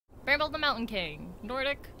Bramble the Mountain King.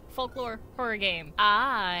 Nordic folklore horror game.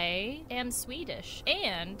 I am Swedish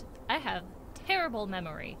and I have terrible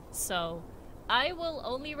memory, so I will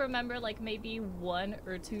only remember like maybe 1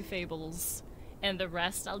 or 2 fables, and the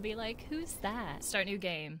rest I'll be like, who's that? Start new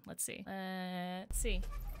game. Let's see. Let's see.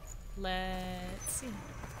 Let's see.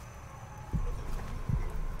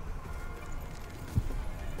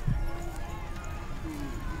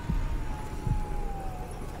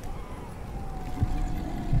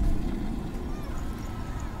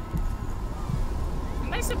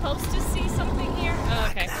 Am I supposed to see something here? Oh,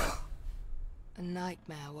 okay. A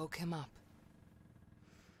nightmare woke him up.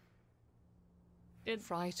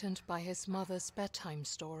 Frightened by his mother's bedtime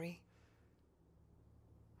story,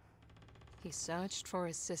 he searched for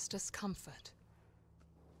his sister's comfort.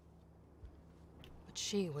 But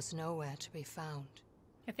she was nowhere to be found.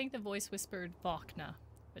 I think the voice whispered Vakna,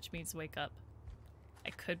 which means wake up.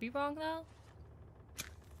 I could be wrong though.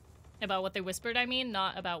 About what they whispered, I mean,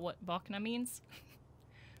 not about what Vakna means.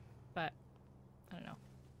 But, I don't know.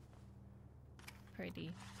 Pretty.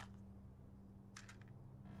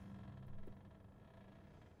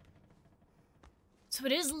 So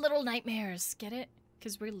it is Little Nightmares, get it?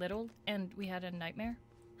 Because we're little and we had a nightmare?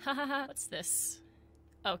 Hahaha, what's this?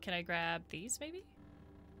 Oh, can I grab these maybe?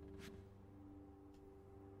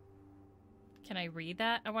 Can I read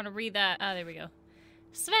that? I want to read that. Ah, there we go.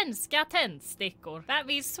 Svenska tändstickor. That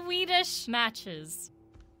means Swedish matches.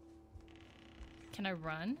 Can I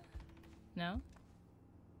run? No?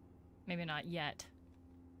 Maybe not yet.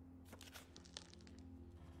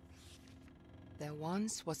 There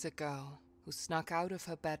once was a girl who snuck out of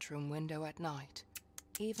her bedroom window at night,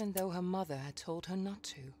 even though her mother had told her not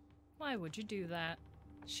to. Why would you do that?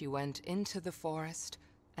 She went into the forest,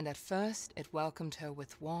 and at first it welcomed her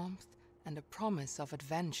with warmth and a promise of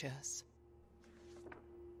adventures.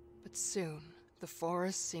 But soon, the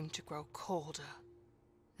forest seemed to grow colder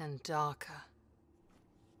and darker.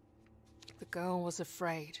 The girl was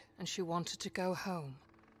afraid, and she wanted to go home.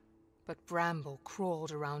 But Bramble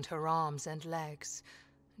crawled around her arms and legs,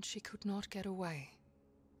 and she could not get away.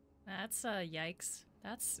 That's, yikes.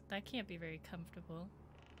 That can't be very comfortable.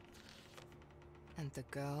 And the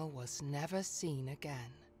girl was never seen again.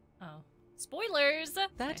 Oh. Spoilers!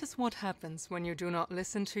 That is what happens when you do not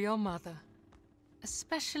listen to your mother.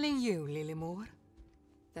 Especially you, Lillemor.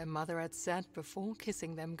 Their mother had said before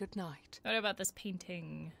kissing them goodnight. What about this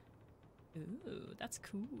painting? Ooh, that's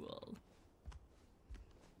cool.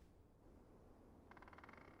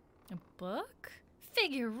 A book?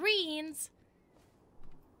 Figurines?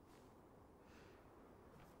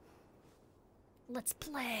 Let's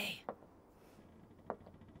play.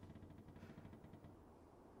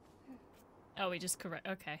 Oh, we just correct.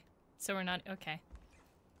 Okay. So we're not. Okay.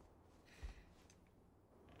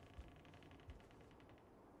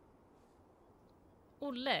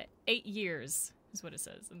 Ole, 8 years is what it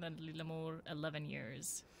says. And then Lillemor, 11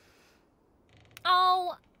 years.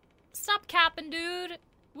 Oh, stop capping, dude.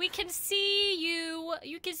 We can see you.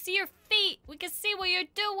 You can see your feet. We can see what you're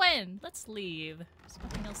doing. Let's leave. There's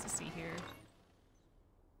nothing else to see here.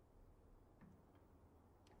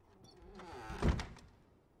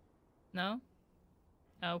 No?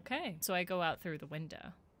 Okay. So I go out through the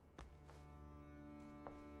window.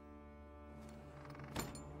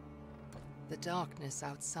 The darkness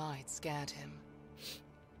outside scared him.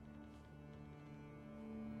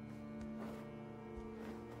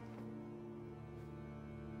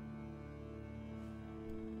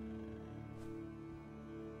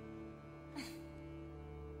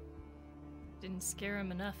 Didn't scare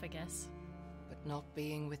him enough, I guess. But not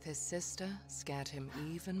being with his sister scared him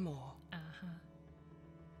even more. Uh-huh.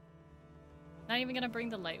 Not even gonna bring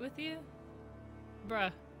the light with you?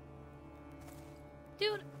 Bruh.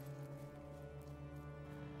 Dude.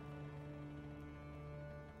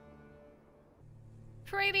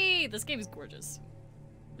 Pretty! This game is gorgeous.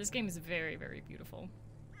 This game is very, very beautiful.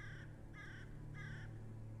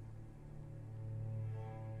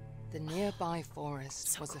 The nearby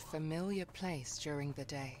forest was a familiar place during the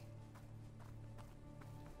day.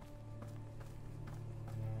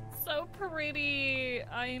 So pretty!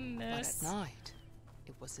 I miss... But at night,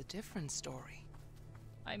 it was a different story.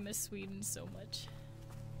 I miss Sweden so much.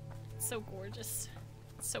 It's so gorgeous.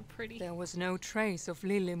 It's so pretty. There was no trace of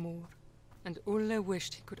Lillemor, and Ulle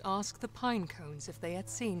wished he could ask the pine cones if they had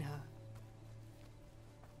seen her.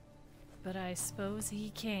 But I suppose he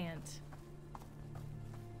can't.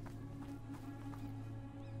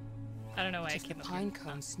 I don't know why I If the came up pine here.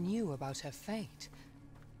 cones knew about her fate,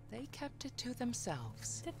 they kept it to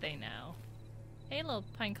themselves. Did they now? Hey, little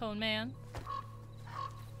pinecone man.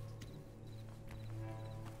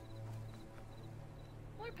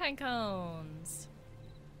 More pine cones.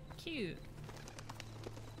 Cute.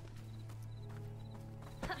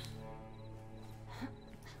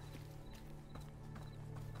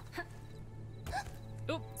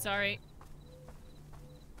 Oop, sorry.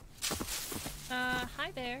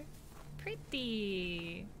 Hi there.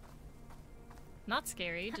 Pretty. Not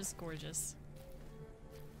scary, just gorgeous.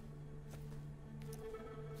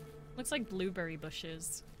 Looks like blueberry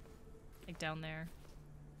bushes. Like down there.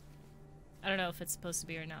 I don't know if it's supposed to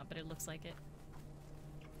be or not, but it looks like it.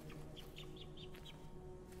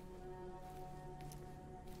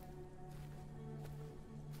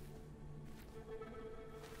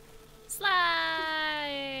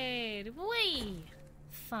 Slide! Whee!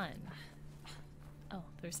 Fun. Oh,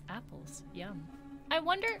 there's apples. Yum. I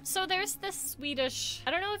wonder, so there's this Swedish,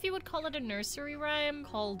 I don't know if you would call it a nursery rhyme,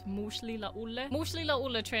 called Mors lilla Olle. Mors lilla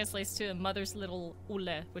Olle translates to Mother's Little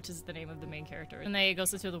Olle, which is the name of the main character. And then he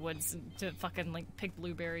goes into the woods to fucking like pick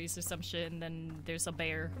blueberries or some shit, and then there's a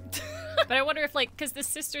bear. But I wonder if like, cause the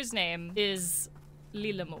sister's name is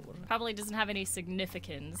Lillemor. Probably doesn't have any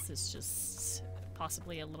significance, it's just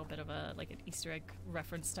possibly a little bit of a, like an Easter egg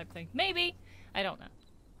reference type thing. Maybe, I don't know.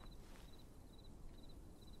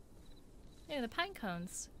 Yeah, the pine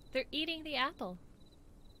cones. They're eating the apple.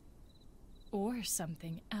 Or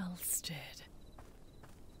something else did.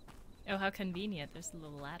 Oh, how convenient. There's a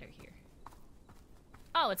little ladder here.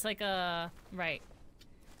 Oh, it's like a... right.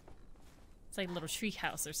 It's like a little tree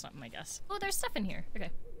house or something, I guess. Oh, there's stuff in here. Okay.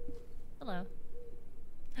 Hello.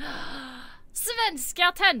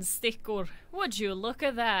 Svenska tändstickor! Would you look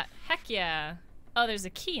at that? Heck yeah. Oh, there's a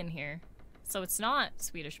key in here. So it's not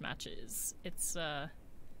Swedish matches. It's,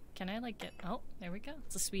 can I like get, oh, there we go.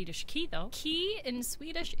 It's a Swedish key though. Key in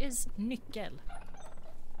Swedish is nyckel.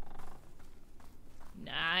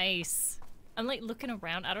 Nice. I'm like looking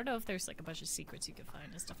around. I don't know if there's like a bunch of secrets you can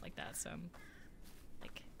find and stuff like that. So I'm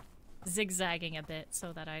like zigzagging a bit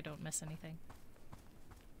so that I don't miss anything.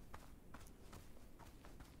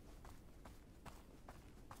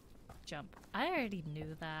 Jump. I already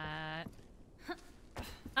knew that.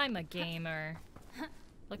 I'm a gamer.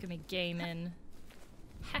 Look at me gaming.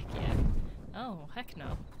 Heck yeah. Oh, heck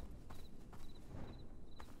no.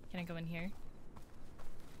 Can I go in here?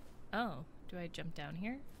 Oh, do I jump down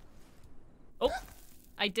here? Oh!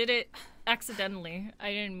 I did it accidentally.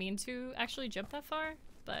 I didn't mean to actually jump that far,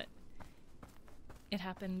 but it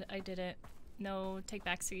happened. I did it. No take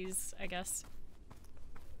backsies, I guess.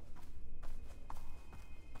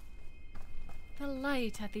 The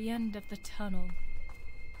light at the end of the tunnel.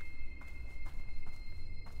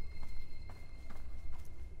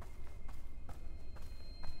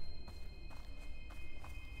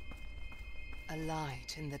 A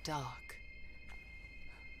light in the dark.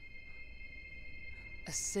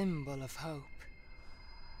 A symbol of hope.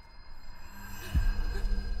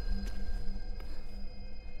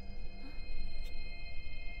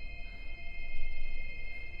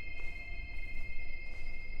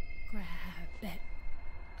 Grab it.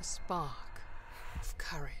 A spark of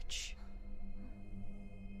courage.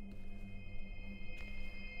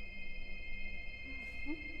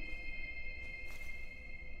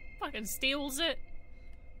 Fucking steals it.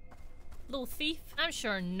 Little thief. I'm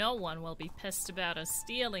sure no one will be pissed about us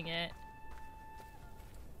stealing it.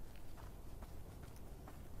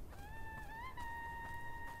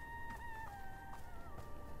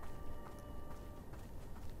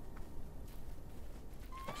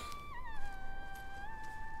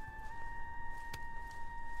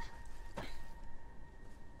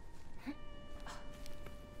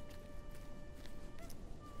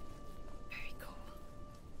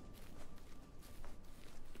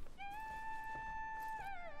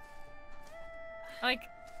 Like,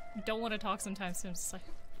 don't want to talk sometimes, so I'm just like,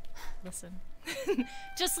 listen.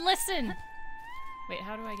 Just listen! Wait,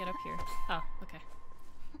 how do I get up here? Oh, okay.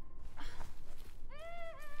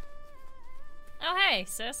 Oh, hey,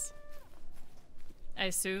 sis. I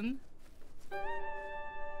assume.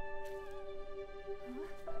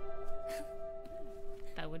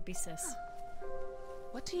 That would be sis.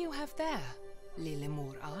 What do you have there?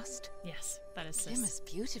 Lillemor asked. Yes, that is sis. Glimmers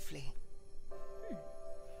beautifully.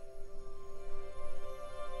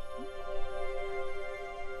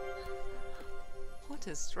 What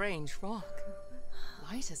a strange rock.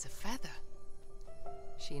 Light as a feather.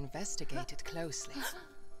 She investigated closely.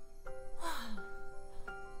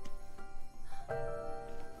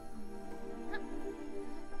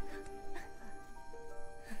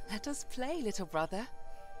 Let us play, little brother,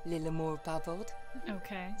 Lillemor babbled.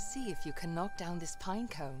 Okay. See if you can knock down this pine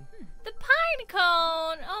cone. The pine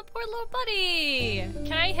cone! Oh, poor little buddy!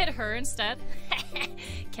 Can I hit her instead?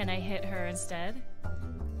 Can I hit her instead?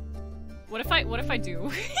 What if I do?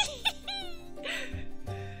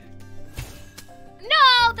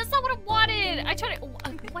 No, that's not what I wanted. I tried to.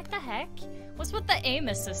 What the heck? What's with the aim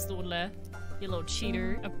assist, Ole? You little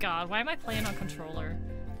cheater. Oh god, why am I playing on controller?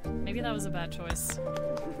 Maybe that was a bad choice.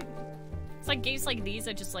 It's like games like these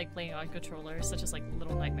I just like playing on controller, such as like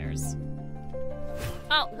Little Nightmares.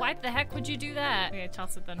 Oh, why the heck would you do that? Okay,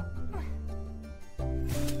 toss it then.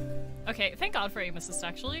 Okay, thank god for aim assist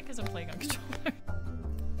actually, because I'm playing on controller.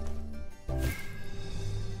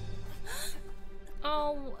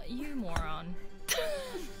 Oh, you moron.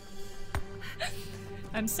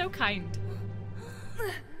 I'm so kind.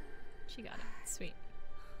 She got it. Sweet.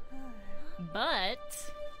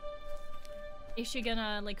 But is she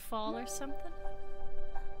gonna like fall or something?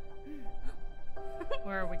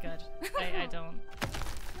 Or are we good? I don't.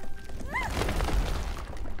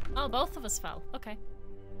 Oh, both of us fell. Okay.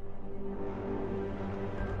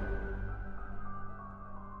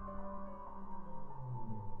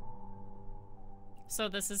 So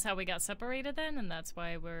this is how we got separated then, and that's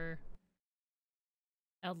why we're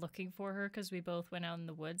out looking for her, because we both went out in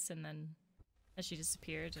the woods and then she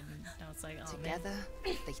disappeared, and now it's like, oh Together,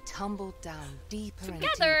 man. they tumbled down deeper and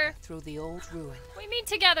Together? deeper through the old ruin. What do you mean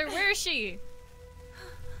together? Where is she?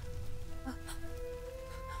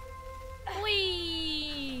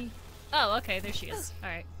 Whee! Oh, okay, there she is.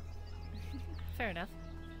 Alright. Fair enough.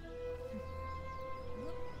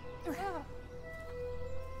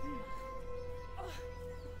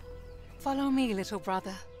 Follow me, little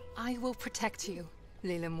brother. I will protect you,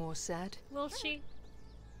 Lilimore said. Will she?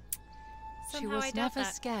 She Somehow I was doubt never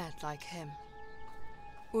that. scared like him.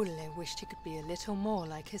 Ulle wished he could be a little more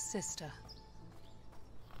like his sister.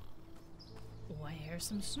 Oh, I hear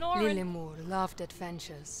some snoring. Lilimore loved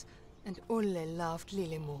adventures, and Ulle loved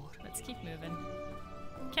Lilimore. Let's keep moving.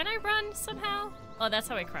 Can I run somehow? Oh, that's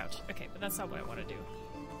how I crouch. Okay, but that's not what I want to do.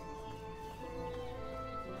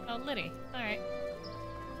 Oh, Liddy. Alright.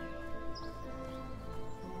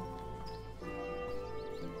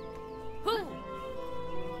 Whoo!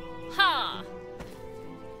 Ha!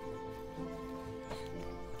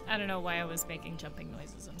 I don't know why I was making jumping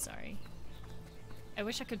noises, I'm sorry. I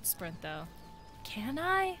wish I could sprint though. Can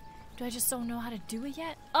I? Do I just don't know how to do it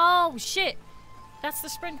yet? Oh shit! That's the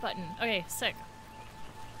sprint button. Okay, sick.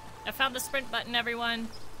 I found the sprint button, everyone.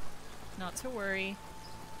 Not to worry.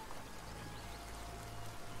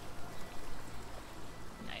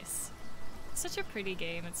 Nice. Such a pretty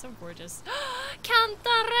game. It's so gorgeous.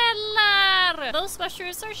 Cantareller! Those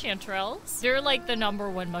mushrooms are chanterelles. They're like the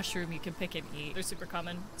 #1 mushroom you can pick and eat. They're super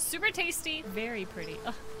common. Super tasty. Very pretty.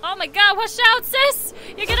 Oh my god, watch out, sis!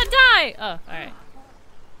 You're gonna die! Oh, alright.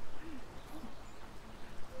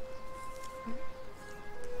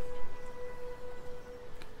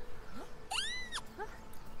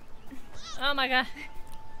 Oh my god.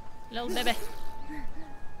 Little baby.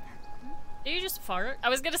 Did you just fart? I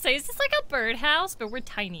was gonna say, is this like a birdhouse? But we're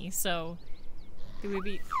tiny, so... Could we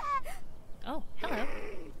be... Oh, hello.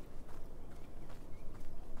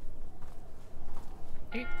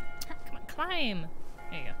 Come on, climb!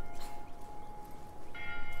 There you go.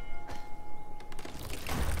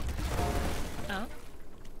 Oh.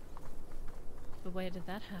 But why did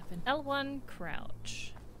that happen? L1,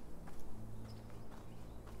 crouch.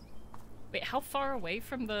 Wait, how far away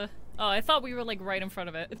from the... Oh, I thought we were like right in front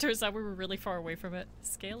of it. It turns out we were really far away from it.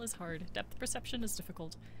 Scale is hard. Depth perception is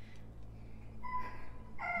difficult.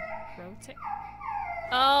 Rotate.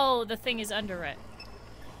 Oh, the thing is under it.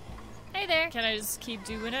 Hey there. Can I just keep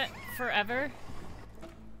doing it forever?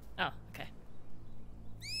 Oh, okay.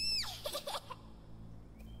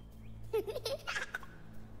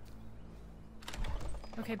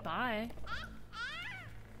 Okay, bye.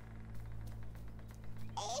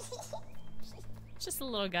 It's just a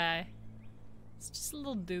little guy. It's just a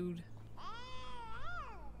little dude.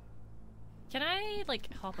 Can I,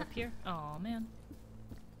 like, hop up here? Oh man.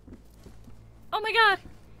 Oh my god!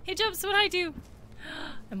 He jumps when I do!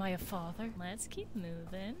 Am I a father? Let's keep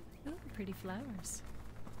moving. Ooh, pretty flowers.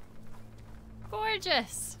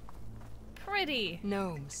 Gorgeous! Pretty!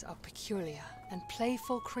 Gnomes are peculiar and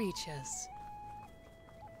playful creatures.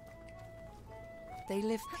 They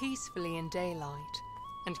live peacefully in daylight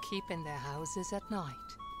and keep in their houses at night.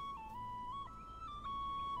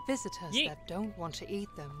 Visitors Yeet. that don't want to eat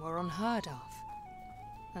them were unheard of.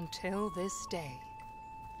 Until this day.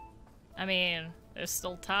 I mean, there's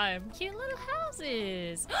still time. Cute little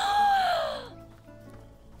houses!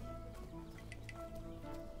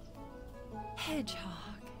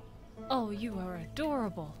 Hedgehog. Oh, you are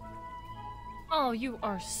adorable. Oh, you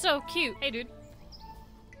are so cute. Hey, dude.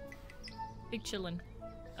 Big chillin'.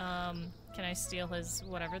 Can I steal his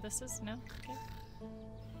whatever this is? No? Okay.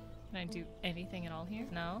 Can I do anything at all here?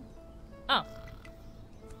 No? Oh.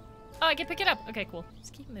 Oh, I can pick it up. Okay, cool. Let's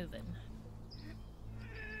keep moving.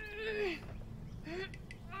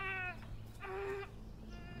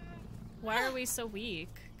 Why are we so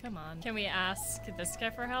weak? Come on. Can we ask this guy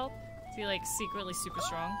for help? Is he like secretly super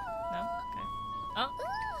strong? No? Okay. Oh.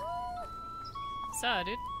 So,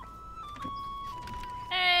 dude.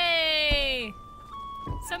 Hey!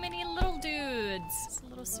 So many little dudes. It's a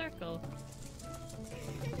little circle.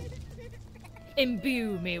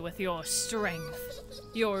 Imbue me with your strength.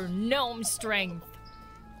 Your gnome strength.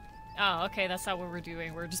 Oh, okay, that's not what we're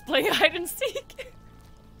doing. We're just playing hide and seek.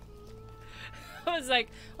 I was like,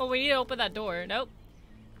 oh, we need to open that door. Nope.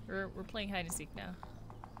 We're playing hide and seek now.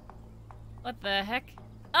 What the heck?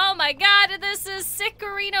 Oh my god, this is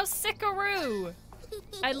Sickerino Sickaroo!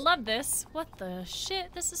 I love this. What the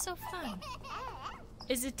shit? This is so fun.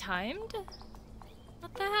 Is it timed?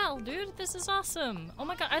 What the hell, dude? This is awesome. Oh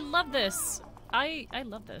my god, I love this. I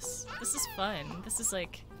love this. This is fun. This is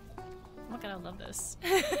like, oh my god, I love this.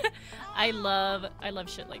 I love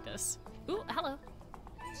shit like this. Ooh, hello.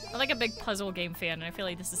 I'm like a big puzzle game fan, and I feel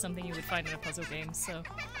like this is something you would find in a puzzle game, so.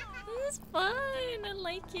 This is fun. I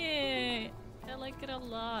like it. I like it a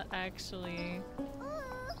lot, actually.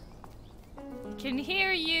 Can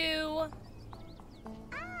hear you.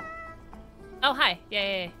 Oh, hi.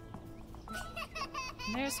 Yay.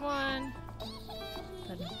 And there's one.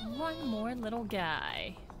 But one more little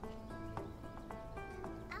guy.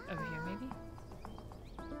 Over here, maybe?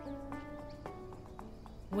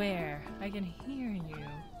 Where? I can hear you.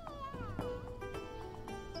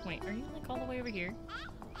 Wait, are you like all the way over here?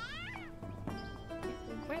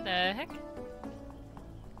 Where the heck?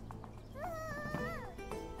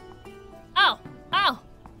 Oh! Oh!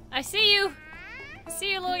 I see you! I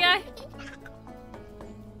see you, little guy!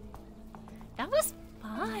 That was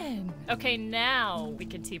fun! Okay, now we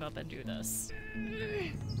can team up and do this.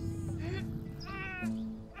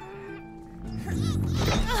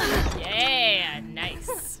 Yeah!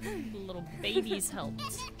 Nice! The little babies helped.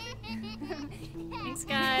 Thanks,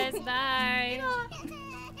 guys. Bye!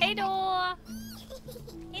 Hey, door!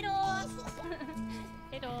 Hey, door!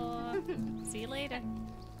 Hey, door! See you later.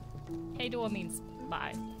 Hey, door means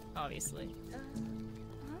bye, obviously.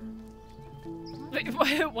 Wait,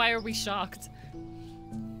 why are we shocked?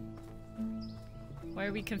 Why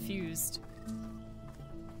are we confused?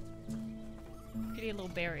 Pretty little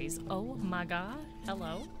berries. Oh my god.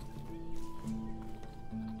 Hello.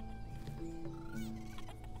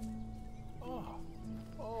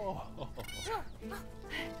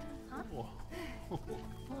 I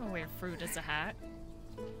want to wear fruit as a hat.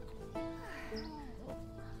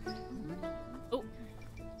 Oh.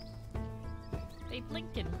 They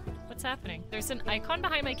blinking. What's happening? There's an icon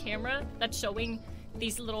behind my camera that's showing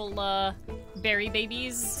these little berry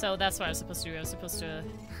babies, so that's what I was supposed to do. I was supposed to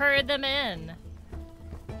herd them in.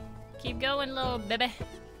 Keep going, little baby.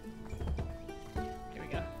 Here we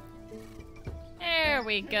go. There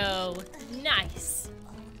we go. Nice.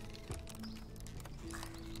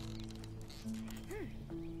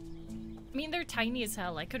 I mean, they're tiny as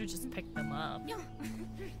hell. I could have just picked them up.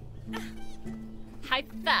 High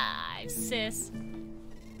five, sis.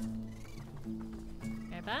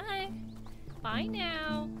 Bye-bye. Bye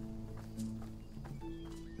now.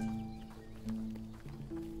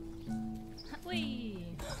 Whee.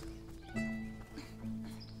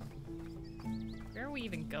 Where are we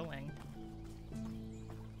even going?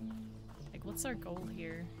 Like, what's our goal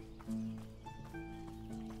here?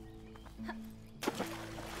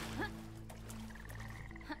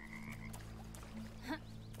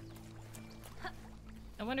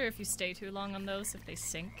 I wonder if you stay too long on those, if they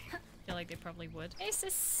sink. I feel like they probably would. Hey,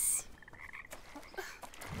 sis!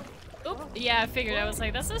 Oop! Yeah, I figured. I was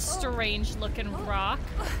like, that's a strange looking rock.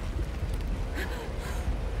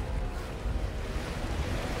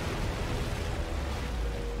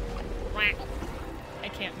 I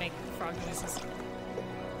can't make frog noises.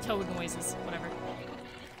 Toad noises, whatever.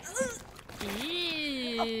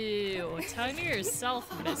 Ew! Time to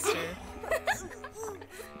yourself, mister.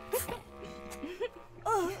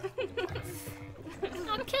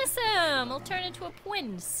 I'll kiss him! I'll turn into a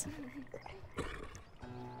twins.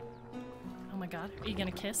 Oh my god, are you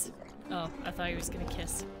gonna kiss? Oh, I thought he was gonna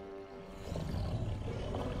kiss.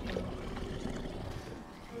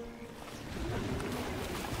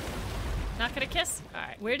 Not gonna kiss?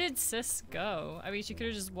 Alright. Where did sis go? I mean, she could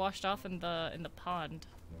have just washed off in the pond.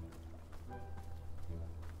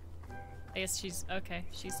 I guess she's okay.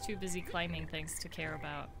 She's too busy climbing things to care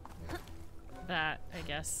about that, I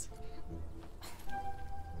guess.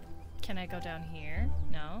 Can I go down here?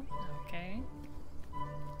 No? Okay.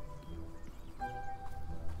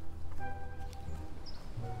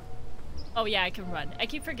 Oh yeah, I can run. I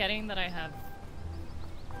keep forgetting that I have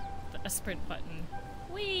a sprint button.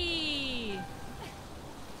 Whee!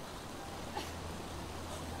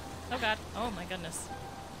 Oh god. Oh my goodness.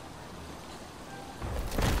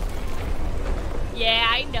 Yeah,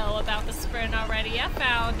 I know about the sprint already. I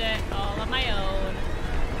found it all on my own.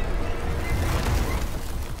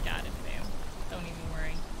 Got it, fam. Don't even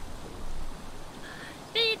worry.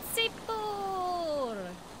 Pizzipoor!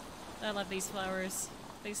 I love these flowers.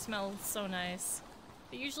 They smell so nice.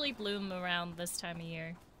 They usually bloom around this time of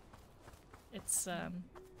year. It's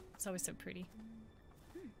always so pretty.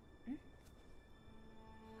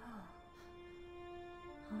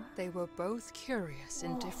 They were both curious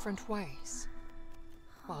in different ways,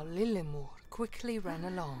 while Lillemor quickly ran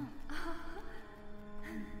along.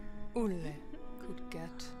 Ulle could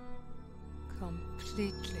get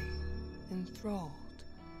completely enthralled.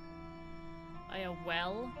 By a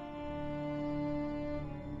well?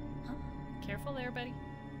 Careful there, buddy.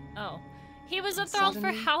 Oh. He was enthralled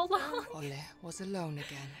for how long? Ulle was alone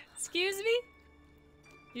again. Excuse me?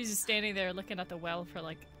 He was just standing there looking at the well for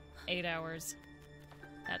like 8 hours.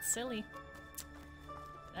 That's silly.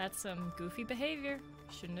 That's some goofy behavior.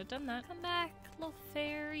 Shouldn't have done that. Come back, little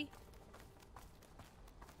fairy.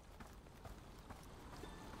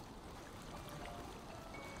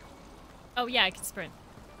 Oh yeah, I can sprint.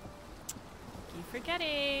 Keep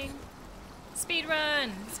forgetting. Speed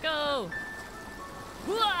run! Let's go!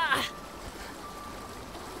 Whoa!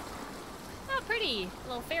 Oh, pretty.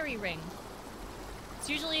 Little fairy ring. It's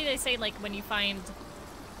usually, they say, like, when you find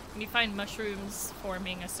mushrooms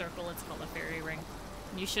forming a circle, it's called a fairy ring.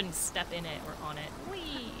 And you shouldn't step in it or on it.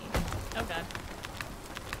 Whee! Oh god.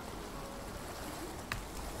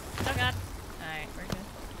 Oh god. Alright, we're good.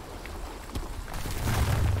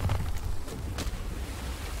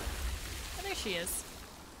 Oh, there she is.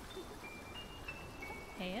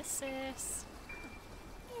 Hey, sis.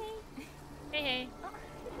 Hey. Hey, hey.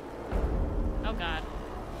 Oh god.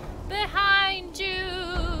 Behind you!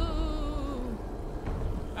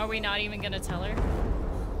 Are we not even gonna tell her?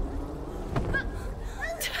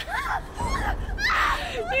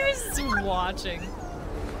 He was just watching.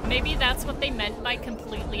 Maybe that's what they meant by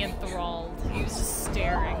completely enthralled. He was just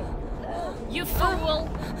staring. You fool!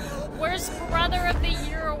 Where's Brother of the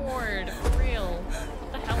Year award? For real.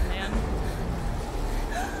 What the hell, man?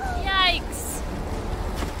 Yikes!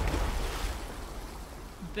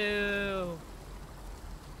 Boo.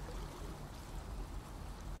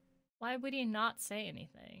 Why would he not say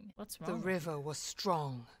anything? What's wrong? The river was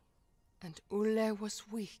strong, and Ulle was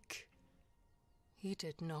weak. He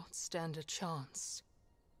did not stand a chance.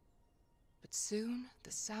 But soon,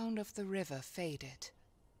 the sound of the river faded.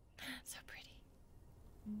 So pretty.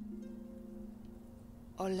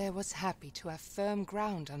 Ulle was happy to have firm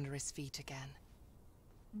ground under his feet again.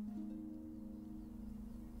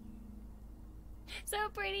 So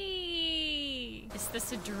pretty! Is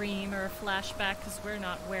this a dream or a flashback? Because we're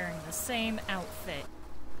not wearing the same outfit.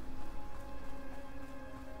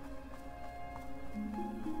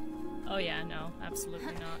 Oh yeah, no,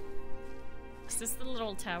 absolutely not. Is this the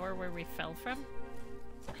little tower where we fell from?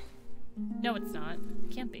 No, it's not.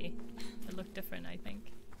 Can't be. It looked different, I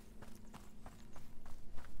think.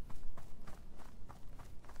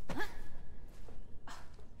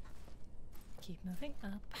 Keep moving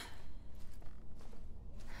up.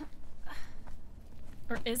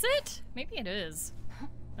 Or is it? Maybe it is.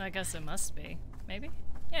 I guess it must be. Maybe?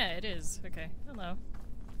 Yeah, it is. Okay. Hello.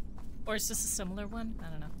 Or it's just a similar one? I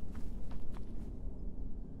don't know.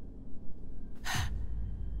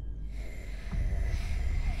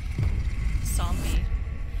 Zombie.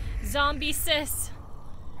 Zombie sis!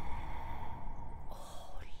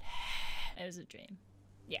 It was a dream.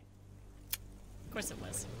 Yeah. Of course it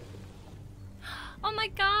was. Oh my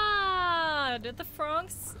god! The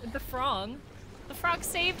frog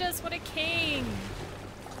saved us! What a king!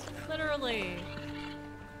 Literally.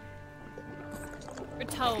 Or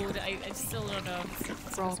toad. I still don't know if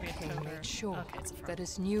it's supposed to be a Frog toad or... made sure Okay, it's a frog. that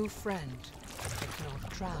his new friend would not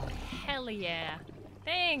drown. Hell yeah.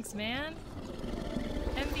 Thanks, man.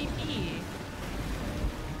 MVP.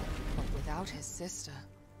 But without his sister,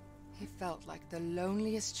 he felt like the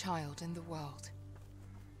loneliest child in the world.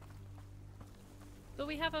 But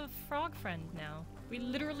we have a frog friend now.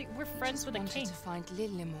 We're friends with a king. He just wanted to find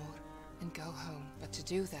Lillemor and go home. But to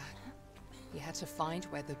do that, he had to find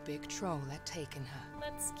where the big troll had taken her.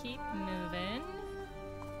 Let's keep moving.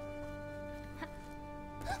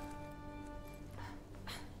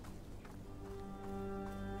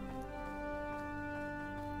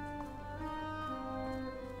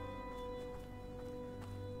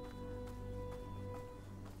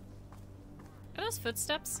 Are those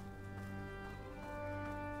footsteps?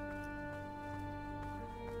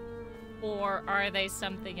 Or are they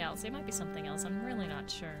something else? They might be something else. I'm really not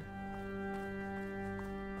sure.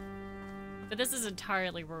 But this is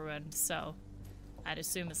entirely ruined, so I'd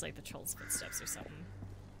assume it's like the troll's footsteps or something.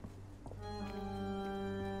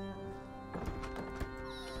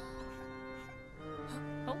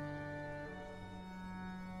 Oh.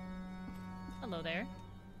 Hello there.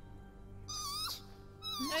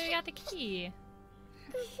 Oh, you got the key.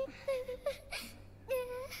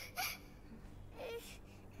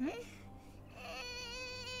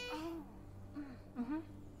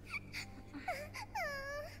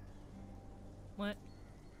 What?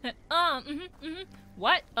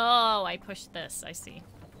 What? Oh, I pushed this. I see.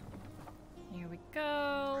 Here we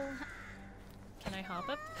go. Can I hop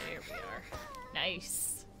up? There we are.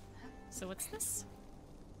 Nice. So what's this?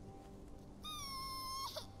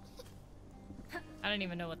 I don't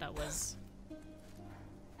even know what that was.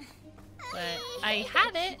 But I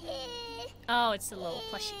have it. Oh, it's a little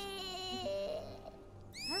plushie.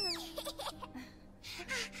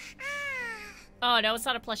 Oh, no, it's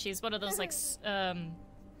not a plushie. It's one of those, like,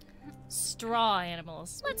 straw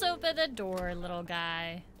animals. Let's open the door, little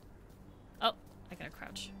guy. Oh, I gotta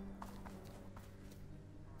crouch.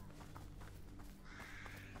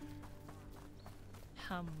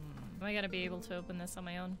 Am I gonna be able to open this on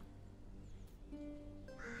my own?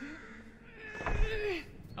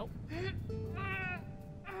 Oh.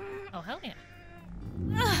 Oh, hell yeah.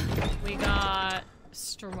 We got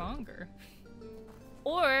stronger.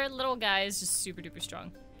 Or little guy is just super duper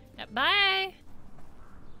strong. Yeah, bye!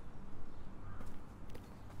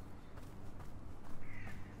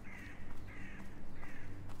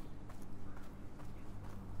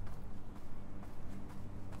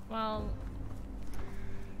 Well,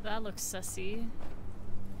 that looks sussy.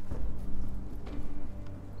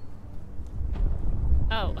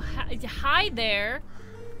 Oh, hi there!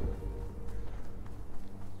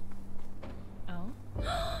 Oh.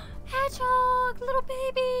 Hedgehog! Little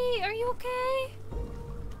baby! Are you okay?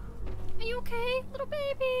 Are you okay? Little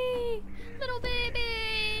baby! Little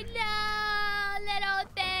baby! No! Little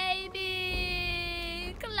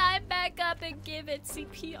baby! Climb back up and give it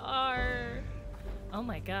CPR. Oh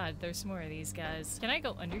my god, there's more of these guys. Can I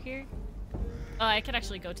go under here? Oh, I can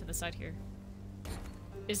actually go to the side here.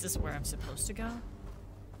 Is this where I'm supposed to go?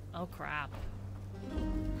 Oh crap.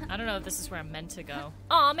 I don't know if this is where I'm meant to go.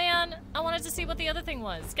 Aw, man! I wanted to see what the other thing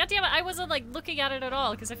was. God damn it, I wasn't like looking at it at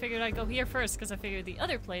all because I figured I'd go here first because I figured the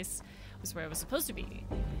other place was where I was supposed to be.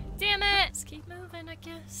 Damn it! Let's keep moving, I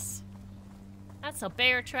guess. That's a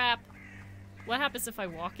bear trap. What happens if I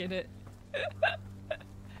walk in it?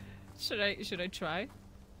 Should I try?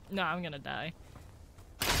 No, I'm gonna die.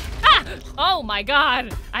 Ah! Oh my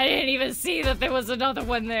god! I didn't even see that there was another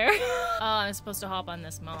one there. Oh, I'm supposed to hop on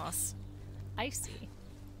this moss. I see.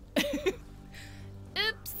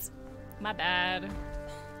 Oops. My bad.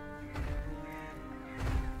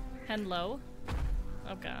 Hello.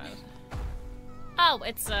 Oh god. Oh,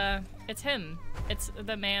 it's him. It's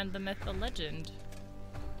the man, the myth, the legend.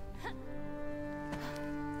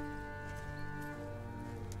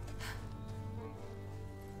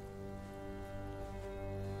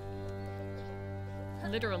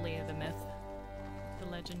 Literally the myth, the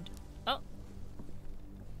legend. Oh.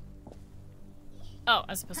 Oh,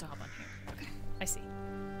 I'm supposed to hop on here. Okay, I see.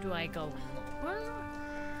 Do I go?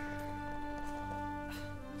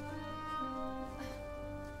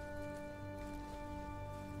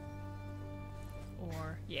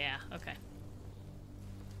 Or, yeah, okay.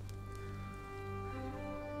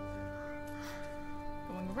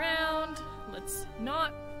 Going around. Let's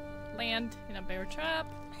not land in a bear trap.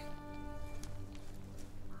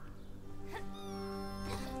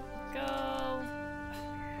 Go.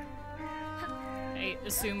 I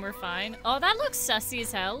assume we're fine. Oh, that looks sussy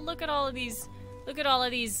as hell. Look at all of these. Look at all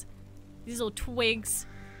of these little twigs.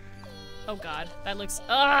 Oh god, that looks.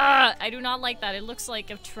 I do not like that. It looks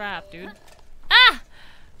like a trap, dude. Ah!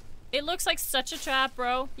 It looks like such a trap,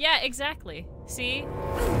 bro. Yeah, exactly. See?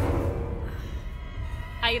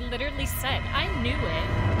 I literally said I knew it.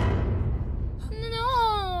 No.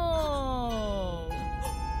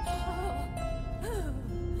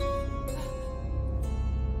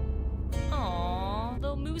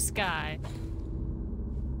 Moose guy.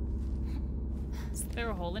 Is there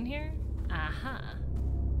a hole in here? Aha.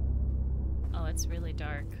 Oh, it's really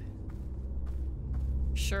dark.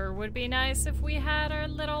 Sure would be nice if we had our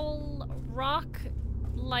little rock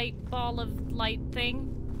light ball of light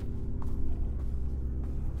thing.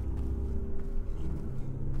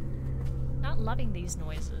 Not loving these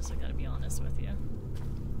noises, I gotta be honest with you.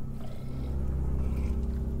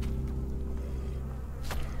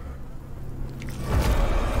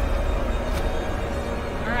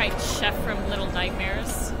 Alright, chef from Little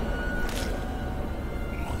Nightmares.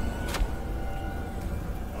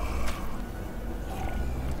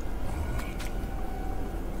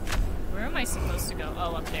 Where am I supposed to go?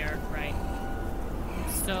 Oh, up there, right.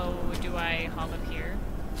 So, do I hop up here?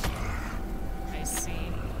 I see.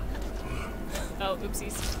 Oh,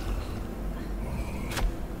 oopsies.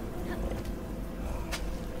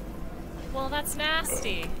 Well, that's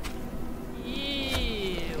nasty.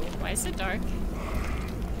 Ew. Why is it dark?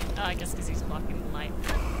 Oh, I guess because he's blocking the light.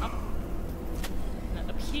 Up. Not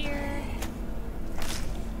up here.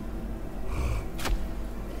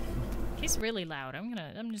 He's really loud.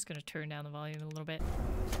 I'm just gonna turn down the volume a little bit.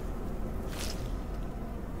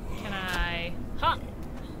 Can I hop?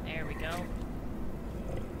 There we go.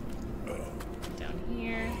 Down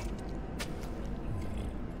here.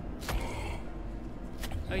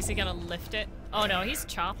 Oh, is he gonna lift it? Oh no, he's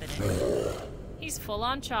chopping it. He's full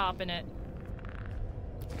on chopping it.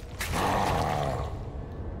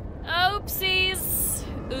 Oopsies!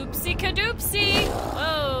 Oopsie kadoopsie!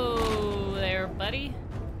 Oh, there, buddy.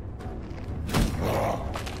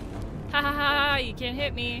 Ha ha ha, you can't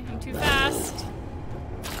hit me. I'm too fast.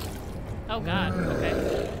 Oh god,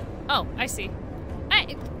 okay. Oh, I see.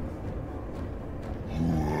 Hey!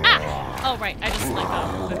 Ah! Oh, right, I just let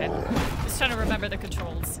go. Okay. Just trying to remember the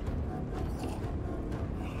controls.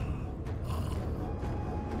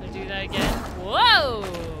 Gonna do that again. Whoa!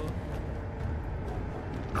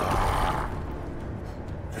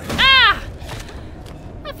 Ah!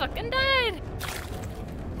 I fucking died!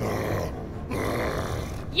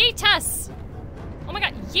 Yeetus! Oh my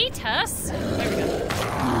god, yeetus! There we go.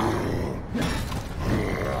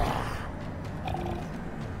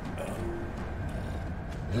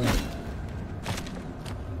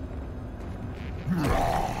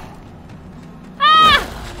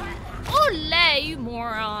 Ole, you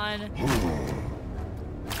moron!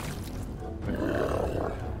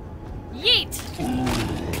 Yeet!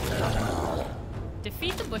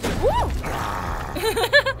 Defeat the butcher. Woo!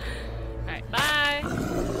 Alright, bye.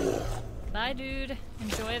 Bye, dude.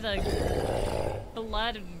 Enjoy the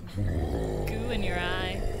blood and goo in your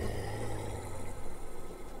eye.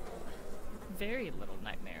 Very Little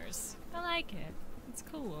Nightmares. I like it. It's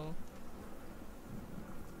cool.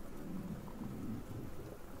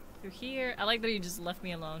 Through here. I like that he just left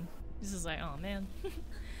me alone. He's just like, oh man.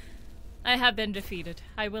 I have been defeated.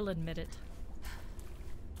 I will admit it.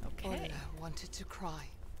 Okay. Ola wanted to cry.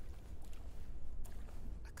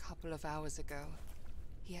 A couple of hours ago,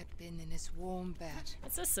 he had been in his warm bed.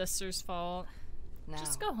 It's his sister's fault. Now,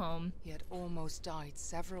 just go home. He had almost died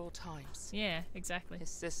several times. Yeah, exactly.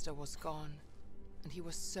 His sister was gone, and he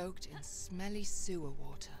was soaked in smelly sewer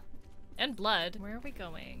water. And blood. Where are we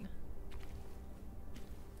going?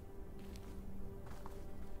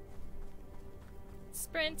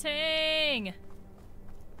 Sprinting!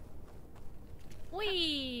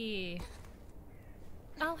 Whee!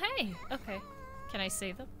 Oh, hey! Okay. Can I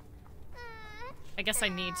save them? I guess I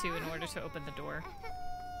need to in order to open the door.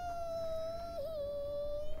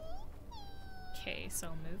 Okay, so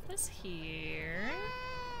I'll move this here.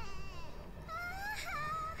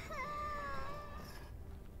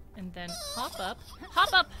 And then hop up.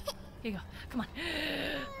 Hop up! Here you go. Come on.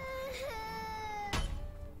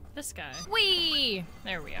 This guy. Whee!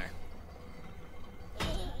 There we are.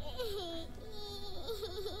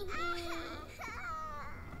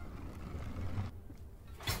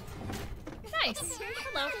 Nice.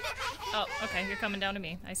 Hello. Oh, okay. You're coming down to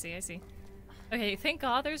me. I see, I see. Okay, thank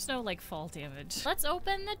God there's no, like, fall damage. Let's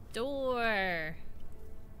open the door.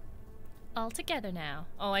 All together now.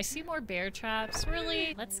 Oh, I see more bear traps.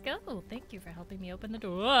 Really? Let's go. Thank you for helping me open the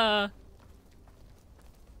door.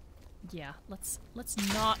 Yeah, let's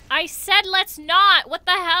not. I said let's not! What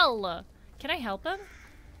the hell? Can I help him?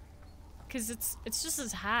 Cause it's just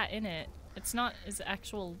his hat, innit? It's not his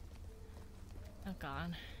actual. Oh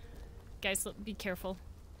god. Guys, be careful.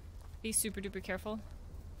 Be super duper careful.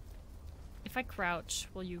 If I crouch,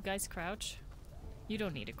 will you guys crouch? You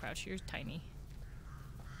don't need to crouch, you're tiny.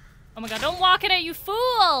 Oh my god, don't walk in it, you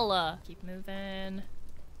fool! Keep moving.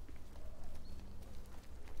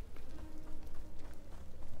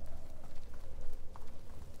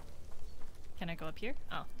 Can I go up here?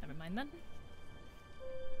 Oh, never mind then.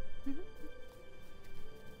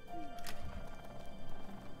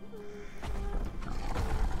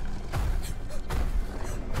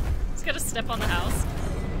 Just gotta step on the house.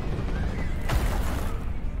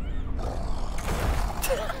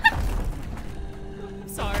 I'm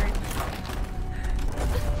sorry.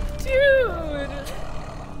 Dude!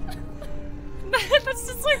 That's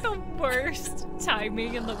just like the worst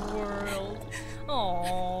timing in the world.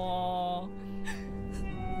 Aww.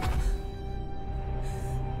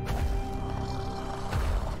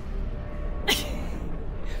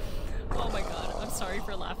 sorry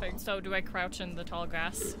for laughing. So do I crouch in the tall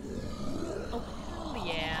grass? Oh, hell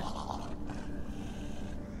yeah.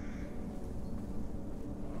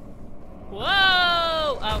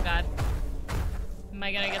 Whoa! Oh god. Am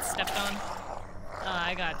I gonna get stepped on?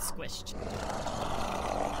 I got squished.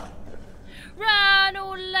 Run,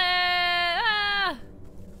 ole! Ah!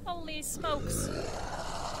 Holy smokes.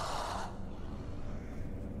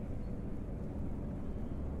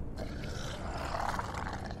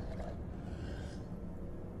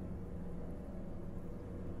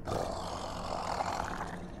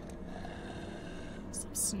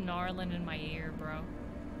 Stop snarling in my ear, bro.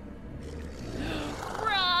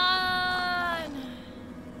 Run!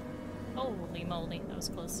 Holy moly, that was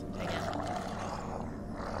close. Again.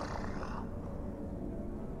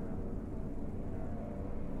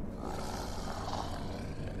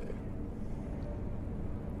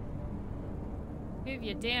 Move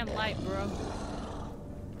your damn light, bro.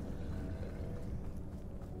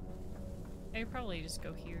 I could probably just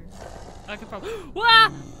go here. I could probably—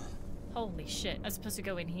 Wah! Holy shit, I was supposed to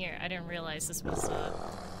go in here. I didn't realize this was,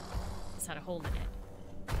 this had a hole in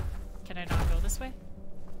it. Can I not go this way?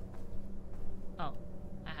 Oh,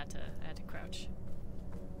 I had to crouch.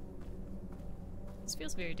 This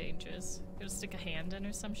feels very dangerous. Gotta stick a hand in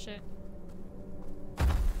or some shit.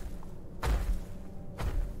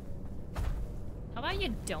 How about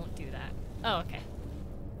you don't do that? Oh, okay.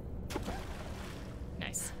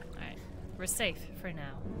 Nice. Alright. We're safe for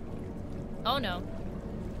now. Oh no.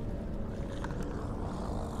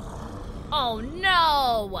 Oh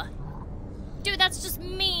no! Dude, that's just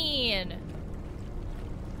mean!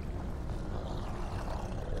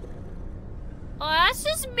 Oh, that's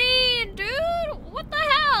just mean, dude! What the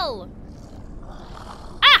hell?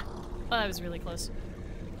 Ah! Oh, that was really close.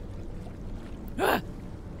 Ah!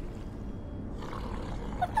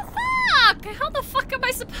 What the fuck? How the fuck am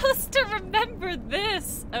I supposed to remember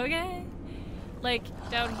this? Okay? Like,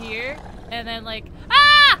 down here, and then like,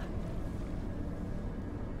 ah!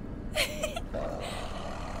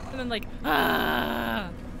 And then like, ah!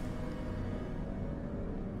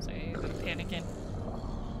 Sorry, I'm panicking.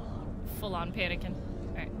 Full on panicking.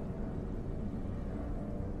 Alright.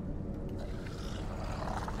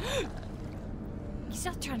 He's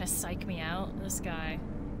not trying to psych me out, this guy.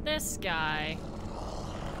 This guy.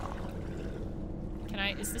 Can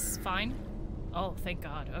I— is this fine? Oh, thank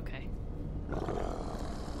God, okay.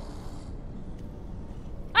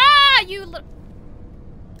 Ah! You look—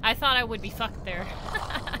 I thought I would be fucked there.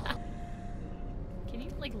 Can you,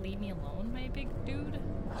 like, leave me alone, my big dude?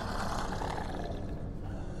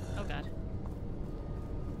 Oh god.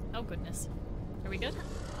 Oh goodness. Are we good?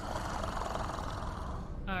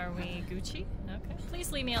 Are we Gucci? Okay.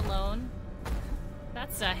 Please leave me alone.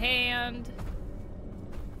 That's a hand.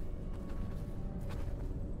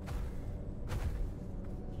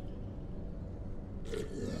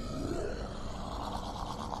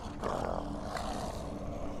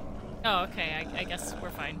 Oh, okay. I guess we're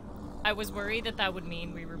fine. I was worried that that would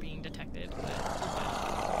mean we were being detected, but we're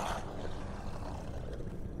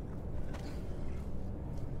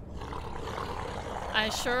good. I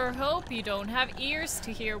sure hope you don't have ears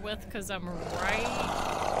to hear with, because I'm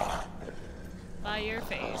right by your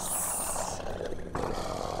face.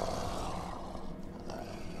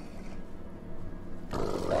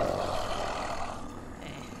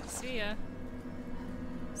 Hey, see ya.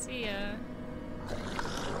 See ya.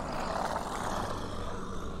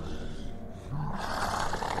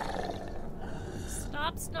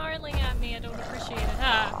 Stop snarling at me, I don't appreciate it.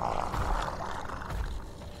 Ah.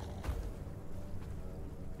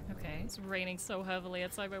 Okay, it's raining so heavily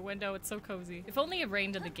outside my window, it's so cozy. If only it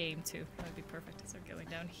rained in the game too, that would be perfect. So going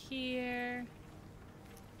down here.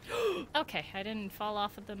 Okay, I didn't fall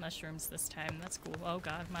off of the mushrooms this time, that's cool. Oh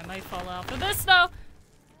god, I might fall off of this though!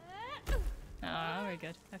 Oh, we're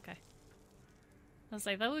good, okay. I was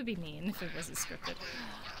like, that would be mean if it wasn't scripted.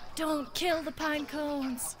 Don't kill the pine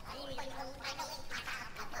cones!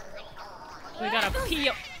 We gotta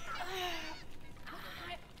peel.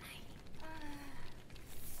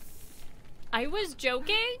 I was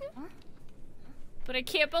joking, but I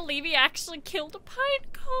can't believe he actually killed a pine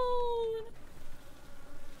cone.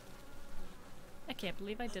 I can't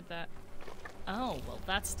believe I did that. Oh, well,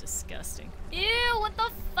 that's disgusting. Ew, what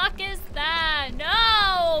the fuck is that?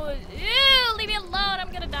 No! Ew, leave me alone,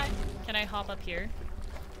 I'm gonna die. Can I hop up here?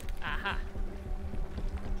 Aha.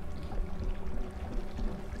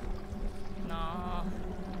 Nah.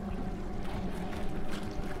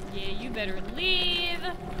 Yeah, you better leave.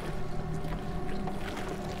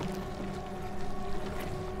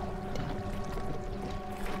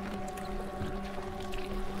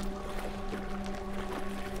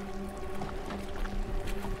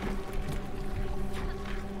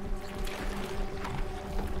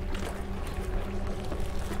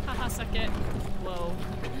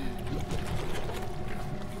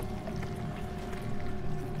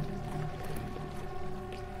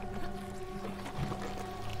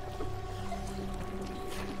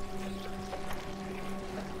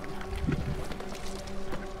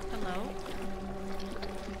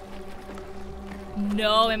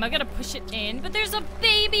 no, am I gonna push it in? But there's a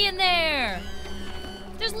baby in there!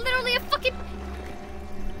 There's literally a fucking...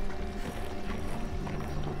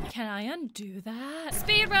 Can I undo that?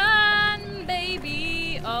 Speedrun,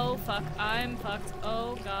 baby! Oh, fuck, I'm fucked.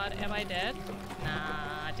 Oh, God, am I dead?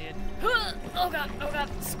 Nah, dude. Oh, God,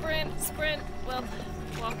 sprint. Well,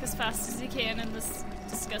 walk as fast as you can in this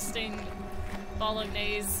disgusting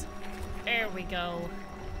bolognese. There we go.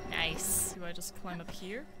 Nice. Do I just climb up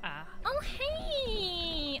here? Ah. Oh,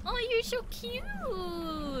 hey! Oh, you're so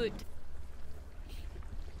cute!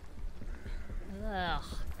 Ugh.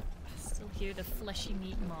 Still hear the fleshy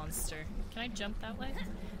meat monster. Can I jump that way?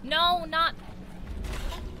 No, not...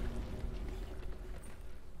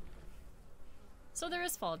 So there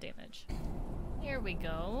is fall damage. Here we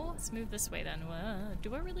go. Let's move this way then.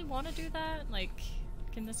 Do I really want to do that? Like,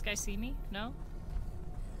 can this guy see me? No?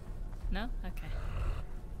 No? Okay.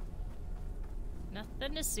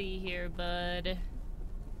 Nothing to see here, bud.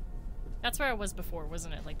 That's where I was before,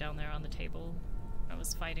 wasn't it? Like down there on the table. I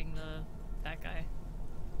was fighting that guy.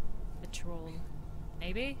 The troll.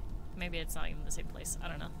 Maybe? Maybe it's not even the same place. I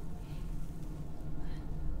don't know.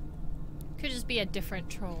 Could just be a different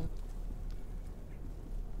troll.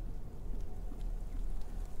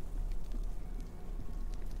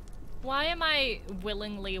 Why am I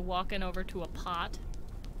willingly walking over to a pot?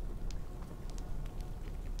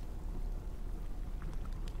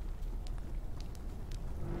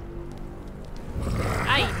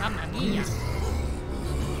 Ay, mamma mia.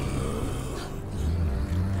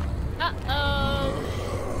 Uh-oh.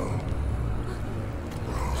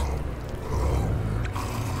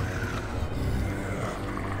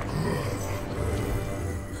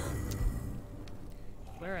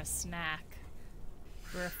 We're a snack.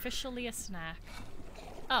 We're officially a snack.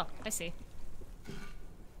 Oh, I see.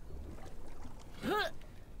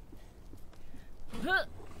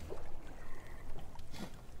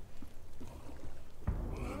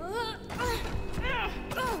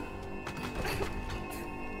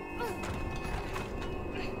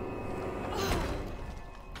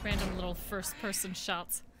 Random little first-person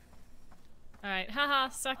shots. Alright, haha,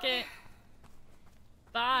 suck it.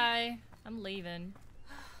 Bye. I'm leaving.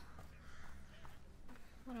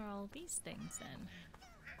 What are all these things then?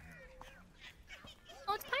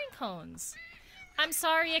 Oh, it's pine cones. I'm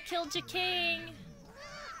sorry I killed your king.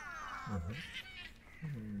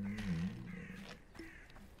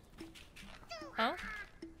 Oh?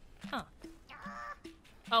 Oh.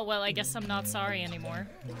 Oh, well, I guess I'm not sorry anymore.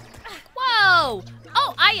 Whoa!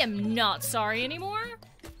 Oh, I am not sorry anymore.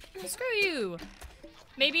 Screw you.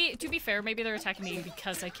 Maybe, to be fair, maybe they're attacking me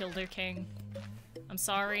because I killed their king. I'm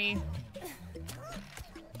sorry.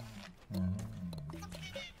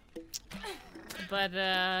 But,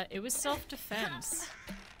 it was self-defense.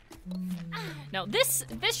 No, this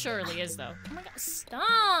surely is, though. Oh my god,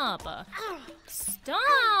 stop!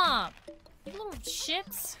 Stop! You little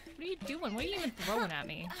shits. What are you doing? What are you even throwing at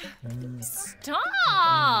me?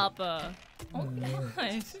 Stop! Oh my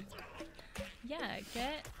god. Yeah,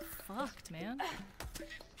 get fucked, man.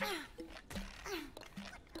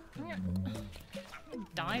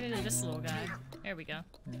 Dive into this little guy. There we go.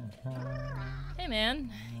 Hey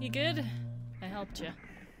man, you good? I helped you.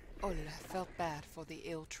 Olle felt bad for the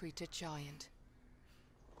ill-treated giant.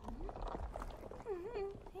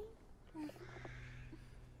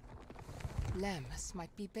 Lemus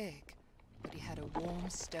might be big, but he had a warm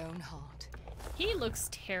stone heart. He looks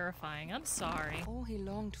terrifying, I'm sorry. All he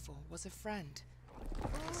longed for was a friend.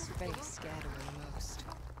 His face scared away most.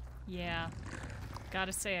 Yeah,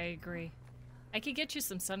 gotta say I agree. I could get you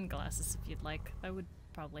some sunglasses if you'd like. That would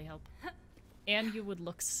probably help. And you would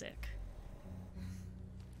look sick.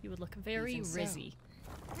 You would look very rizzy.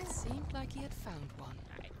 It seemed like he had found one.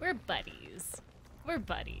 Alright, we're buddies. We're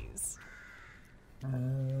buddies.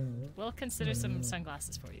 We'll consider some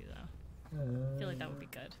sunglasses for you, though. I feel like that would be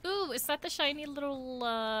good. Ooh, is that the shiny little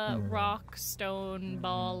rock stone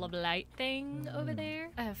ball of light thing over there?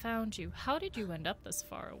 I have found you. How did you end up this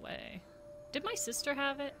far away? Did my sister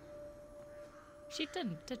have it? She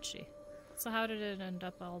didn't, did she? So how did it end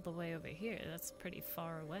up all the way over here? That's pretty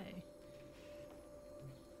far away.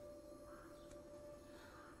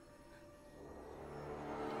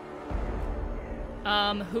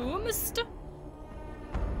 Whomst?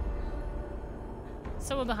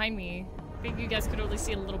 Someone behind me. I think you guys could only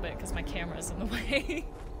see a little bit because my camera's in the way.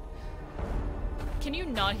 Can you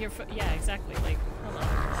not hear yeah, exactly. Like, hello.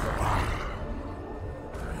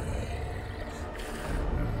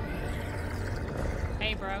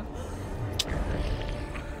 Hey, bro.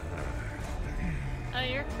 Oh,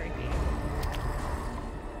 you're creepy.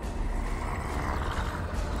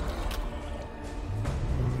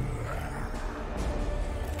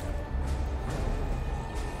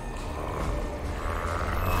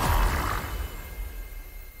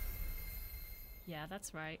 Yeah,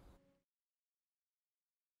 that's right.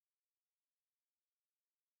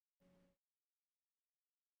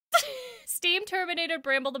 Steam terminated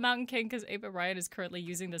Bramble the Mountain King because Ava Ryan is currently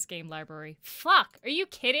using this game library. Fuck! Are you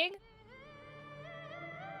kidding?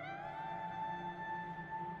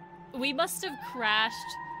 We must have crashed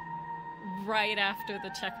right after the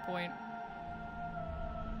checkpoint.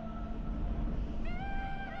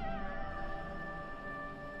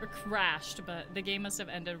 Or crashed, but the game must have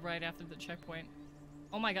ended right after the checkpoint.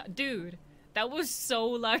 Oh my god, dude, that was so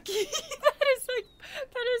lucky.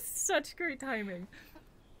 that is such great timing.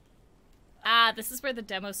 Ah, this is where the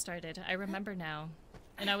demo started. I remember now.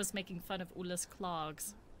 And I was making fun of Ulla's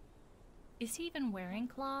clogs. Is he even wearing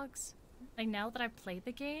clogs? Like, now that I've played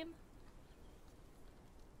the game?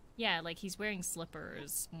 Yeah, like, he's wearing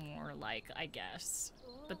slippers, more like, I guess.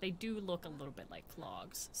 But they do look a little bit like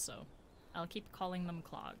clogs, so I'll keep calling them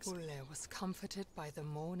clogs. Ulla was comforted by the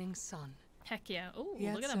morning sun. Heck yeah. Oh, He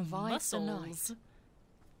look had at them survived the night, muscles.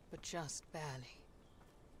 but just barely.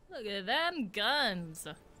 Look at them guns.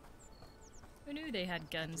 Who knew they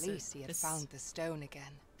had guns At least he had found the stone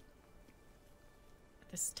again.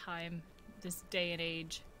 This time, this day and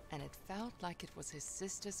age. And it felt like it was his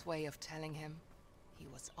sister's way of telling him he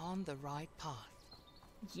was on the right path.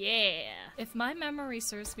 Yeah! If my memory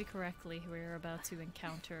serves me correctly, we're about to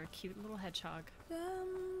encounter a cute little hedgehog.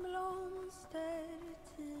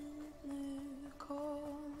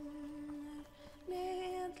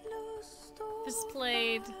 This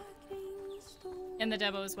played in the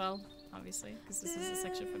demo as well, obviously, because this is a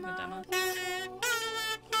section from the demo.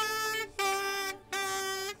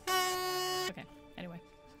 Okay, anyway.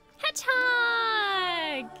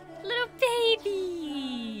 Hedgehog! Little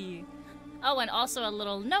baby! Oh, and also a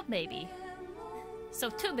little no baby. So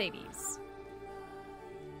 2 babies.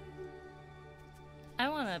 I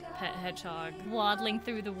want a pet hedgehog waddling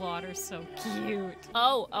through the water, so cute.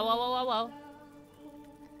 Oh.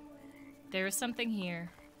 There's something here.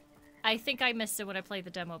 I think I missed it when I played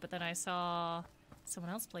the demo, but then I saw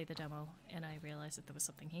someone else play the demo, and I realized that there was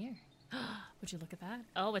something here. Would you look at that?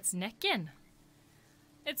 Oh, it's Neckin.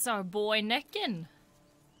 It's our boy Neckin.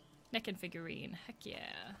 Neckin figurine. Heck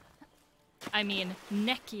yeah. I mean,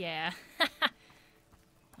 neck yeah.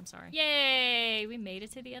 I'm sorry. Yay! We made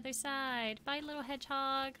it to the other side. Bye, little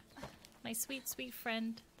hedgehog. My sweet, sweet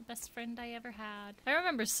friend. The best friend I ever had. I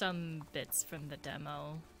remember some bits from the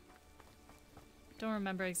demo. Don't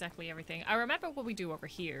remember exactly everything. I remember what we do over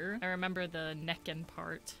here. I remember the Neckin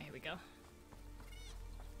part. Here we go.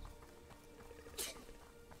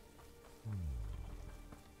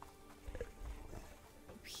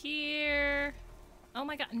 Up here. Oh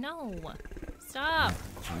my god, no! Stop!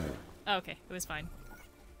 Oh, okay, it was fine.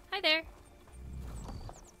 Hi there.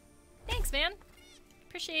 Thanks, man.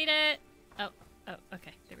 Appreciate it. Oh,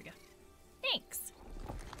 okay, there we go. Thanks.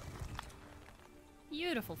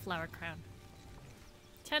 Beautiful flower crown.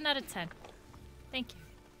 10 out of 10. Thank you.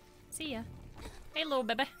 See ya. Hey, little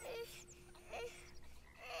baby.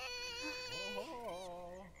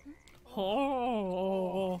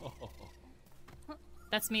 Oh.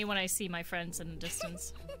 That's me when I see my friends in the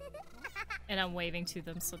distance. And I'm waving to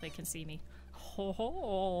them so they can see me.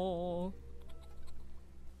 Oh.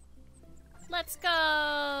 Let's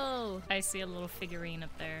go! I see a little figurine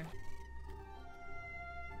up there.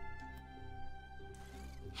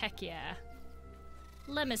 Heck yeah.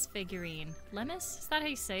 Lemus figurine. Lemus? Is that how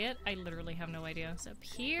you say it? I literally have no idea. So up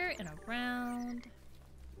here and around.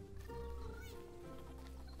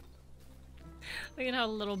 Look at how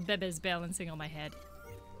little Bibba's balancing on my head.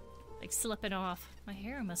 Like slipping off. My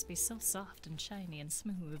hair must be so soft and shiny and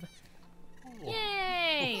smooth.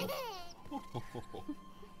 Yay!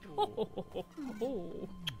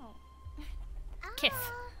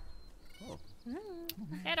 Kiff.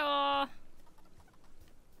 Hello.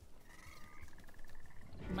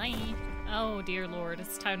 My. Oh dear lord,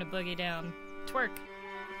 it's time to boogie down. Twerk.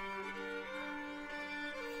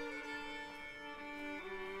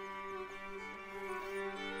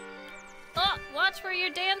 Oh, watch where you're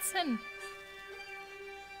dancing.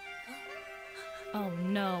 Oh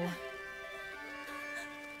no.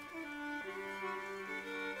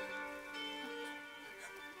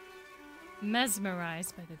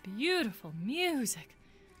 Mesmerized by the beautiful music.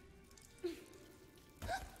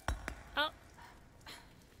 Oh.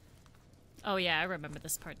 Oh yeah, I remember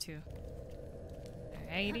this part too.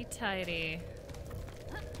 Alrighty tighty.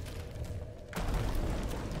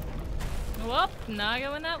 Whoop, not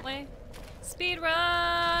going that way. Speed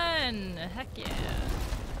run! Heck yeah.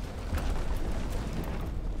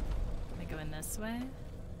 Am I going this way?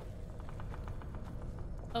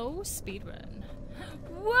 Oh, speed run.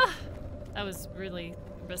 Whoa! That was really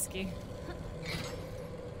risky.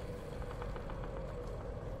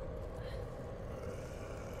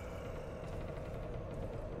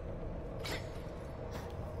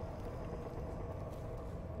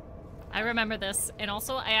 I remember this, and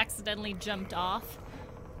also I accidentally jumped off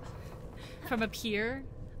from a pier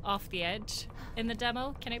off the edge in the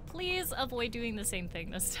demo. Can I please avoid doing the same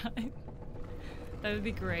thing this time? That would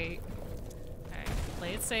be great. Alright,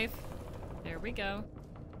 play it safe. There we go.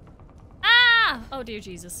 Ah! Oh dear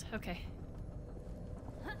Jesus. Okay.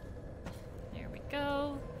 There we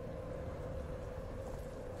go.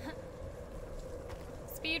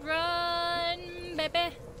 Speed run,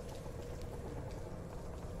 baby.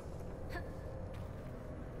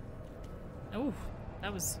 Oh,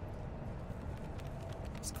 that was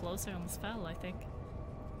close. I almost fell, I think.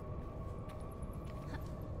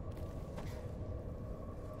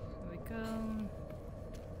 Here we go.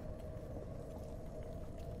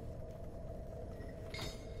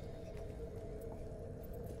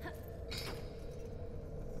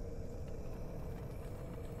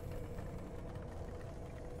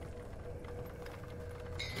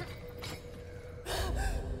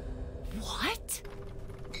 What?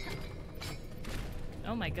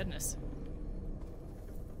 Oh my goodness.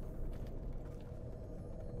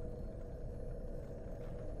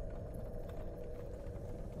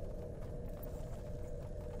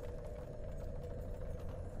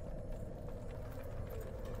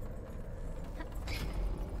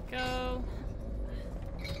 Go.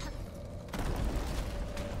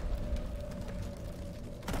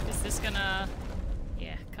 Is this gonna...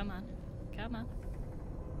 Yeah, come on. Come on.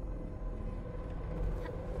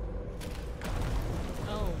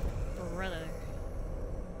 Oh, brother.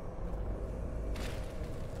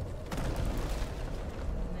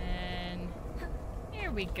 And then...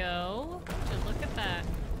 Here we go. Would you look at that?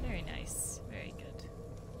 Very nice. Very good.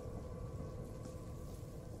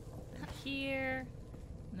 And here.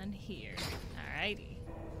 And then here. Alrighty.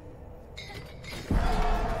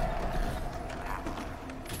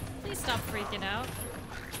 Please stop freaking out.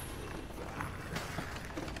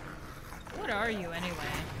 What are you anyway?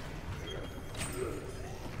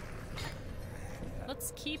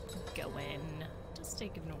 Let's keep going. Just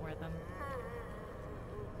ignore them.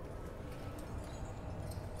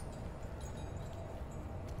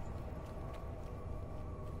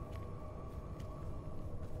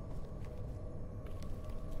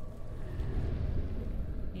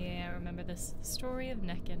 Yeah, I remember this. The story of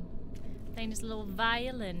Necken. Playing his little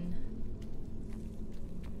violin.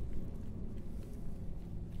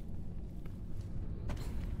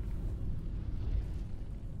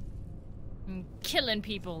 And killing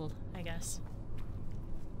people, I guess.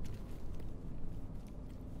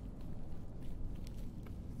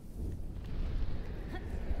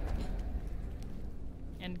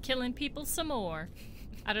 And killing people some more.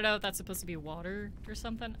 I don't know if that's supposed to be water or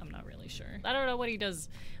something. I'm not really sure. I don't know what he does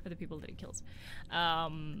with the people that he kills.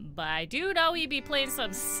 But I do know he be playing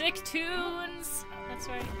some sick tunes. That's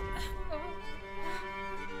right.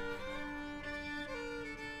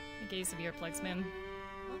 I gave you some earplugs, man.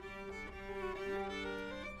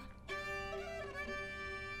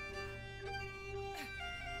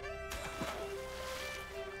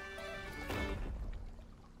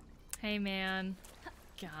 Hey, man.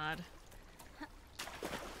 God.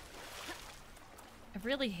 I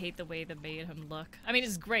really hate the way they made him look. I mean,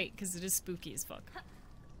 it's great, because it is spooky as fuck.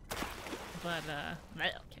 But,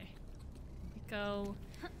 okay. Here we go.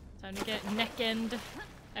 Time to get neck-end.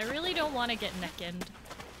 I really don't want to get neck-end.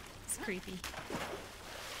 It's creepy.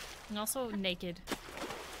 And also naked.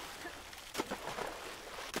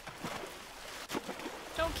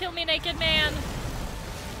 Don't kill me, naked man!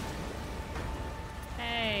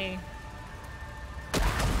 Hey.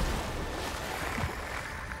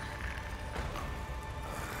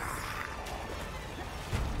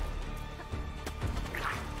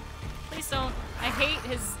 Please don't. I hate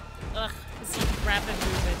his rapid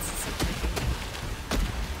movements. It's so creepy.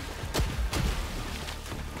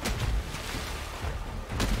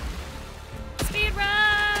 Speed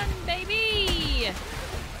run, baby!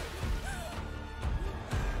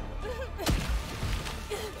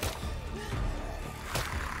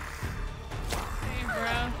 Hey,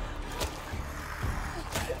 bro.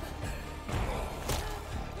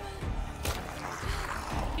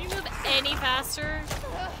 Can you move any faster?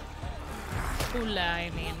 Hula, I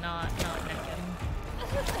mean, not Necken.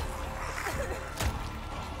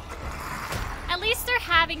 At least they're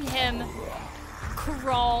having him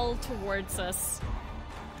crawl towards us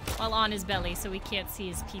while on his belly so we can't see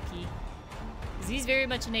his pee-pee. Because he's very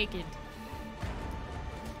much naked.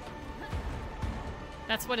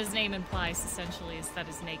 That's what his name implies, essentially, is that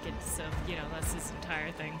he's naked, so, you know, that's his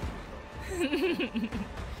entire thing.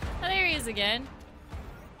 Oh, there he is again.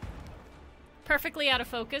 Perfectly out of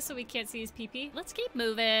focus so we can't see his pee-pee. Let's keep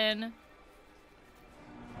moving.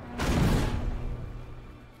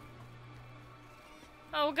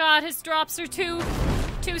 Oh god, his drops are too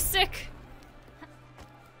sick.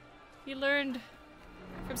 He learned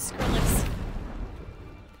from Skrillex.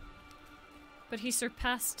 But he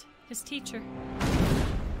surpassed his teacher.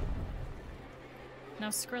 Now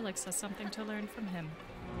Skrillex has something to learn from him.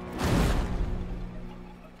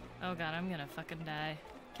 Oh god, I'm gonna fucking die.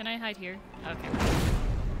 Can I hide here? Okay.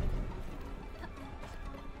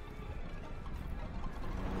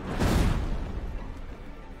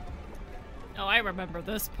 Oh, I remember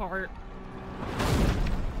this part.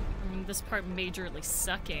 This part majorly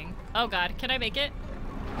sucking. Oh god, can I make it?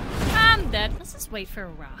 I'm dead. Let's just wait for a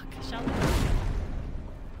rock, shall we?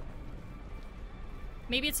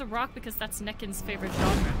 Maybe it's a rock because that's Nekken's favorite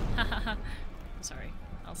genre. Hahaha. Sorry,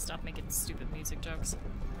 I'll stop making stupid music jokes.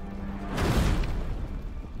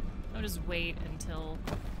 I'll just wait until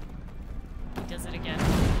he does it again.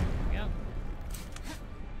 There we go.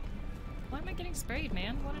 Why am I getting sprayed,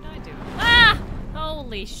 man? What did I do? Ah!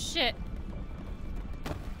 Holy shit.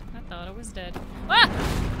 I thought I was dead. Ah!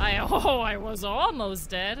 I was almost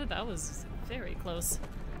dead. That was very close.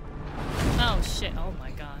 Oh shit. Oh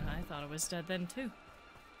my god. I thought I was dead then too.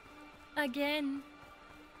 Again.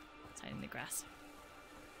 Let's hide in the grass.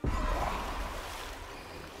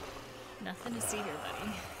 Nothing to see here,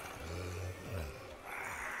 buddy.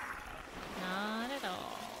 Not at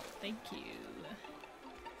all. Thank you.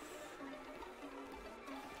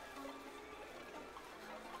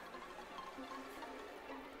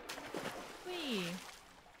 Whee.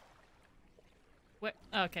 What?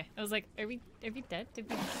 Oh, okay. I was like, are we dead? Did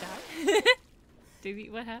we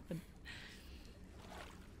die? What happened?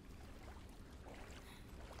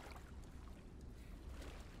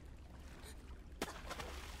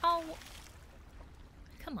 Oh.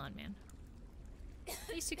 Come on, man.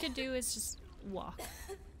 Least you could do is just walk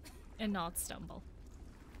and not stumble.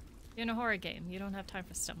 You're in a horror game. You don't have time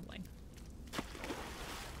for stumbling.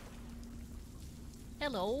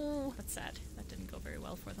 Hello. That's sad. That didn't go very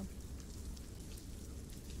well for them.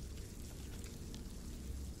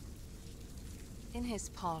 In his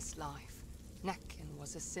past life, Nekken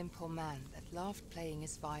was a simple man that loved playing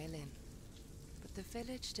his violin. But the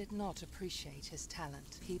village did not appreciate his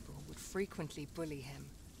talent. People would frequently bully him.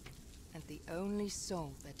 And the only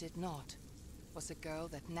soul that did not was a girl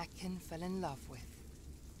that Nekken fell in love with.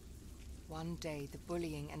 One day, the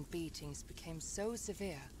bullying and beatings became so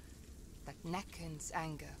severe that Nekken's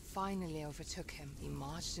anger finally overtook him. He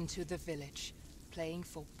marched into the village, playing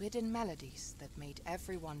forbidden melodies that made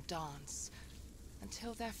everyone dance,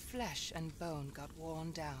 until their flesh and bone got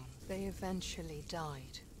worn down. They eventually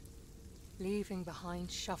died, leaving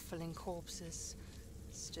behind shuffling corpses,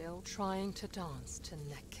 still trying to dance to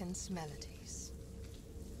Nekken's melodies.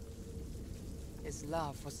 His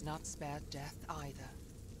love was not spared death either.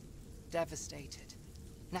 Devastated,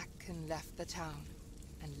 Nekken left the town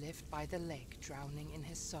and lived by the lake, drowning in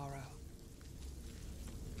his sorrow,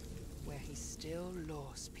 where he still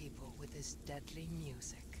lures people with his deadly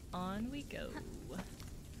music. On we go.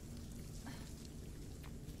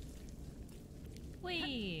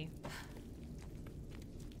 Whee!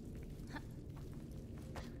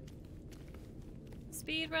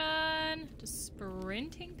 Speed run! Just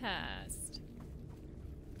sprinting past.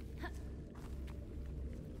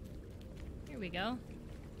 Here we go.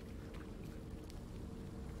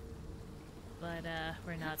 But,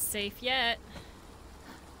 we're not safe yet.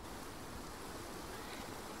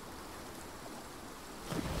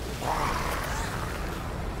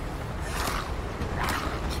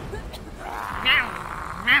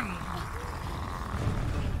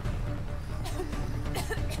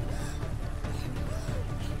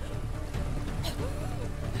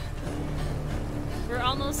 We're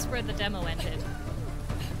almost where the demo ended.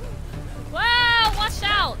 Wow! Watch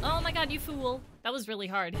out! Oh my god, you fool. That was really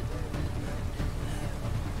hard.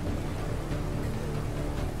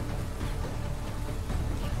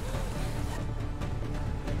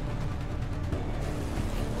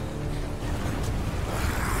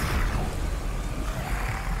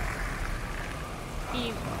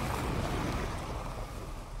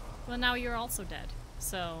 Well, now you're also dead,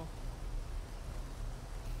 so...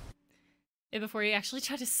 before you actually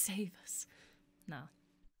try to save us. No.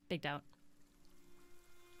 Big doubt.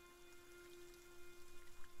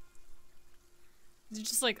 You're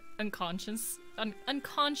just like unconscious.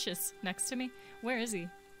 Unconscious next to me. Where is he?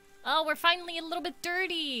 Oh, we're finally a little bit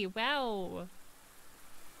dirty! Wow.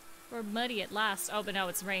 We're muddy at last. Oh, but now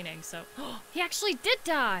it's raining, so... he actually did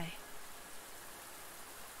die!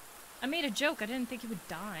 I made a joke. I didn't think he would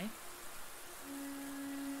die.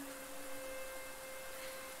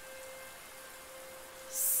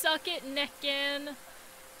 Suck it, Neckin.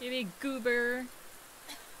 You big goober.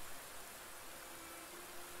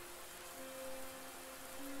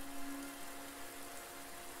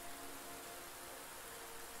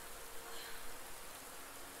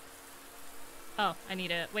 Oh, I need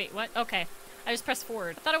to... Wait, what? Okay. I just pressed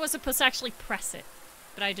forward. I thought I was supposed to actually press it.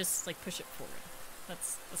 But I just, like, push it forward.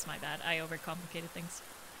 That's my bad. I overcomplicated things.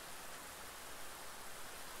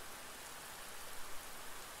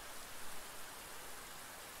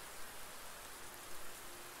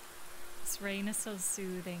 This rain is so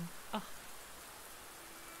soothing. Oh.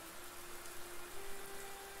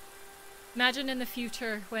 Imagine in the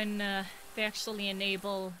future when they actually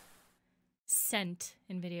enable scent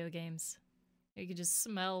in video games. You could just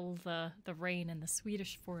smell the rain in the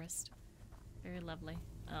Swedish forest. Very lovely.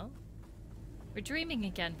 Oh? We're dreaming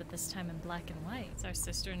again, but this time in black and white. Is our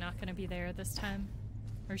sister not gonna be there this time?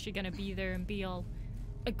 Or is she gonna be there and be all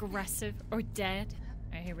aggressive or dead?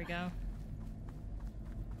 Alright, here we go.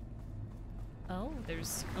 Oh,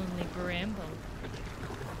 there's only Bramble.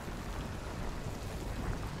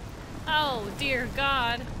 Oh, dear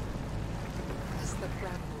God. As the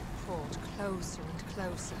bramble crawled closer and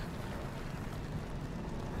closer,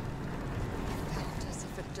 he felt as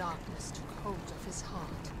if a darkness took hold of his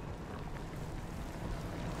heart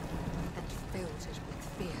and filled it with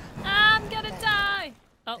fear. I'm gonna die!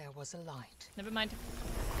 Oh. There was a light. Never mind.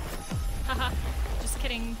 Haha. Just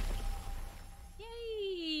kidding.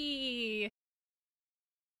 Yay!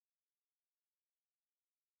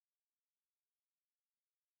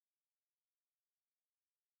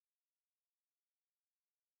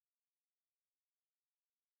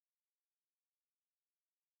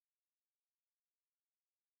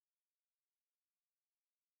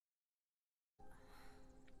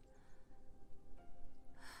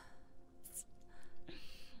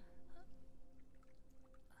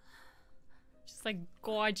 Just like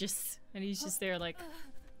gorgeous, and he's just there like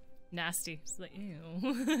nasty. Just like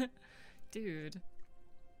ew, dude.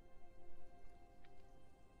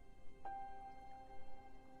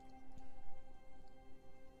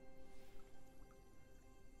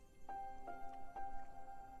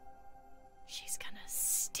 She's gonna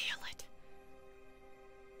steal it.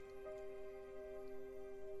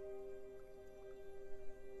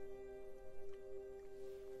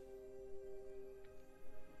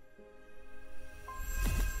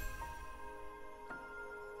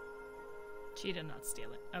 She did not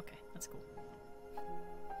steal it. Okay, that's cool.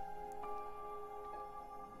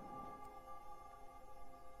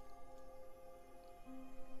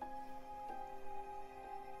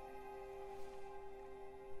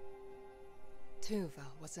 Tuva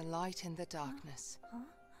was a light in the darkness.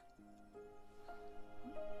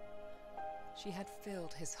 She had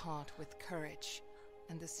filled his heart with courage,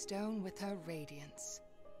 and the stone with her radiance.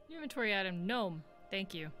 Inventory item, gnome.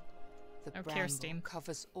 Thank you. The Our care bramble steam.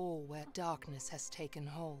 covers all where darkness has taken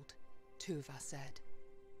hold, Tuva said.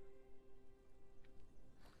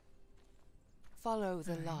 Follow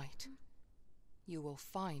the light. You will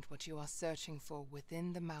find what you are searching for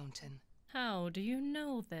within the mountain. How do you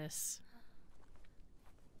know this?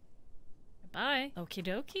 Bye. Okie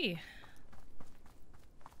dokie.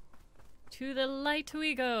 To the light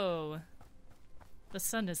we go. The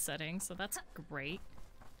sun is setting, so that's great.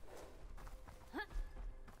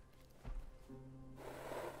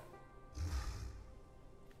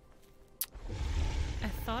 I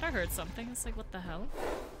thought I heard something. It's like, what the hell?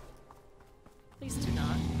 Please do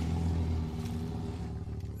not.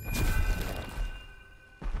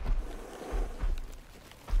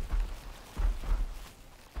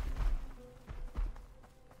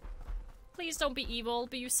 Please don't be evil,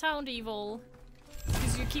 but you sound evil.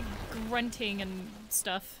 Because you keep grunting and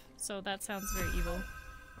stuff, so that sounds very evil.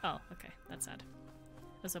 Oh, okay, that's sad.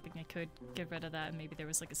 I was hoping I could get rid of that and maybe there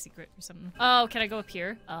was like a secret or something. Oh, can I go up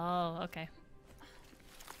here? Oh, okay.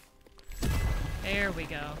 There we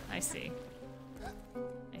go. I see.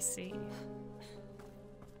 I see.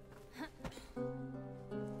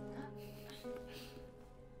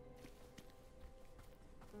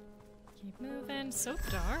 Keep moving. So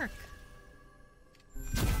dark.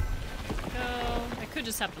 Go. I could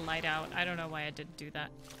just have the light out. I don't know why I didn't do that.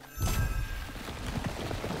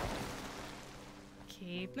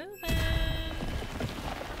 Keep moving. There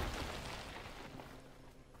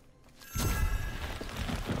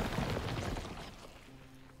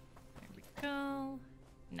we go.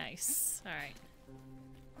 Nice. Alright.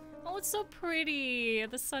 Oh, it's so pretty!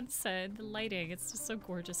 The sunset, the lighting. It's just so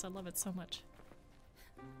gorgeous. I love it so much.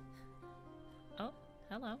 Oh,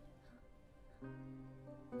 hello.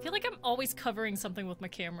 I feel like I'm always covering something with my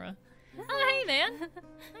camera. Oh, hey, man.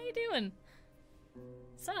 How you doing?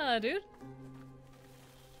 Sup, dude?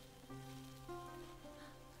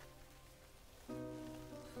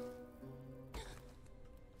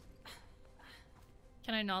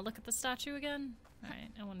 Can I not look at the statue again? Alright,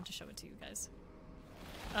 I wanted to show it to you guys.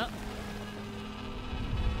 Oh.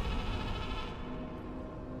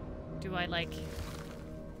 Do I, like...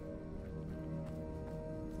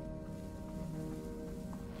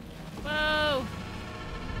 Whoa!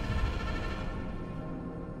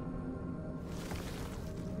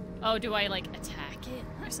 Oh, do I, like, attack it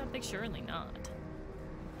or something? Surely not.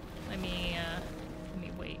 Let me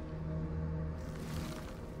wait.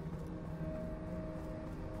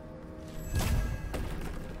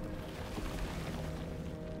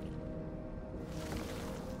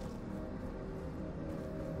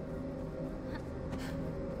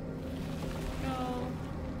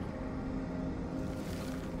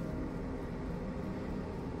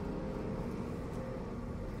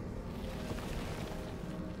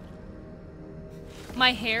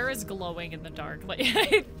 My hair is glowing in the dark. Like,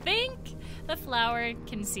 I think the flower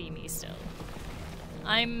can see me still.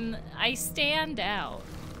 I stand out.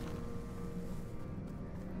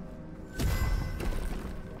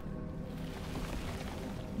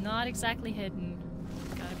 Not exactly hidden.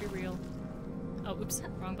 Gotta be real. Oh, oops,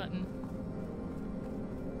 wrong button.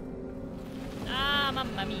 Ah,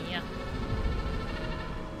 mamma mia.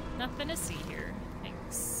 Nothing to see here.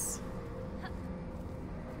 Thanks.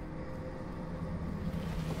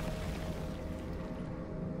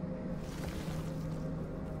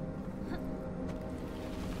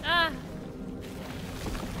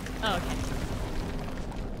 Oh, okay.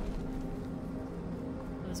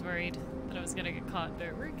 I was worried that I was gonna get caught,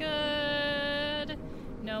 but we're good.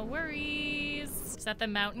 No worries. Is that the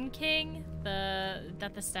Mountain King?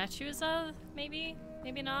 That the statue is of? Maybe?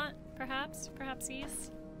 Maybe not? Perhaps? Perhaps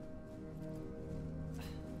he's?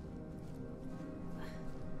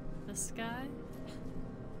 This guy?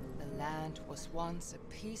 The land was once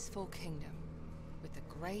a peaceful kingdom with a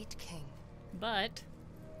great king. But...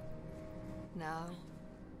 now,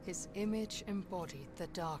 his image embodied the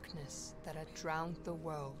darkness that had drowned the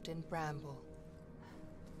world in Bramble.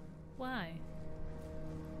 why?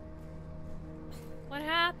 What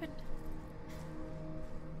happened?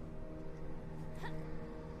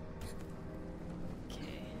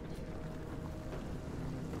 Okay.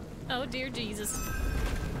 Oh dear Jesus.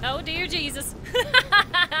 Oh dear Jesus.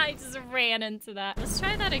 I just ran into that. Let's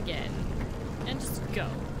try that again. And just go.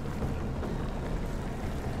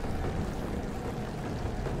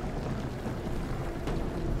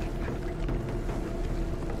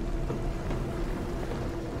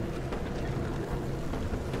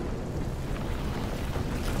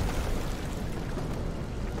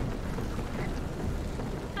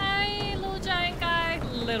 Hi, little giant guy.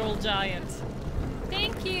 Little giant.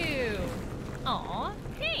 Thank you. Aw,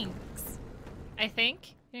 thanks. I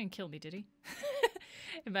think. He didn't kill me, did he?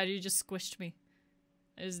 Imagine you just squished me.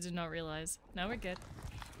 I just did not realize. Now we're good.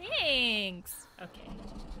 Thanks. Okay.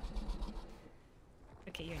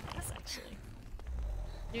 Okay, you're nice, actually.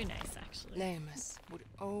 You're nice, actually. Lemus would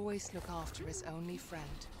always look after his only friend.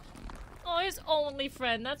 Oh, his only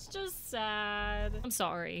friend. That's just sad. I'm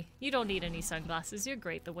sorry. You don't need any sunglasses. You're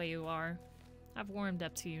great the way you are. I've warmed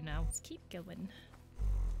up to you now. Let's keep going.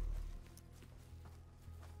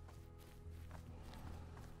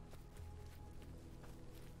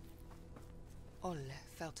 Olle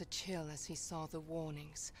felt a chill as he saw the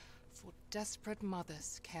warnings for desperate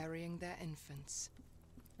mothers carrying their infants.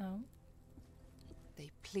 Oh? They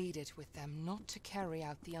pleaded with them not to carry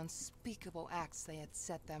out the unspeakable acts they had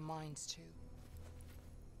set their minds to.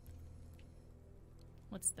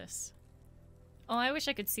 What's this? Oh, I wish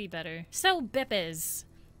I could see better. So Bip is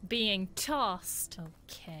being tossed.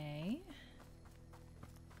 Okay.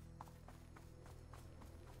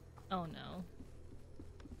 Oh no.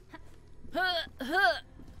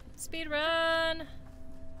 Speed run.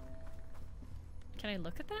 Can I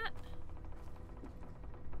look at that?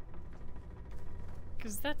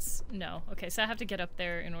 Because that's... no. Okay, so I have to get up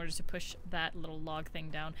there in order to push that little log thing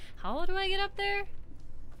down. How do I get up there?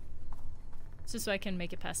 It's just so I can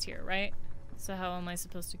make it past here, right? So how am I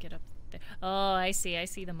supposed to get up there? Oh, I see. I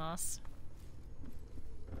see the moss.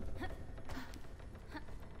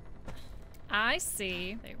 I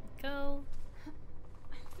see. There we go.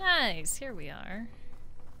 Nice. Here we are.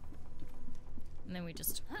 And then we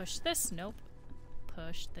just push this. Nope.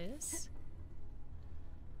 Push this.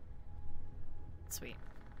 Sweet.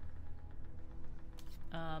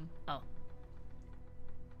 Oh.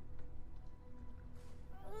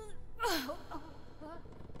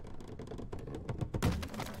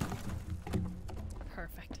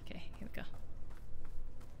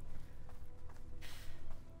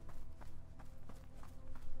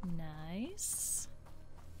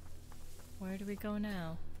 do we go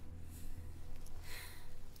now?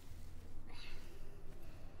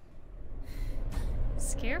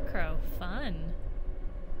 Scarecrow, fun.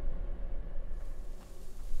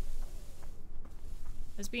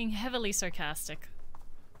 I was being heavily sarcastic.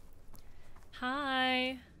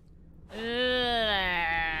 Hi. Ugh.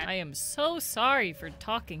 I am so sorry for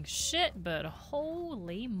talking shit, but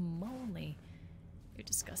holy moly. You're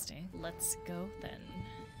disgusting. Let's go then.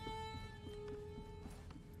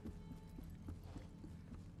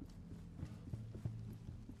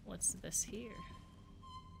 What's this here?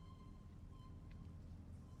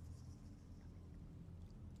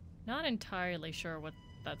 Not entirely sure what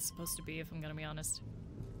that's supposed to be, if I'm gonna be honest.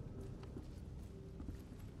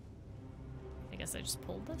 I guess I just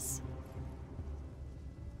pulled this?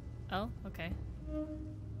 Oh, okay.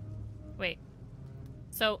 Wait.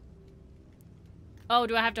 So... Oh,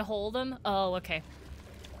 do I have to hold them? Oh, okay.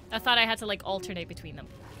 I thought I had to, like, alternate between them.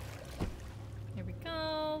 Here we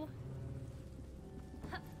go.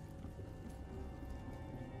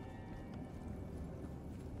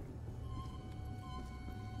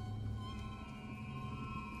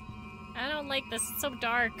 I don't like this. It's so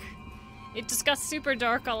dark. It just got super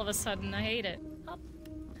dark all of a sudden. I hate it. Up.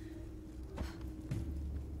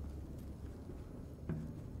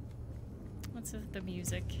 What's with the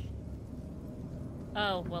music?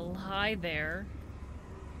 Oh, well, hi there.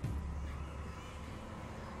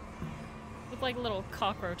 Look like little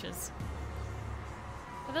cockroaches.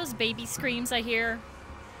 Are those baby screams I hear?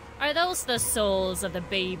 Are those the souls of the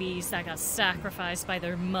babies that got sacrificed by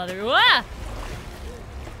their mother? Ah!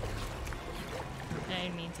 I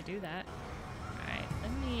didn't mean to do that. Alright,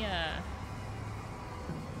 let me,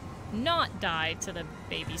 not die to the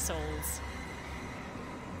baby souls.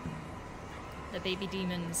 The baby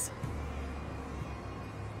demons.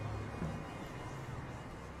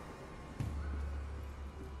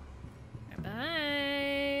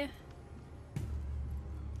 Bye!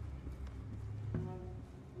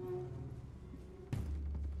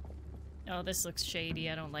 Oh, this looks shady.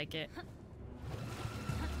 I don't like it.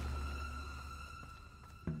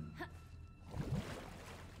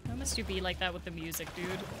 How must you be like that with the music, dude?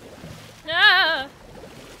 Ah!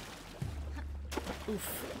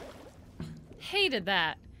 Oof. Hated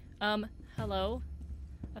that. Hello?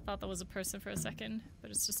 I thought that was a person for a second,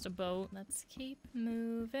 but it's just a boat. Let's keep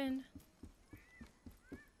moving.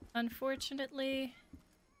 Unfortunately,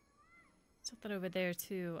 something over there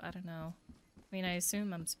too. I don't know. I mean, I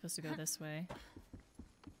assume I'm supposed to go this way.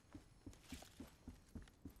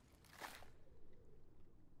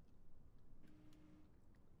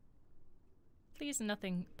 Please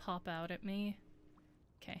nothing pop out at me.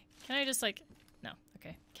 Okay. Can I just like... No.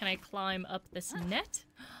 Okay. Can I climb up this net?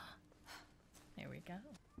 There we go.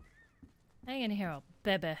 I can hear a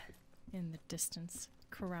bebe in the distance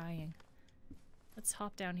crying. Let's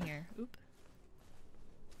hop down here. Oop.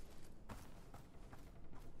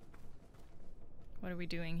 What are we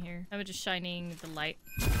doing here? I'm just shining the light.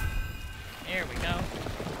 There we go.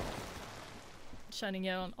 Shining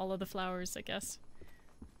out on all of the flowers, I guess.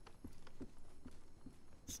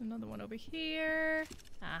 There's another one over here.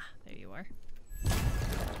 Ah, there you are.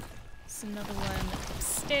 There's another one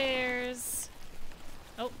upstairs.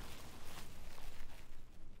 Oh.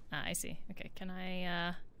 Ah, I see. Okay, can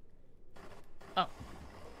I, Oh.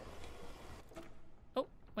 Oh,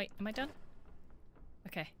 wait, am I done?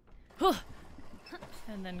 Okay. Whew.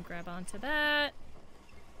 And then grab onto that.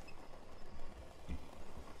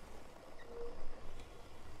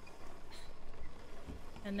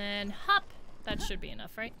 And then hop! That should be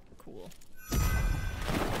enough, right? Cool.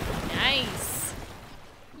 Nice!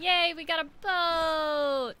 Yay, we got a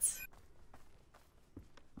boat!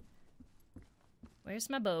 Where's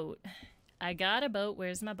my boat? I got a boat,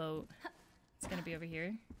 where's my boat? It's gonna be over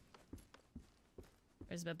here.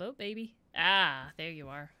 Where's my boat, baby? Ah, there you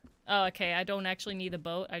are. Oh, okay, I don't actually need the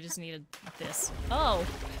boat, I just needed this. Oh!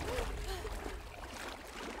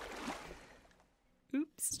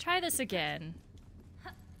 Oops, try this again.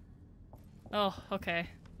 Oh, okay.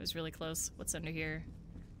 It was really close. What's under here?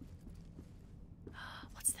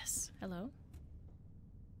 What's this? Hello?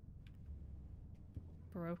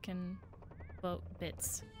 Broken boat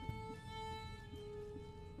bits.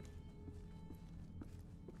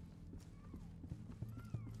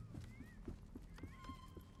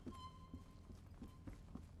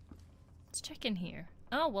 Let's check in here.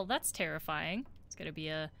 Oh, well that's terrifying. It's gonna be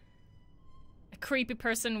a creepy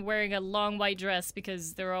person wearing a long white dress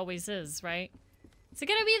because there always is, right? Is it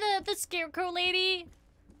gonna be the scarecrow lady?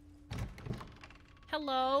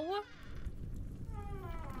 Hello?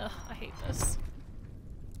 Ugh, I hate this.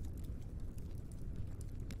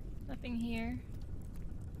 Nothing here.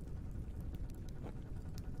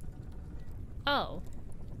 Oh.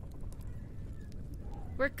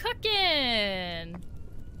 We're cooking!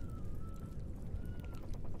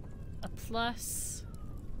 A plus.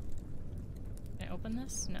 Can I open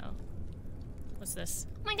this? No. What's this?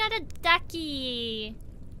 Oh my god, a ducky!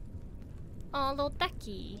 Oh, little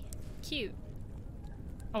ducky. Cute.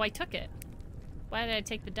 Oh, I took it. Why did I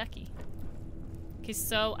take the ducky? Okay,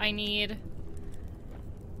 so I need...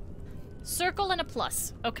 circle and a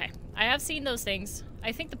plus. Okay, I have seen those things.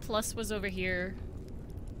 I think the plus was over here.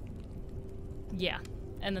 Yeah,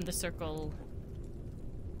 and then the circle...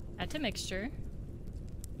 add to mixture.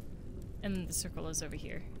 And then the circle is over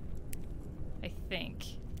here. I think.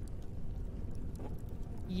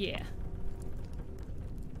 Yeah.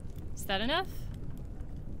 Is that enough?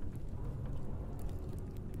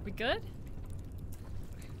 We good?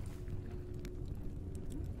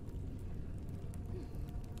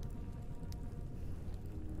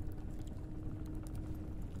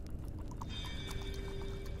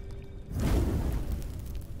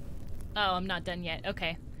 Oh, I'm not done yet.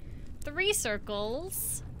 Okay. 3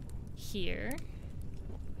 circles here.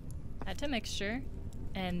 Add to mixture.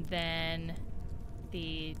 And then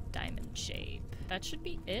the diamond shape. That should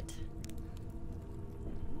be it.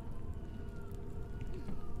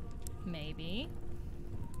 Maybe.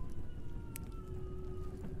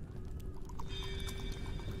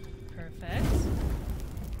 Perfect.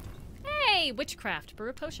 Hey! Witchcraft. Brew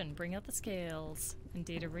a potion. Bring out the scales.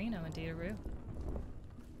 Indeed a Reno. Indeed a Rue.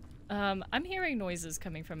 I'm hearing noises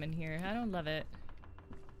coming from in here. I don't love it.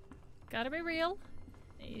 Gotta be real.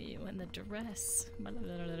 You in the dress.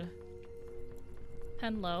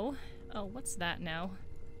 Hello. Oh, what's that now?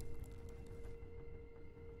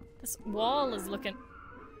 This wall is looking...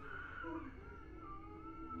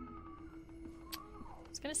 I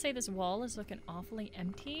was gonna say this wall is looking awfully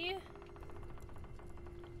empty.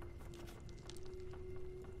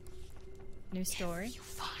 New story. If you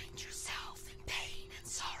find yourself in pain and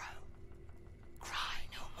sorrow, cry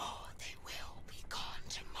no more, they will be gone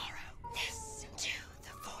tomorrow. Listen to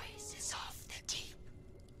the voices of the deep.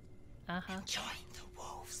 And join the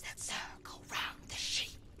wolves that circle round the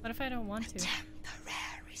sheep. What if I don't want to? A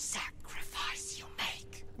temporary sacrifice you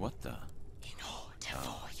make. What the? In order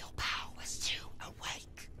for your powers to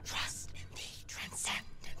awake, trust in the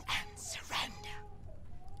transcendent and surrender.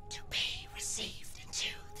 To be received into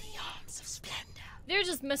the arms of splendor. They're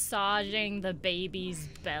just massaging the baby's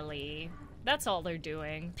belly. That's all they're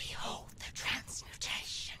doing. Behold the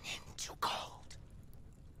transmutation into gold.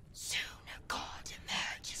 Soon a god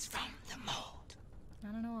emerges from the mold.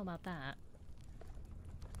 I don't know about that.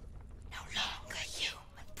 No longer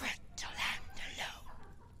human, brittle and alone.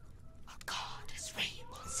 A goddess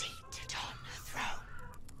reborn seated on her throne.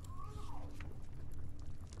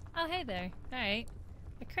 Oh, hey there. Alright.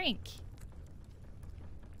 A crank.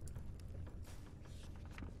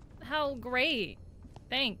 How great.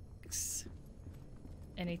 Thanks.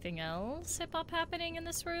 Anything else hip-hop happening in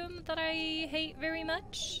this room that I hate very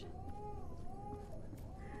much?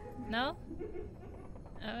 No?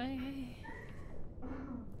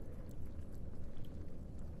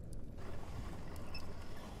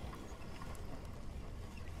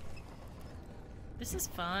 This is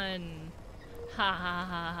fun. Ha ha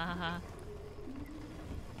ha ha ha.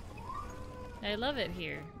 I love it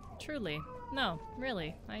here. Truly. No,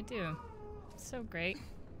 really, I do. It's so great.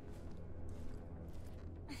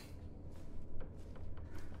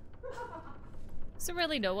 Is there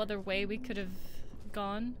really no other way we could have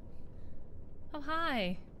gone? Oh,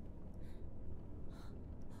 hi.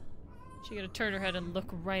 She gotta turn her head and look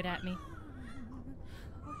right at me.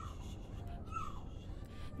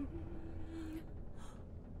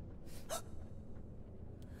 Of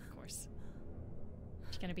course.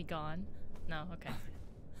 She's gonna be gone? No, okay.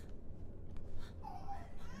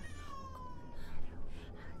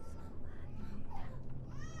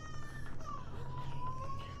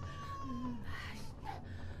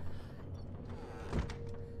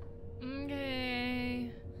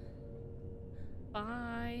 Okay.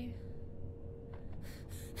 Bye.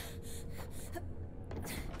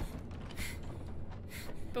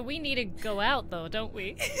 But we need to go out though, don't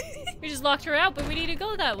we? We just locked her out, but we need to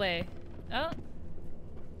go that way. Oh.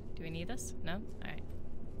 Do we need this? No? Alright.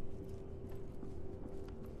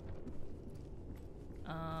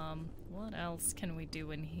 What else can we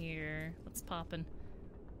do in here? What's poppin'?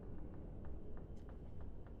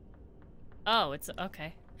 Oh, it's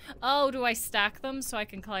okay. Oh, do I stack them so I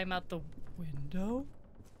can climb out the window?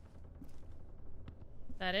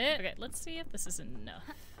 That it? Okay, let's see if this is enough.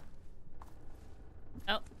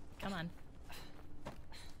 Oh, come on.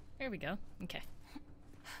 There we go. Okay.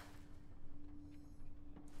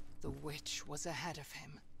 The witch was ahead of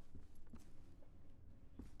him.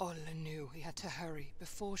 Ola knew he had to hurry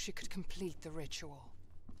before she could complete the ritual.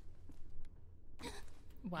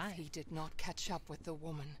 Why? If he did not catch up with the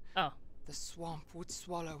woman, Oh. the swamp would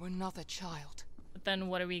swallow another child. But then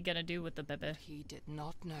what are we gonna do with the baby? He did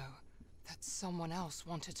not know that someone else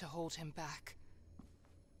wanted to hold him back.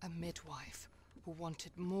 A midwife who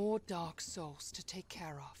wanted more dark souls to take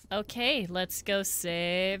care of. Okay, let's go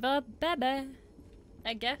save a baby.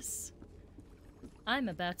 I guess. I'm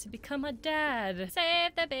about to become a dad.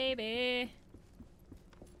 Save the baby.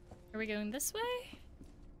 Are we going this way?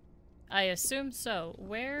 I assume so.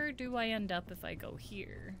 Where do I end up if I go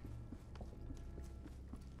here?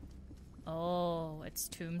 Oh, it's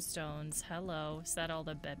tombstones. Hello. Is that all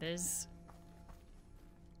the bebes?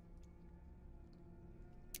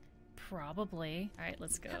 Probably. Alright,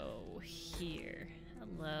 let's go here.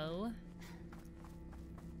 Hello.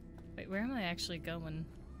 Wait, where am I actually going?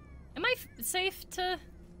 Am I safe to...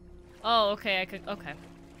 Oh, okay, I could... Okay.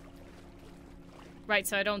 Right,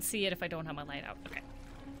 so I don't see it if I don't have my light out. Okay.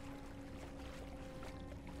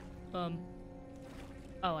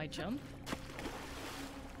 Oh, I jump?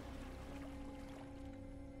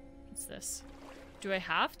 What's this? Do I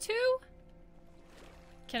have to?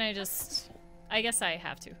 Can I just... I guess I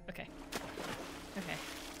have to. Okay. Okay.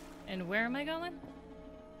 And where am I going?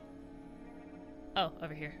 Oh,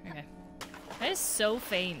 over here. Okay. That is so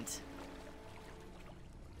faint.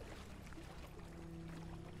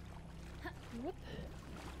 Whoop.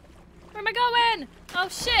 Where am I going? Oh,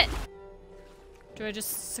 shit! Do I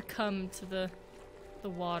just succumb to the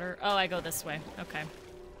water? Oh, I go this way. Okay.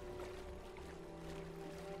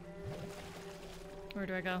 Where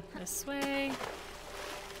do I go? This way.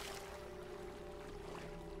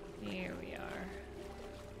 Here we are.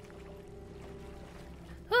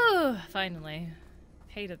 Whew, finally.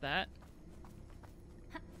 Hated that.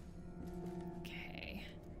 Okay.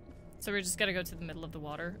 So we're just gonna go to the middle of the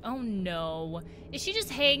water. Oh no. Is she just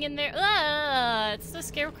hanging there? Ah, it's the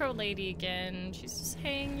scarecrow lady again. She's just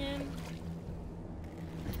hanging.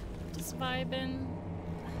 Just vibing.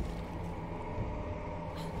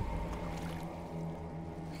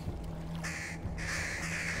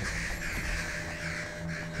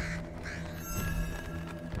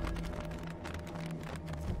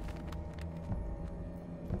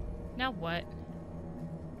 Now what?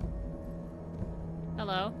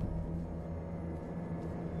 Hello?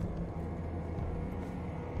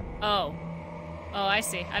 Oh. Oh, I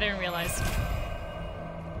see. I didn't realize.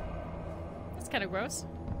 That's kind of gross.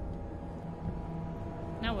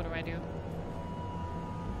 Now what do I do?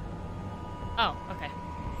 Oh, okay.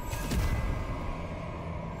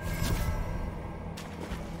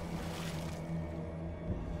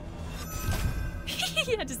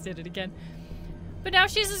 I just did it again. But now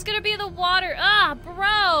she's just gonna be in the water. Ah,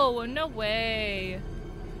 bro! No way.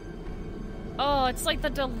 Oh, it's like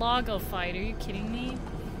the Delago fight. Are you kidding me?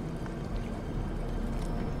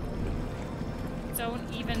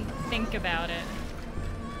 Don't even think about it.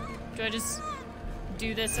 Do I just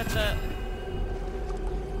do this at the...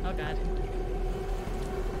 Oh, God.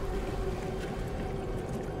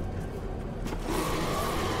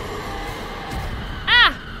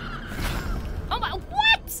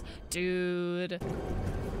 Dude.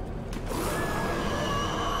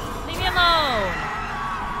 Leave me alone.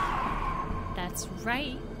 That's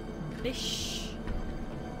right, bish.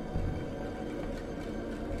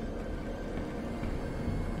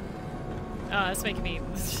 Oh, that's making me...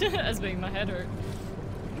 that's making my head hurt.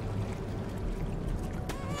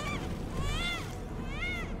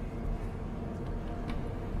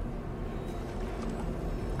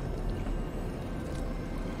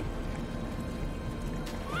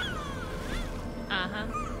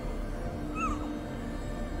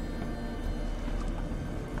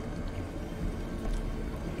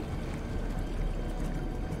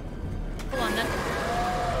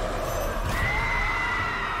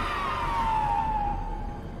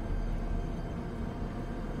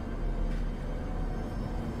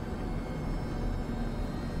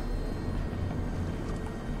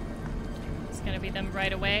 Be them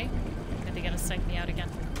right away. Are they gonna psych me out again?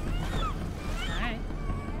 Alright.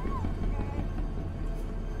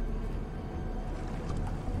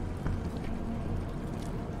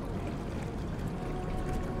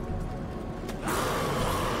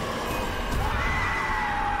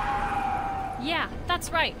 Yeah,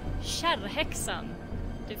 that's right. Shatter Hexam.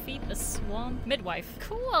 Defeat the swamp midwife.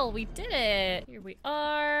 Cool, we did it. Here we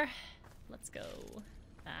are. Let's go.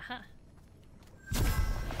 Aha.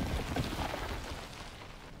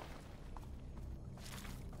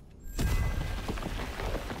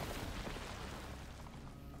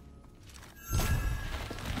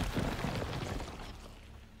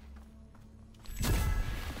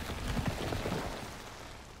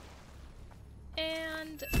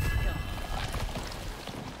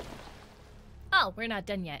 Oh, we're not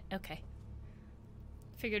done yet. Okay.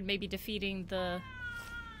 Figured maybe defeating the...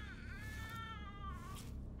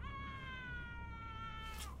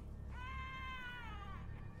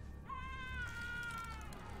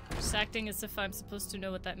 Just acting as if I'm supposed to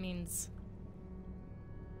know what that means.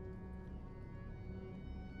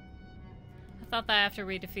 I thought that after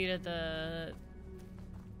we defeated the...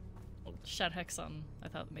 Shed Hexon, I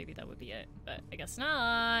thought maybe that would be it, but I guess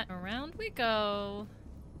not. Around we go.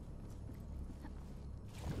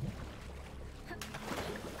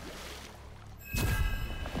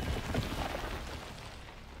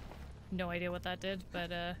 No idea what that did,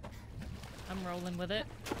 but I'm rolling with it.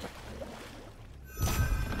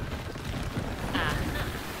 Ah.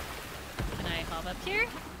 Can I hop up here?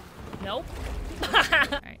 Nope.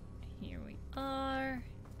 Alright, here we are.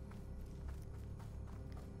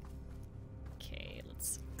 Okay,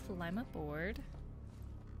 let's climb aboard.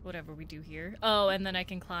 Whatever we do here. Oh, and then I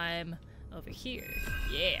can climb over here.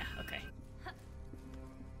 Yeah, okay.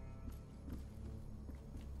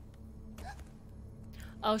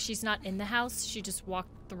 Oh, she's not in the house? She just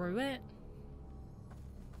walked through it?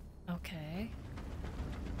 Okay.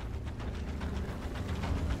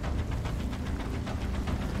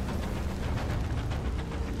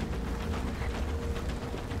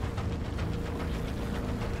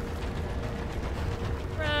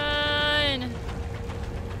 Run!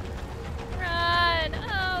 Run!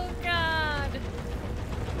 Oh, God!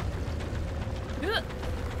 Ugh.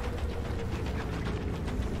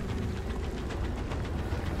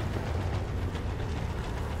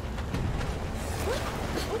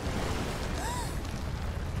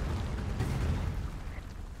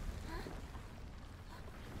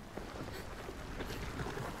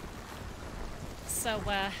 So,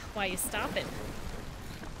 why you stopping?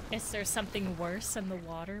 Is there something worse in the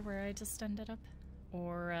water where I just ended up?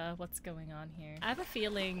 Or, what's going on here? I have a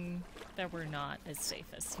feeling that we're not as safe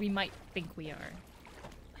as we might think we are.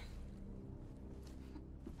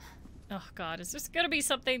 Oh god, is there gonna be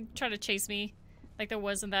something trying to chase me? Like there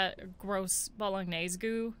was in that gross bolognese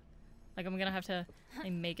goo? Like I'm gonna have to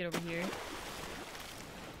like, make it over here.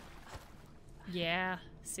 Yeah,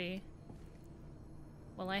 see?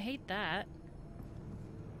 Well, I hate that.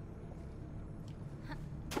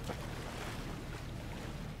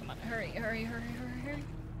 Come on, hurry, hurry, hurry, hurry, hurry.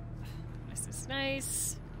 This is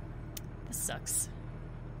nice. This sucks.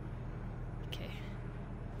 Okay.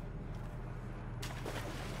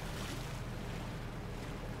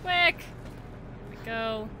 Quick! Here we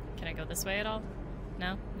go. Can I go this way at all?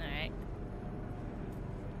 No? Alright.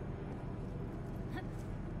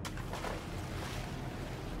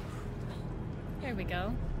 There we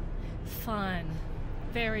go. Fun.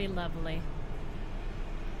 Very lovely.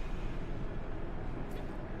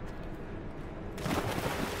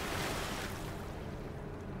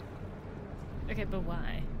 Okay, but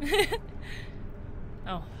why?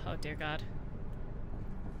 Oh dear God.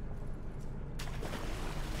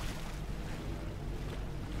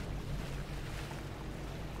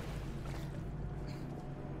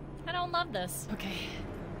 I don't love this. Okay.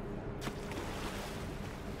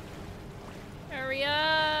 Hurry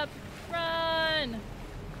up! Run!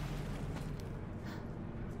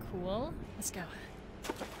 Cool. Let's go.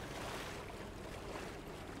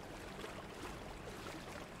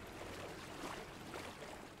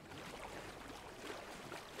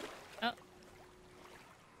 Oh.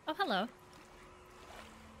 Oh, hello.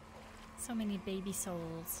 So many baby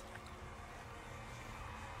souls.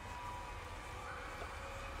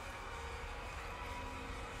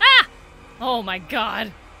 Ah! Oh my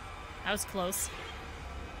god. That was close.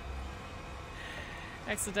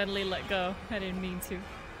 Accidentally let go. I didn't mean to. There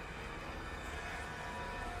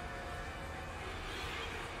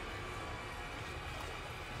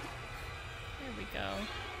we go.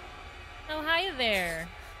 Oh, hi there.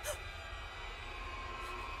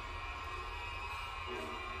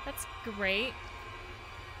 That's great.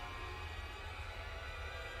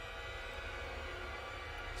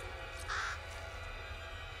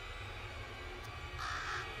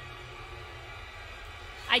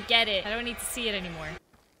 I get it. I don't need to see it anymore.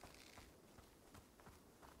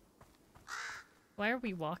 Why are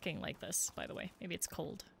we walking like this, by the way? Maybe it's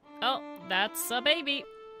cold. Oh, that's a baby.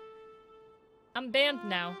 I'm banned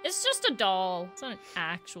now. It's just a doll. It's not an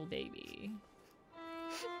actual baby.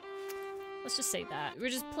 Let's just say that. We're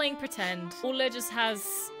just playing pretend. Ulle just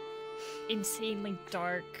has insanely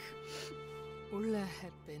dark Ulle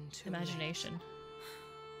had been too imagination. late.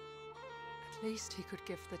 At least he could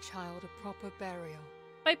give the child a proper burial.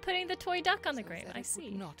 By putting the toy duck on the so grave, that I it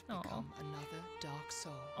see. Would not become another dark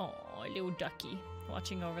soul. Oh, little ducky.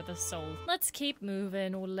 Watching over the soul. Let's keep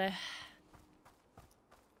moving, Ulle.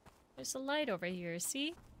 There's a light over here,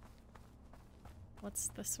 see? What's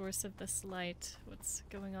the source of this light? What's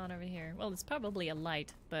going on over here? Well, it's probably a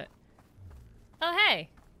light, but... Oh, hey!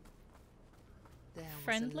 There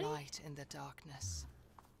Friendly? was a light in the darkness.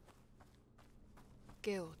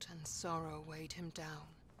 Guilt and sorrow weighed him down,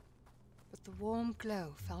 but the warm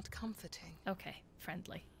glow felt comforting. Okay,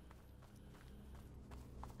 friendly.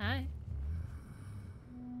 Hi.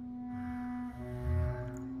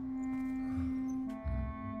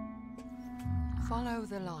 Follow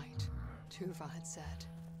the light, Tuva had said,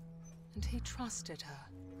 and he trusted her.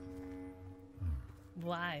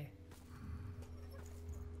 Why?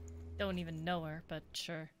 Don't even know her, but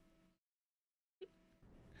sure.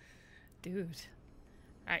 Dude.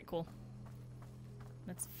 Alright, cool.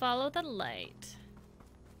 Let's follow the light.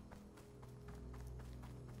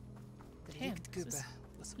 The Damn, Lichtgubbe this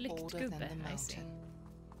was is older than Lichtgubbe, the I see. mountain,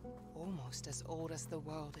 almost as old as the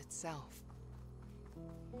world itself.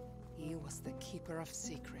 He was the keeper of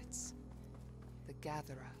secrets, the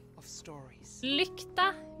gatherer of stories.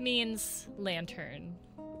 Lykta means lantern.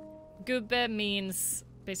 Gubbe means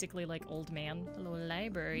basically like old man. Hello,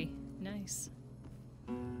 library. Nice.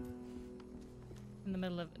 In the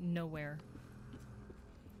middle of nowhere.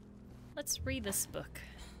 Let's read this book.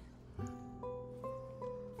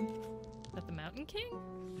 Is that the Mountain King?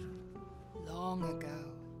 Long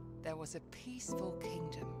ago, there was a peaceful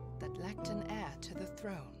kingdom that lacked an heir to the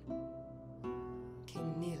throne.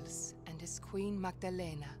 King Niels and his queen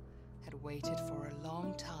Magdalena had waited for a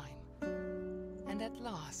long time, and at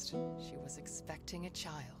last she was expecting a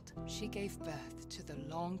child. She gave birth to the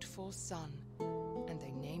longed-for son, and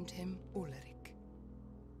they named him Ulrich.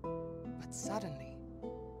 But suddenly,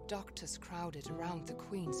 doctors crowded around the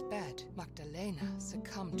queen's bed. Magdalena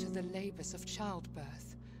succumbed to the labors of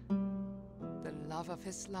childbirth. The love of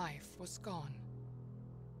his life was gone.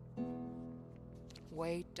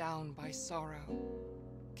 Weighed down by sorrow,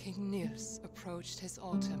 King Niels approached his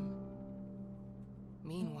autumn.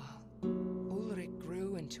 Meanwhile, Ulrich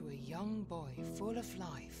grew into a young boy full of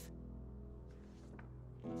life.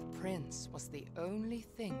 The prince was the only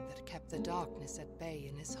thing that kept the darkness at bay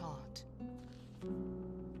in his heart.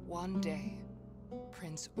 One day,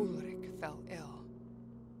 Prince Ulrich fell ill.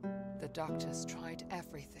 The doctors tried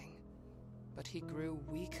everything, but he grew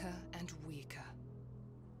weaker and weaker.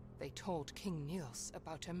 They told King Niels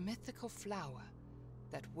about a mythical flower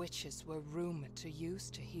that witches were rumored to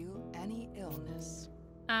use to heal any illness.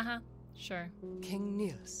 Uh-huh, sure. King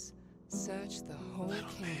Niels searched the whole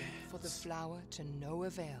kingdom for the flower to no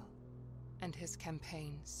avail, and his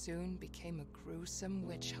campaign soon became a gruesome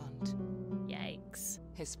witch hunt. Yikes.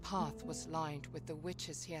 His path was lined with the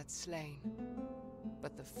witches he had slain,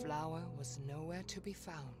 but the flower was nowhere to be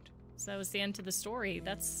found. So that was the end to the story.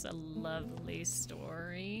 That's a lovely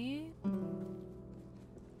story.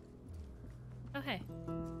 Oh, hey.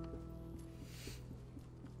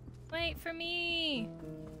 Wait for me!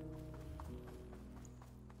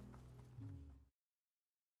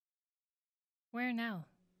 Where now?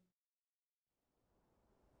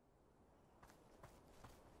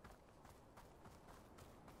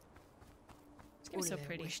 It's gonna be so Ulle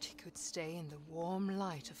pretty. wished he could stay in the warm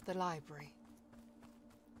light of the library.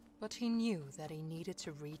 But he knew that he needed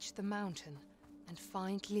to reach the mountain and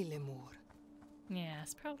find Lillemor. Yeah,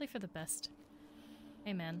 it's probably for the best.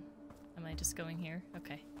 Hey man, am I just going here?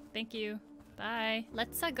 Okay. Thank you. Bye.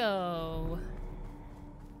 Let's-a go.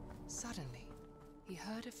 Suddenly, he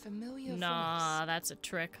heard a familiar Nah, voice. that's a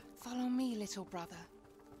trick. Follow me, little brother.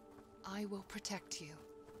 I will protect you.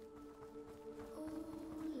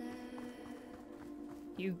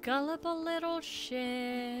 You gullible little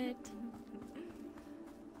shit.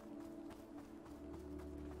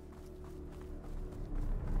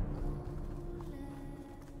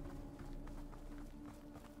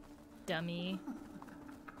 Dummy.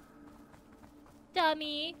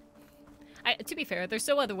 Dummy. To be fair, there's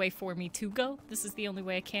no other way for me to go. This is the only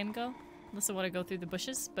way I can go. Unless I want to go through the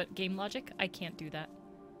bushes, but game logic, I can't do that.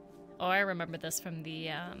 Oh, I remember this from the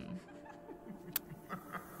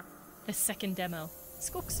second demo.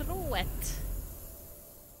 Skogsrået.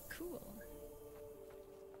 Cool.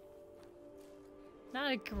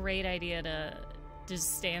 Not a great idea to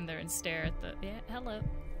just stand there and stare at the... Yeah, hello.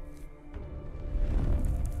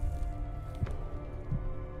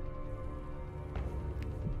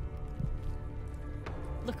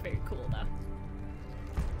 Look very cool, though.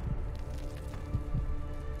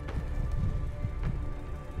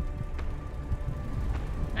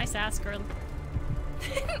 Nice ass, girl.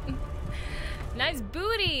 Nice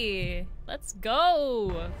booty! Let's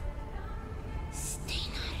go!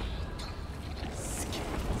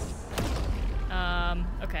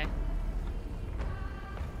 Okay.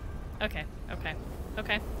 Okay, okay,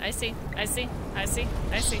 okay. I see, I see, I see,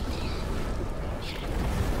 I see.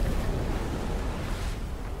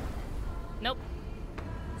 Nope.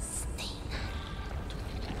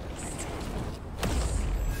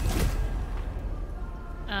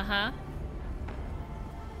 Uh-huh.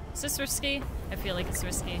 Is this risky? I feel like it's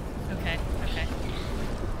risky. Okay, okay.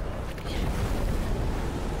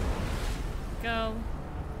 Go.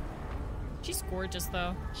 She's gorgeous,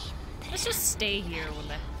 though. Let's just stay here when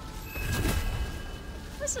the...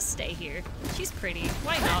 Let's just stay here. She's pretty.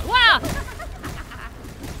 Why not? Wow!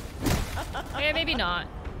 Okay, maybe not.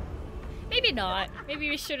 Maybe not. Maybe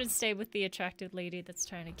we shouldn't stay with the attractive lady that's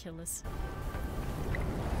trying to kill us.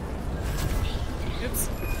 Oops.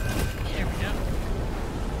 There we go.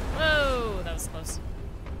 Whoa, that was close.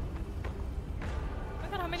 Oh my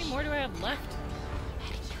god, how many more do I have left?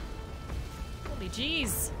 Holy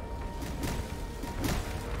jeez.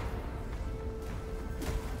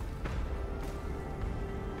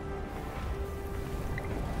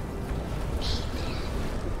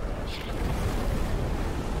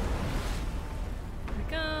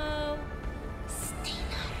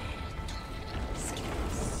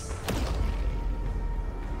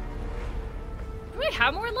 How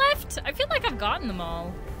more left? I feel like I've gotten them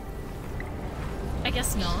all. I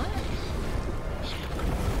guess not.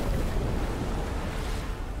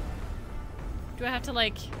 Do I have to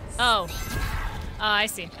like... Oh. I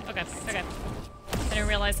see. Okay, okay. I didn't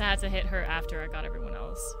realize I had to hit her after I got everyone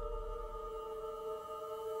else.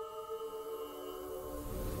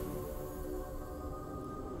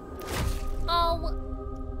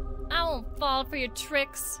 Oh. I won't fall for your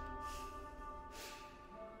tricks.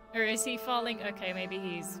 Or is he falling? Okay, maybe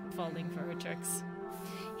he's falling for her tricks.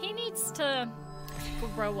 He needs to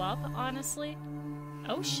grow up, honestly.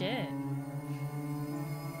 Oh shit.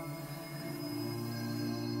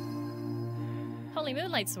 Holy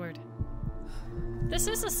Moonlight Sword. This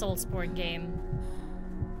is a Soulsborne game.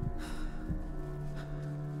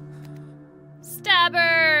 Stab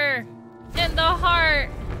her! In the heart!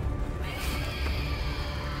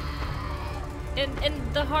 In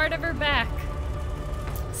the heart of her back.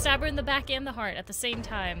 Stab her in the back and the heart at the same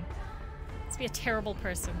time. Let's be a terrible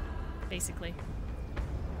person, basically.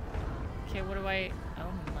 Okay, what do I...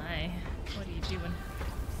 Oh my. What are you doing?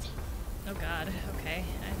 Oh god, okay.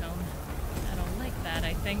 I don't like that,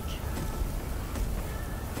 I think.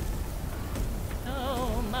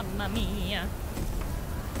 Oh, mamma mia.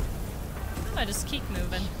 I might just keep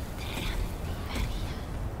moving.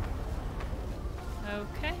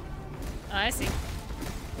 Okay. Oh, I see.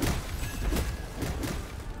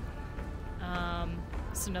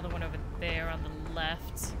 There's another one over there on the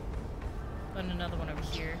left. And another one over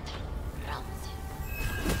here.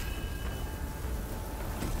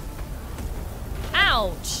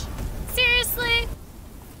 Ouch! Seriously?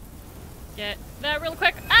 Get that real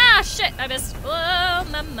quick. Ah, shit! I missed. Oh,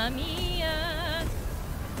 mamma mia.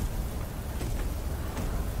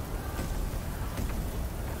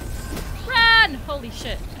 Run! Holy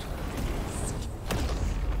shit.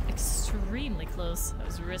 Extremely close. That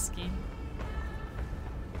was risky.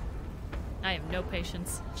 I have no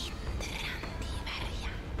patience.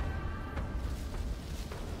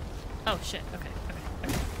 Oh shit, okay, okay,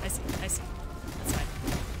 okay. I see, I see. That's fine.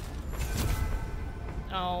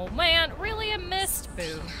 Oh man, really? I missed?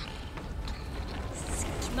 Boo.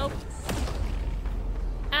 Nope.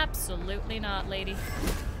 Absolutely not, lady.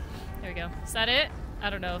 There we go. Is that it? I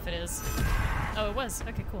don't know if it is. Oh, it was.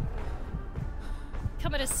 Okay, cool.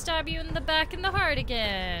 Coming to stab you in the back and the heart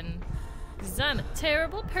again. 'Cause I'm a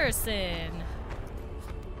terrible person.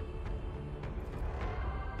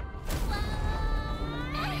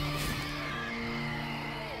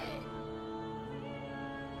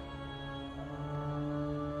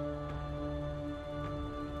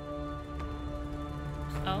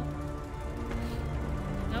 Oh.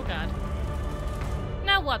 Oh god.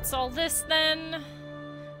 Now what's all this then?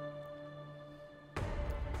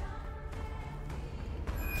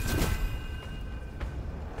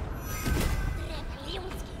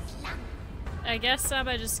 I guess I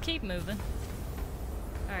might just keep moving.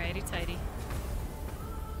 Alrighty, tidy.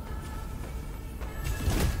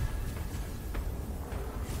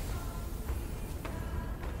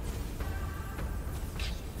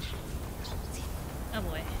 Oh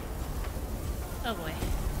boy. Oh boy.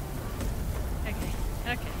 Okay,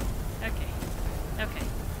 okay, okay, okay.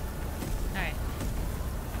 Alright.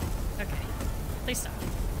 Okay. Please stop.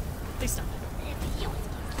 Please stop.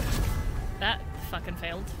 That fucking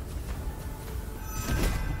failed.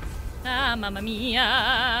 Ah, mamma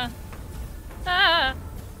mia! Ah!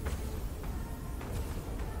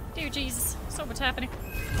 Dear Jesus, so much happening.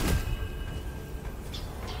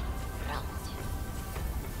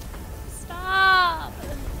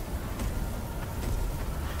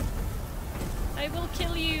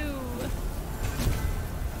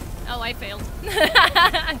 I failed.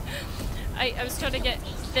 I was trying to get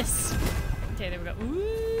this. Okay, there we go.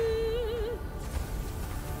 Ooh.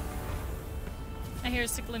 I hear a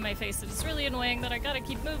tickle in my face. It's really annoying that I gotta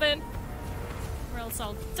keep moving, or else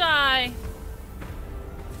I'll die.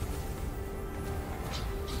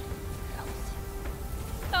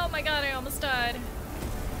 Oh my god, I almost died.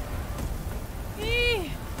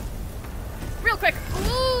 Eee. Real quick.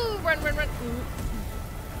 Ooh, run, run, run. Ooh.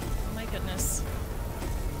 Oh my goodness.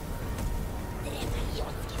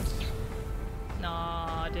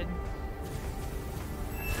 Nah, didn't.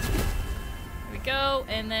 Here we go,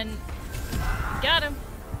 and then got him.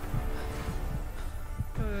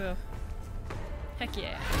 Ugh. Heck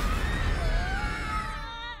yeah.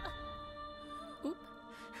 Oop.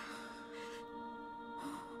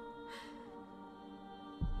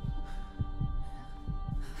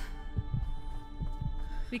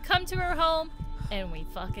 We come to her home and we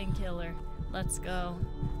fucking kill her. Let's go.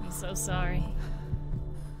 I'm so sorry.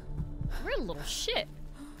 We're a little shit.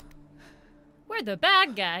 We're the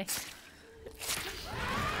bad guy.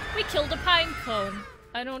 We killed a pine cone.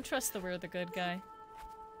 I don't trust that we're the good guy.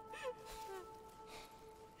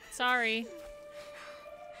 Sorry.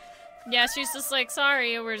 Yeah, she's just like,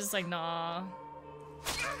 sorry, and we're just like, nah.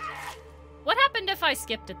 What happened if I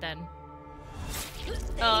skipped it then?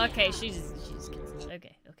 Oh, okay, she just kills it.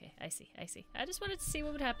 Okay, okay, I see. I just wanted to see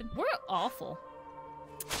what would happen. We're awful.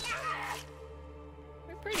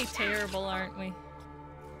 We're pretty terrible, aren't we?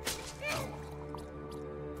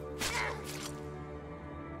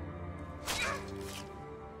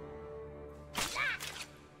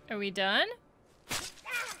 Are we done?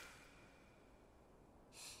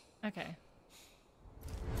 Okay.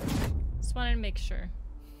 Just wanted to make sure.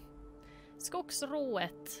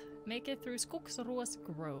 Skogsrået. Make it through Skogsrås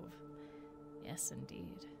Grove. Yes,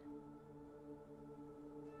 indeed.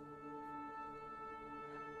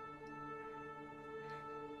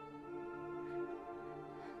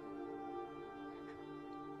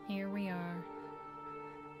 Here we are.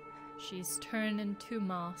 She's turned into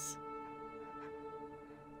moss.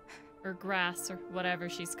 Or grass, or whatever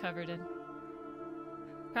she's covered in.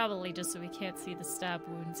 Probably just so we can't see the stab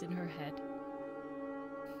wounds in her head.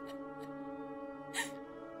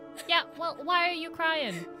 Yeah, well, why are you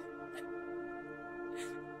crying?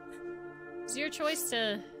 It's your choice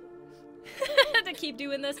to to keep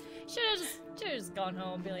doing this. Should've just gone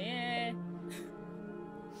home and be like, eh.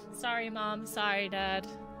 Sorry, Mom. Sorry, Dad.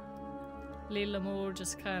 Little Amour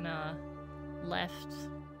just kinda left.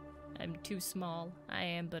 I'm too small. I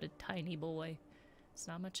am but a tiny boy. There's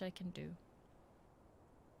not much I can do.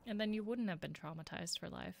 And then you wouldn't have been traumatized for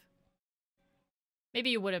life. Maybe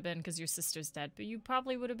you would have been because your sister's dead, but you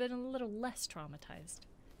probably would have been a little less traumatized.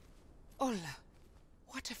 Olle,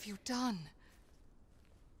 what have you done?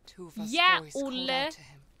 Two of us Yeah, boys called Olle. out to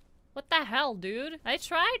him. What the hell, dude? I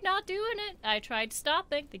tried not doing it. I tried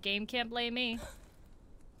stopping. The game can't blame me.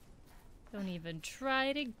 Don't even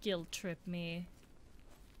try to guilt trip me.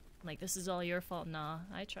 Like, this is all your fault. Nah,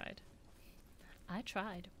 I tried. I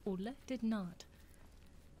tried. Olle did not.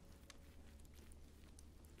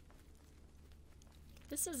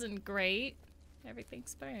 This isn't great.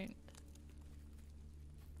 Everything's burnt.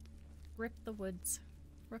 Rip the woods.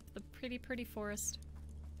 Rip the pretty, pretty forest.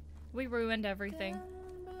 We ruined everything.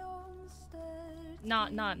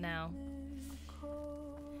 Not now.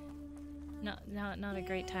 Not a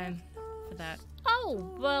great time for that.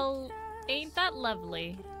 Oh, well, ain't that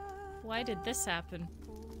lovely? Why did this happen?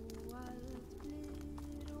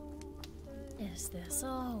 Is this a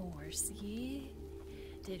horsey?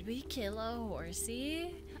 Did we kill a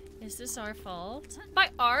horsey? Is this our fault? By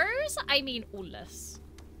ours, I mean Olle's.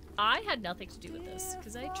 I had nothing to do with this,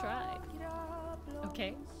 because I tried.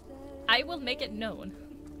 Okay? I will make it known.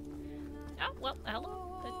 Oh, well,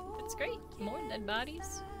 hello. That's great. More dead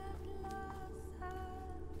bodies.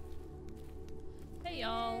 Hey,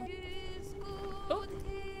 y'all. Oh.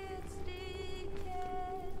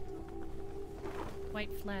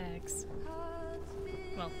 White flags.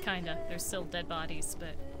 Well, kinda. They're still dead bodies,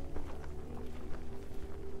 but...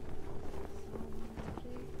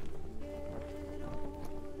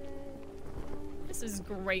 This is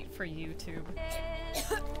great for YouTube.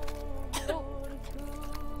 Oh.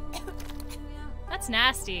 That's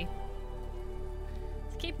nasty.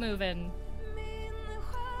 Let's keep moving.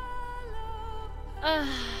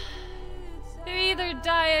 You either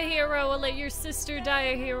die a hero or let your sister die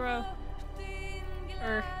a hero.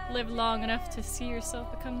 Or live long enough to see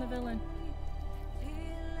yourself become the villain.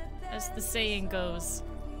 As the saying goes.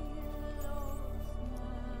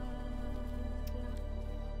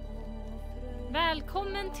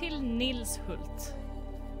 Välkommen till Nilshult.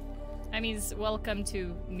 I mean, welcome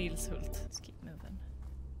to Nilshult. Let's keep moving.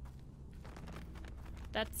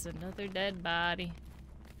 That's another dead body.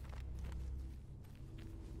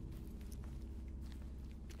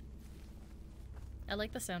 I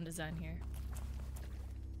like the sound design here.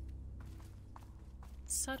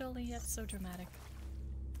 Subtle yet so dramatic.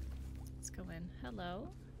 Let's go in. Hello.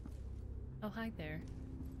 Oh, hi there.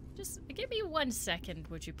 Just give me 1 second,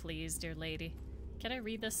 would you please, dear lady? Can I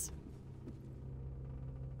read this?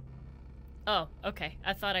 Oh, okay.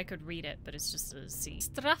 I thought I could read it, but it's just a C.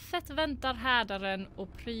 Straffet väntar härdaren och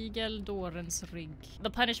prygel dårens rygg. The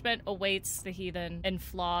punishment awaits the heathen and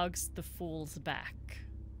flogs the fool's back.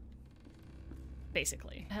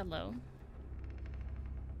 Basically. Hello.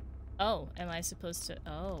 Oh, am I supposed to...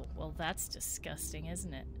 Oh, well that's disgusting,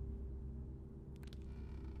 isn't it?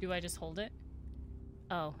 Do I just hold it?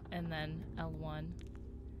 Oh, and then L1.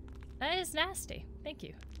 That is nasty. Thank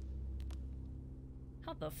you.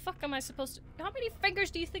 How the fuck am I supposed to... How many fingers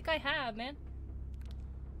do you think I have, man?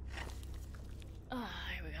 Ah,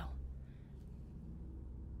 here we go.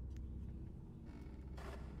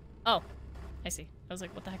 Oh, I see. I was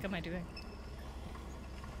like, what the heck am I doing?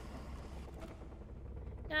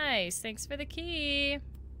 Nice, thanks for the key.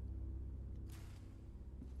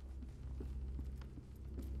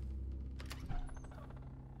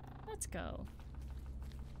 Let's go.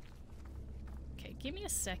 Okay, give me a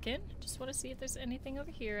second. Just want to see if there's anything over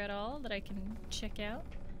here at all that I can check out.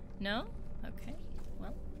 No? Okay,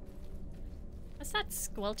 well. What's that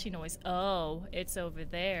squelchy noise? Oh, it's over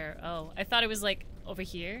there. Oh, I thought it was like over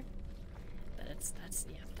here. But that's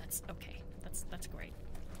okay. That's great.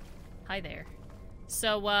 Hi there.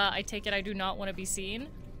 So, I take it I do not want to be seen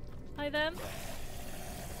by them.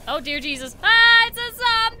 Oh, dear Jesus. Ah, it's a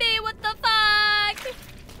zombie! What the fuck?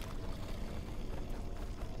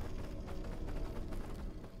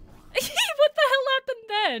 What the hell happened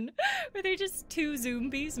then? Were they just two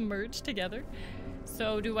zombies merged together?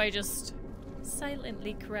 So, do I just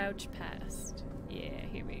silently crouch past? Yeah,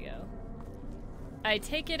 here we go. I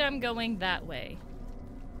take it I'm going that way.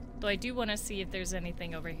 Though I do want to see if there's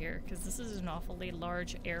anything over here, because this is an awfully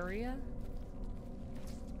large area.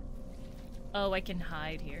 Oh, I can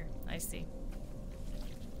hide here. I see.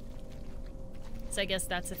 So I guess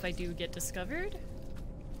that's if I do get discovered.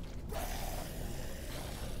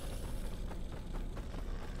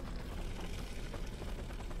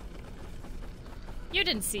 You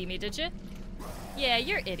didn't see me, did you? Yeah,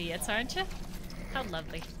 you're idiots, aren't you? How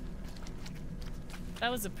lovely. That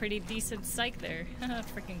was a pretty decent psych there.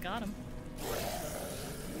 Freaking got him.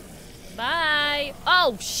 Bye!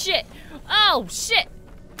 Oh, shit! Oh, shit!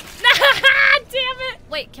 Damn it!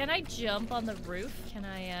 Wait, can I jump on the roof? Can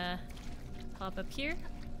I, hop up here?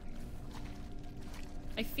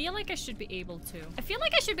 I feel like I should be able to. I feel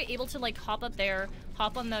like I should be able to, like, hop up there,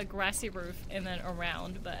 hop on the grassy roof, and then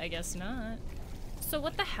around, but I guess not. So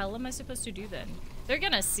what the hell am I supposed to do then? They're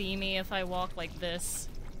gonna see me if I walk like this.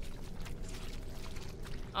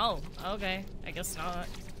 Oh, okay. I guess not.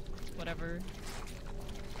 Whatever.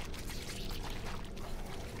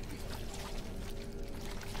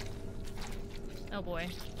 Oh boy.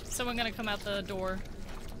 Someone gonna come out the door.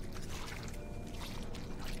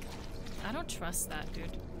 I don't trust that,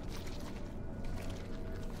 dude.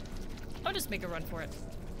 I'll just make a run for it.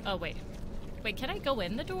 Oh, wait. Wait, can I go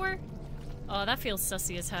in the door? Oh, that feels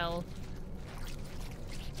sussy as hell.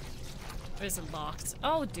 Or is it locked?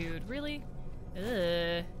 Oh, dude, really?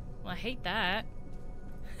 Ugh. Well, I hate that.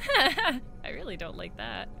 I really don't like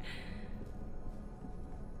that.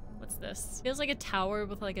 What's this? Feels like a tower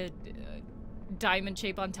with like a diamond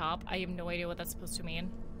shape on top. I have no idea what that's supposed to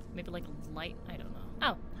mean. Maybe like light? I don't know.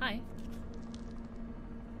 Oh, hi.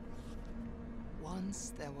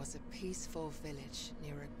 Once there was a peaceful village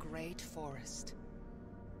near a great forest.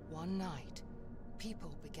 One night,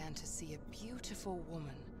 people began to see a beautiful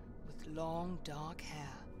woman with long dark hair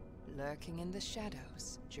lurking in the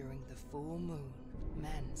shadows during the full moon.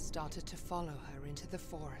 Men started to follow her into the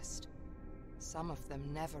forest. Some of them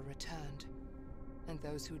never returned, and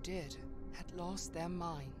those who did had lost their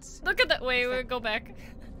minds. Look at that. Wait, go back.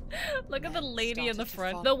 Look at the lady in the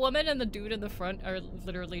front. The woman and the dude in the front are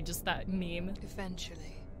literally just that meme.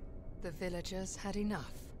 Eventually, the villagers had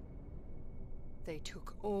enough. They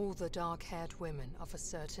took all the dark-haired women of a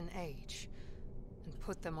certain age and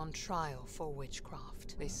put them on trial for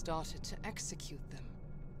witchcraft. They started to execute them,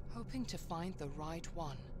 hoping to find the right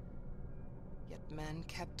one. Yet men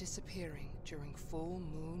kept disappearing during full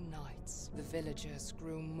moon nights. The villagers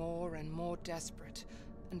grew more and more desperate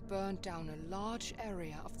and burned down a large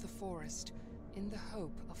area of the forest in the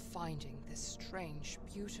hope of finding this strange,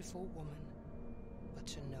 beautiful woman. But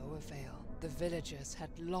to no avail. The villagers had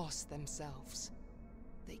lost themselves.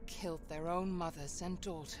 They killed their own mothers and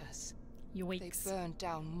daughters. Yoinks. They burned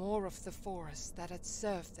down more of the forest that had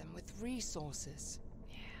served them with resources.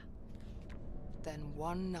 Yeah. Then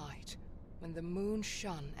one night, when the moon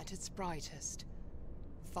shone at its brightest,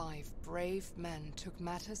 5 brave men took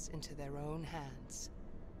matters into their own hands.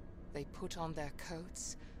 They put on their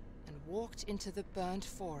coats and walked into the burnt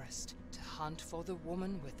forest to hunt for the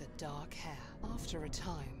woman with the dark hair. After a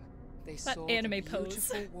time, they saw the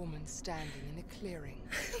beautiful woman standing in a clearing.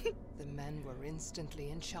 The men were instantly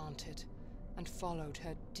enchanted and followed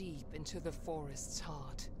her deep into the forest's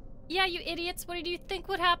heart. Yeah, you idiots, what did you think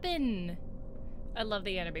would happen? I love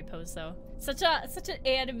the anime pose though. Such an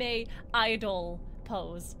anime idol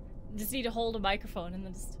pose. You just need to hold a microphone and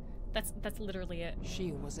then just that's literally it.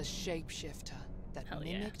 She was a shapeshifter that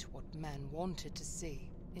mimicked what men wanted to see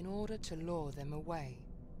in order to lure them away.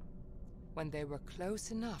 When they were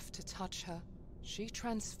close enough to touch her, she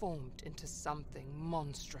transformed into something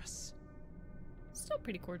monstrous. Still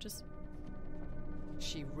pretty gorgeous.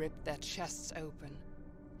 She ripped their chests open,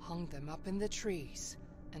 hung them up in the trees,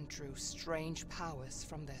 and drew strange powers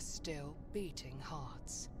from their still beating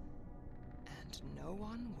hearts. And no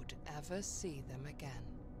one would ever see them again.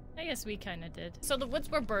 I guess we kinda did. So the woods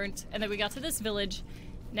were burnt, and then we got to this village.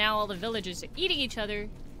 Now all the villagers are eating each other.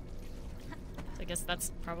 So I guess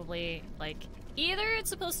that's probably, like, either it's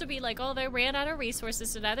supposed to be like, oh, they ran out of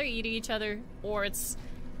resources, so now they're eating each other, or it's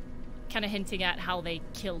kind of hinting at how they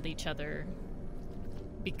killed each other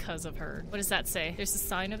because of her. What does that say? There's a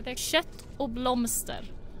sign over there. Kött och blomster,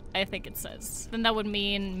 I think it says. Then that would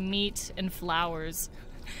mean meat and flowers,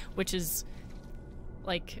 which is,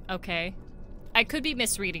 like, okay. I could be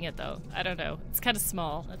misreading it though. I don't know. It's kind of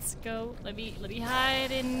small. Let's go. Let me hide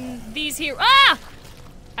in these here. Ah!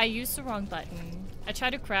 I used the wrong button. I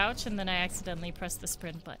tried to crouch and then I accidentally pressed the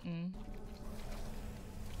sprint button.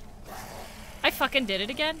 I fucking did it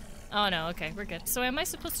again? Oh no, okay, we're good. So am I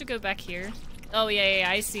supposed to go back here? Oh yeah,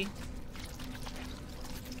 I see.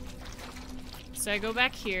 So I go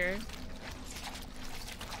back here.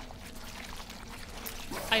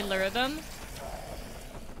 I lure them.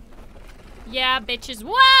 Yeah, bitches.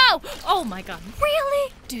 Whoa! Oh my god.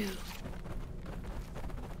 Really? Dude.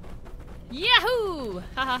 Yahoo!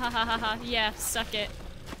 Ha ha ha ha ha ha. Yeah, suck it.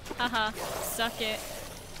 Haha, suck it.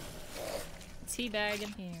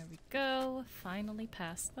 Teabagging. Here we go. Finally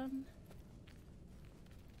past them.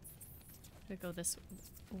 I go this way.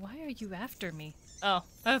 Why are you after me? Oh,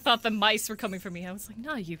 I thought the mice were coming for me. I was like,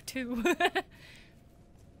 nah, you too.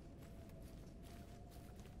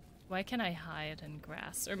 Why can't I hide in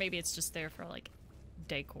grass? Or maybe it's just there for, like,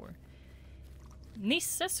 decor.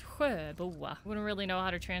 Nisses sjöboa. Wouldn't really know how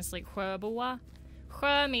to translate sjöboa.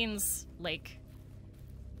 Sjö means lake.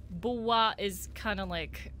 Boa is kind of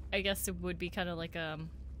like, I guess it would be kind of like a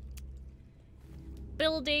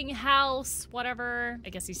building, house, whatever. I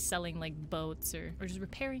guess he's selling like boats or just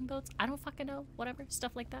repairing boats. I don't fucking know. Whatever.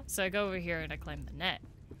 Stuff like that. So I go over here and I climb the net.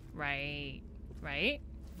 Right. Right?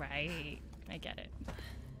 Right. I get it.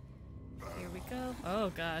 Here we go. Oh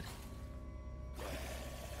god.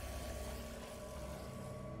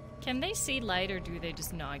 Can they see light or do they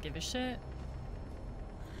just not give a shit?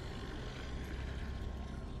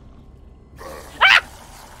 Ah!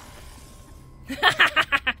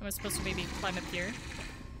 Am I supposed to maybe climb up here?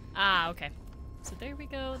 Ah, okay. So there we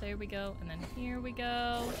go, and then here we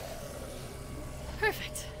go.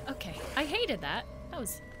 Perfect. Okay. I hated that. That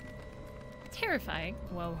was terrifying.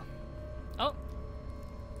 Whoa. Oh.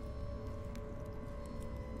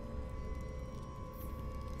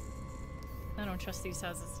 I don't trust these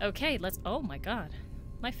houses. Okay, let's- oh my god.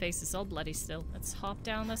 My face is all bloody still. Let's hop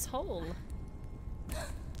down this hole.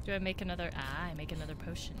 Do I make another- ah, I make another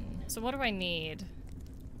potion. So what do I need?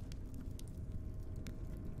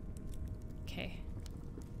 Okay.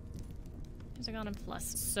 Hexagon and plus.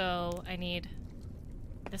 So I need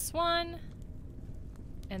this one.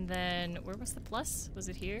 And then, where was the plus? Was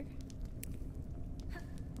it here?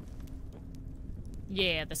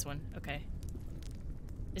 Yeah, this one. Okay.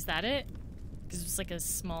 Is that it? Because it's like a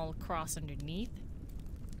small cross underneath.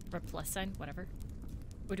 Or a plus sign, whatever.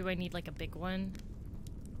 Or do I need like a big one?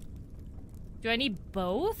 Do I need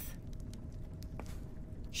both?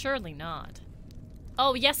 Surely not.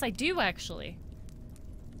 Oh, yes, I do actually.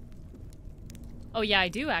 Oh, yeah, I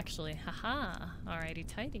do actually. Haha. Alrighty,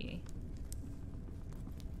 tidy.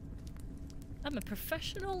 I'm a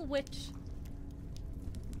professional witch.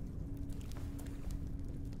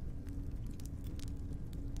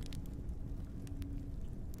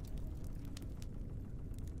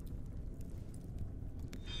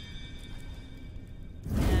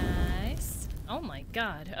 Nice. Oh my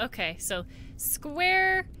God. Okay, so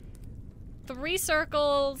square, 3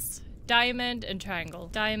 circles, diamond, and triangle.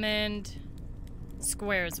 Diamond,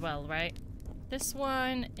 square as well, right? This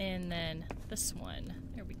one, and then this one.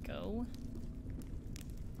 There we go.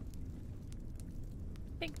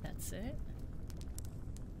 I think that's it.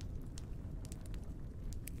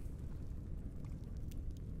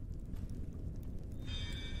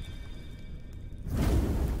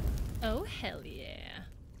 Oh, hell yeah.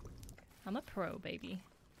 I'm a pro, baby.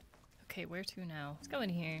 Okay, where to now? Let's go in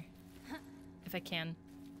here. If I can.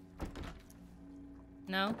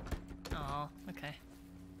 No? Aw, okay.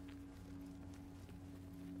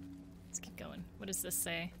 Let's keep going. What does this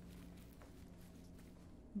say?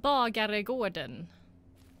 Bagaregården.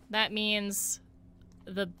 That means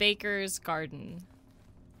the baker's garden.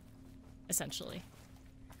 Essentially.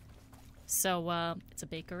 So, it's a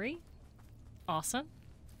bakery. Awesome.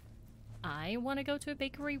 I want to go to a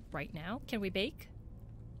bakery right now. Can we bake?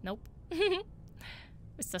 Nope.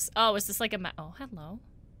 What's this? Oh, is this like a oh, hello.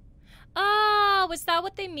 Oh, is that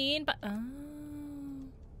what they mean? But oh.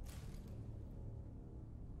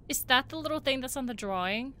 Is that the little thing that's on the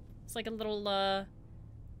drawing? It's like a little,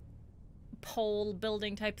 pole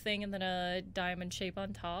building type thing and then a diamond shape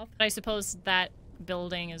on top. I suppose that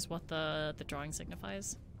building is what the drawing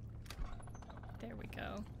signifies. There we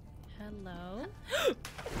go. Hello.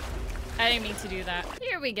 I didn't mean to do that.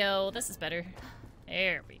 Here we go. This is better.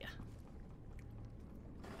 There we go.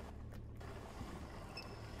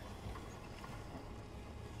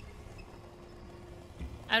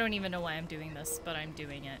 I don't even know why I'm doing this, but I'm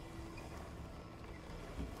doing it.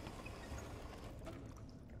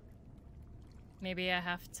 Maybe I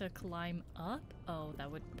have to climb up? Oh, that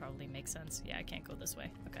would probably make sense. Yeah, I can't go this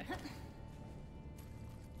way. Okay.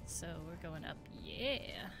 So we're going up.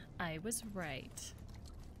 Yeah, I was right.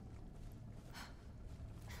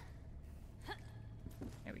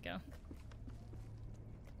 There we go.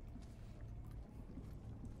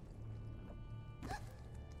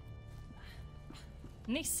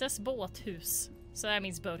 Nisses båthus. So that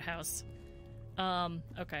means boathouse.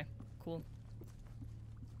 Okay, cool.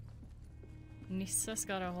 Nissa's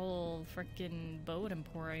got a whole freaking boat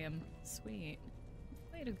emporium. Sweet.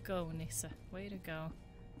 Way to go, Nissa. Way to go.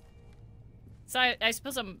 So I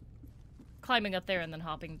suppose I'm climbing up there and then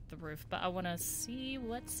hopping the roof, but I want to see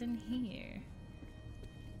what's in here.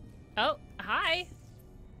 Oh, hi!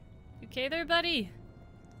 You okay there, buddy?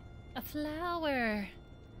 A flower!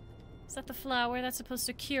 Is that the flower that's supposed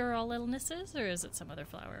to cure all illnesses, or is it some other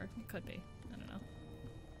flower? It could be. I don't know.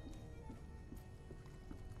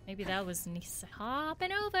 Maybe that was Nissa.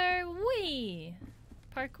 Hopping over! Whee!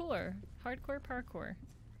 Parkour. Hardcore parkour.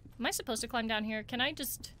 Am I supposed to climb down here? Can I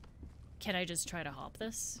just try to hop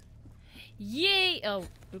this? Yay! Oh,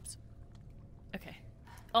 oops. Okay.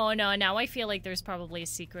 Oh no, now I feel like there's probably a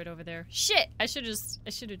secret over there. Shit! I should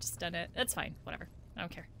have just done it. That's fine. Whatever. I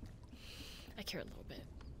don't care. I care a little bit.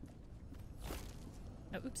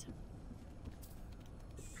 Oh, oops.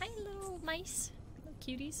 Hi, little mice. Little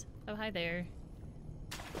cuties. Oh, hi there.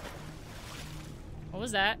 What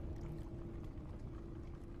was that?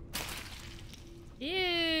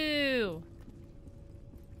 Ew!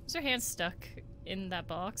 Is her hand stuck in that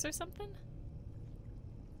box or something?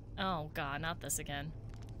 Oh god, not this again.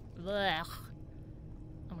 Blech.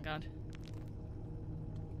 Oh my god.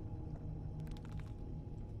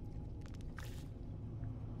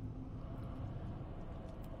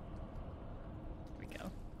 Here we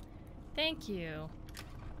go. Thank you.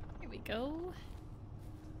 Here we go.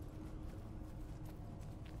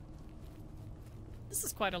 This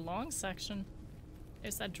is quite a long section.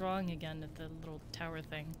 There's that drawing again at the little tower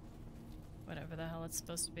thing. Whatever the hell it's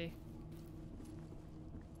supposed to be.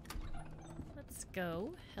 Let's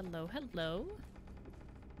go. Hello, hello.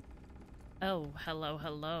 Oh, hello,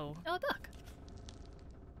 hello. Oh, look.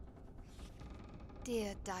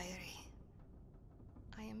 Dear diary,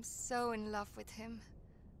 I am so in love with him.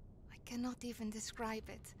 I cannot even describe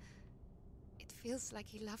it. It feels like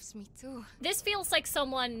he loves me too. This feels like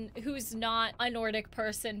someone who's not a Nordic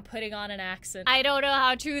person putting on an accent. I don't know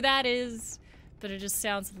how true that is, but it just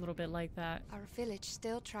sounds a little bit like that. Our village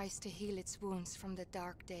still tries to heal its wounds from the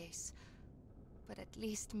dark days. But at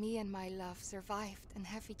least me and my love survived and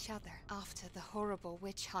have each other. After the horrible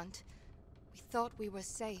witch hunt, we thought we were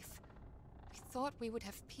safe. We thought we would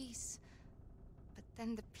have peace. But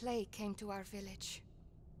then the plague came to our village.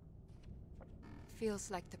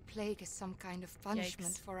 Feels like the plague is some kind of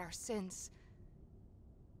punishment for our sins.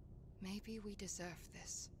 Maybe we deserve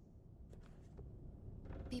this.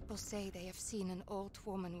 People say they have seen an old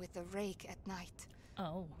woman with a rake at night.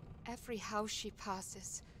 Oh. Every house she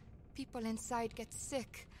passes, people inside get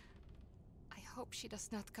sick. I hope she does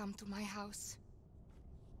not come to my house.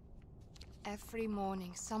 Every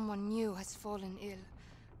morning, someone new has fallen ill,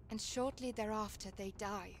 and shortly thereafter they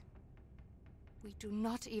die. We do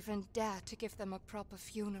not even dare to give them a proper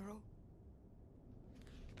funeral.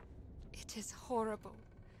 It is horrible.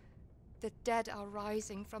 The dead are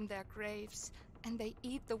rising from their graves, and they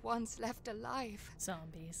eat the ones left alive.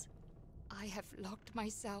 Zombies. I have locked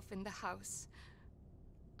myself in the house.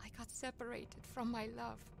 I got separated from my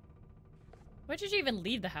love. Why did you even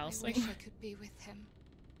leave the house? I wish I could be with him.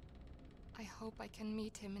 I hope I can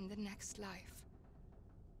meet him in the next life.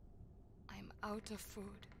 I'm out of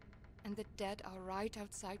food, and the dead are right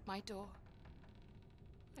outside my door.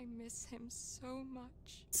 I miss him so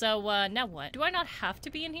much. So, now what? Do I not have to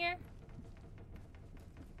be in here?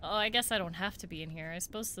 Oh, I guess I don't have to be in here. I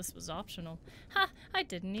suppose this was optional. Ha! I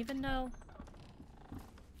didn't even know.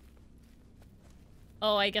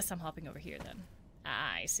 Oh, I guess I'm hopping over here then.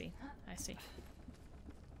 Ah, I see. I see.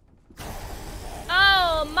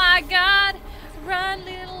 Oh my god! Run,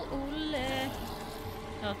 little Ole.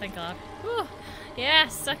 Oh, thank god. Whew. Yeah,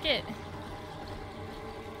 suck it.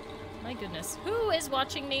 My goodness. Who is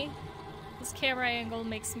watching me? This camera angle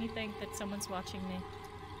makes me think that someone's watching me.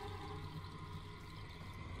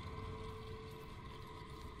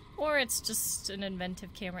 Or it's just an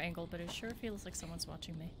inventive camera angle, but it sure feels like someone's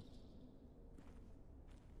watching me.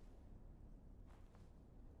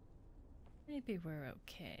 Maybe we're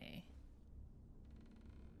okay.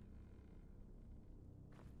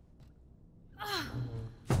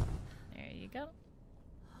 There you go.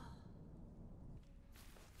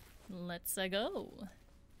 Let's go.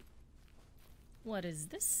 What does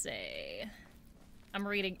this say? I'm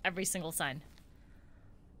reading every single sign.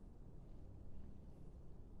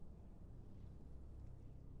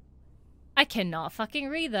 I cannot fucking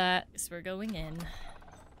read that. So we're going in.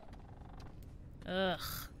 Ugh.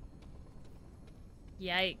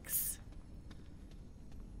 Yikes.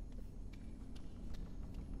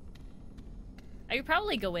 I could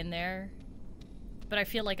probably go in there, but I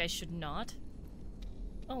feel like I should not.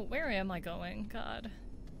 Oh, where am I going? God.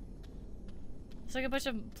 There's like a bunch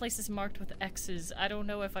of places marked with X's. I don't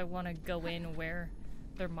know if I want to go in where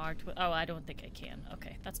they're marked with— oh, I don't think I can.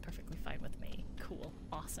 Okay, that's perfectly fine with me. Cool.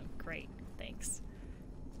 Awesome. Great. Thanks.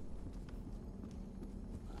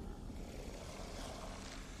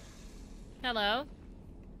 Hello?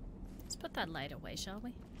 Let's put that light away, shall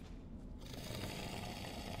we?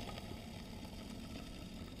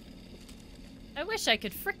 I wish I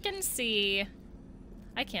could frickin' see.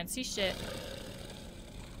 I can't see shit.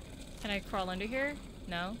 Can I crawl under here?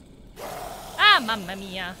 No. Ah, mamma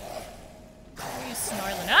mia. Why are you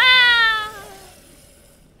snarling? Ah!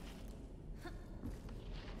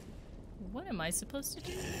 What am I supposed to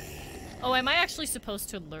do? Oh, am I actually supposed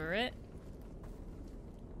to lure it?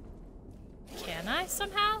 Can I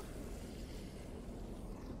somehow?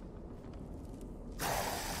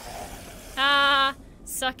 Ah,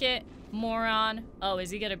 suck it, moron. Oh, is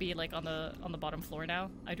he gonna be like on the bottom floor now?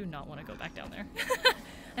 I do not want to go back down there.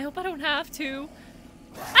 I hope I don't have to.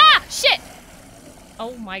 Ah, shit!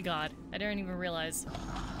 Oh my god, I didn't even realize.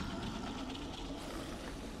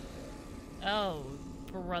 Oh,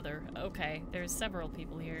 brother. Okay, there's several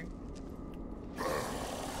people here.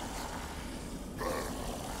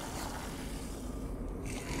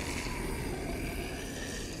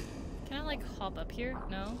 Can I like hop up here?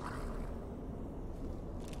 No?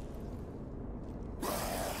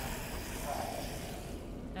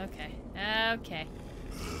 Okay. Okay.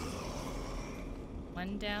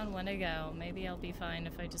 One down, one to go. Maybe I'll be fine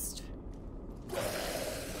if I just...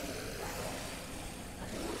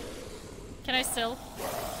 Can I still?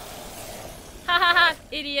 Ha ha ha!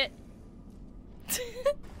 Idiot!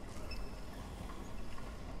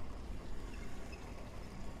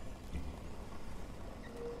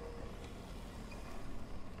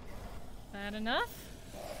 That enough?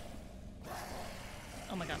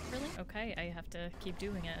 Oh my god, really? Okay, I have to keep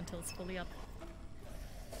doing it until it's fully up.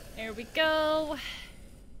 There we go.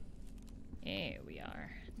 Here we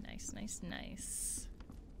are. Nice, nice, nice.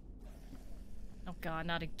 Oh god,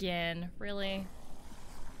 not again. Really?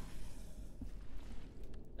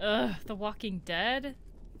 Ugh, The Walking Dead?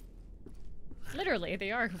 Literally,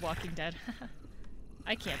 they are Walking Dead.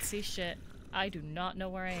 I can't see shit. I do not know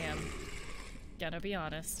where I am. Gonna be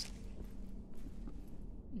honest.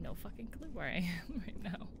 No fucking clue where I am right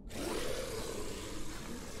now.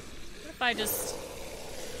 What if I just...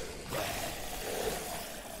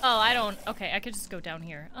 Oh, I don't... Okay, I could just go down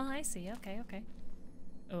here. Oh, I see. Okay, okay.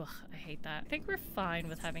 Ugh, I hate that. I think we're fine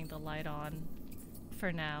with having the light on.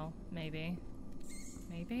 For now, maybe.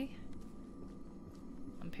 Maybe?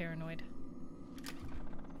 I'm paranoid.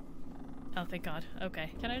 Oh, thank God.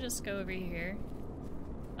 Okay. Can I just go over here?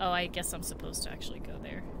 Oh, I guess I'm supposed to actually go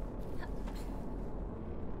there.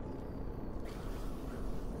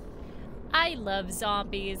 I love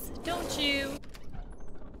zombies, don't you?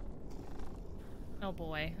 Oh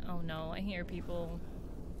boy. Oh no, I hear people.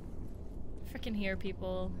 Freaking hear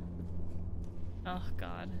people. Oh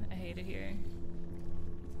God, I hate it here.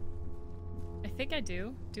 I think I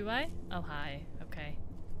do. Do I? Oh, hi. Okay.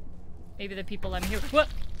 Maybe the people I'm here. What?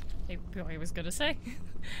 I was gonna say.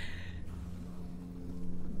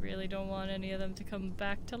 Really don't want any of them to come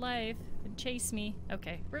back to life and chase me.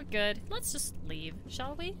 Okay, we're good. Let's just leave,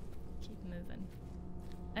 shall we? Keep moving.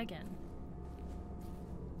 Again.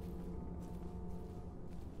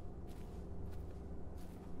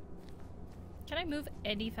 Can I move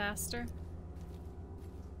any faster?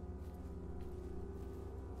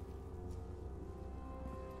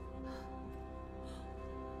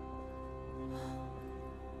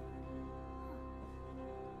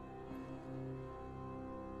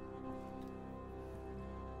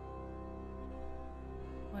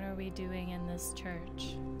 What are we doing in this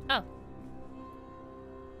church? Oh.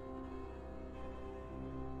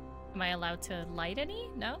 Am I allowed to light any?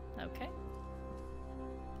 No? Okay.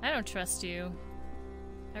 I don't trust you.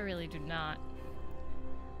 I really do not.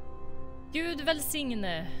 Gud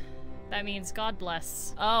välsigne. That means God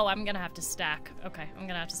bless. Oh, I'm gonna have to stack. Okay, I'm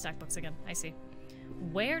gonna have to stack books again. I see.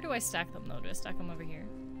 Where do I stack them though? Do I stack them over here?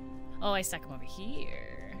 Oh, I stack them over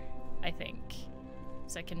here. I think.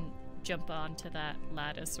 So I can jump onto that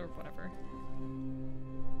lattice or whatever.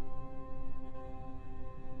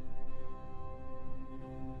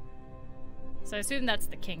 So I assume that's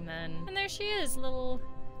the king then. And there she is, little...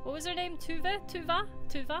 What was her name? Tuva? Tuva?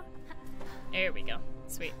 Tuva? There we go.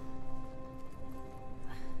 Sweet.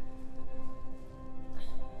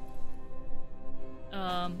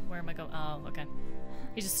 Where am I going? Oh, okay.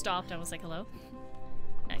 He just stopped. I was like, hello?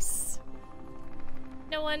 Nice.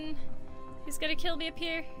 No one is gonna kill me up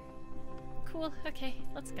here. Cool. Okay,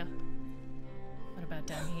 let's go. What about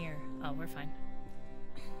down here? Oh, we're fine.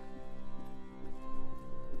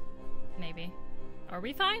 Maybe. Are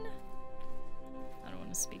we fine? I don't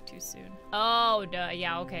want to speak too soon. Oh, duh.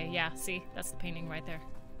 Yeah, okay. Yeah, see? That's the painting right there.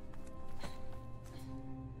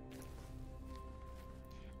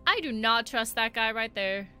 I do not trust that guy right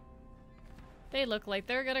there. They look like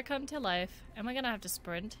they're gonna come to life. Am I gonna have to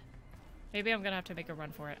sprint? Maybe I'm gonna have to make a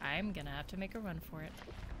run for it. I'm gonna have to make a run for it.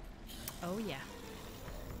 Oh, yeah.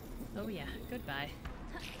 Oh, yeah. Goodbye.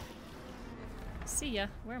 See ya.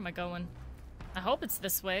 Where am I going? I hope it's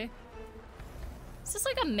this way. Is this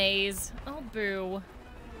like a maze? Oh, boo.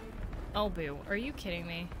 Oh, boo. Are you kidding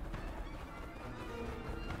me?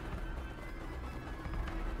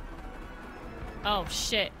 Oh,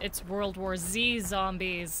 shit. It's World War Z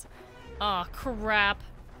zombies. Oh, crap.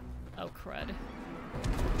 Oh, crud.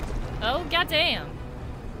 Oh, goddamn.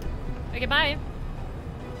 Okay, bye.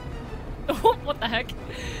 Oh, what the heck?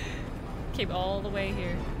 Came all the way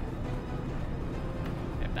here.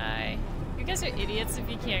 Goodbye. You guys are idiots if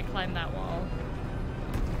you can't climb that wall.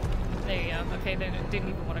 There you go. Okay, they didn't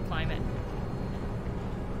even want to climb it.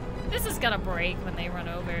 This is gonna break when they run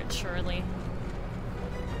over it, surely.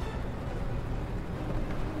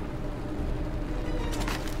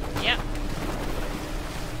 Yep.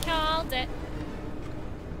 Called it.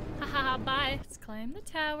 Haha, bye. Let's climb the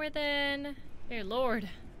tower then. Dear Lord.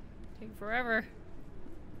 Take forever.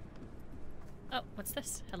 Oh, what's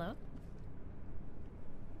this? Hello?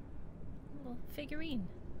 A little figurine.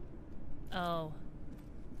 Oh.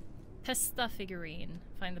 Pesta figurine.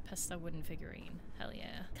 Find the Pesta wooden figurine. Hell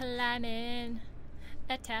yeah. Climbing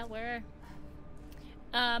a tower.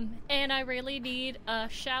 And I really need a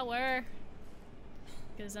shower.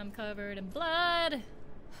 Because I'm covered in blood.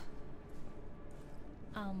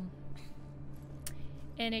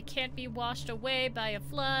 And it can't be washed away by a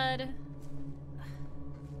flood.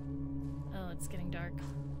 Oh, it's getting dark.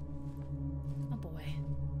 Oh boy.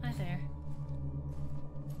 Hi there.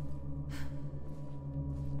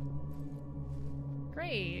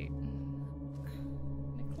 Great.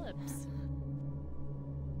 An eclipse.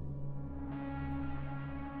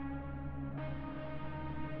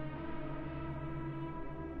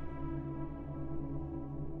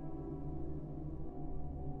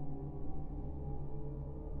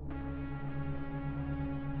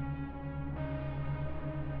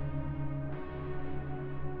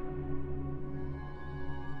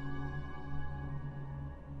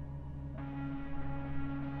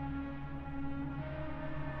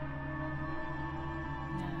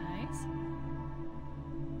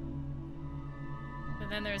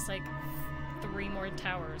 Then there's like 3 more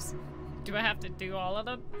towers. Do I have to do all of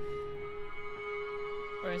them?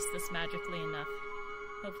 Or is this magically enough?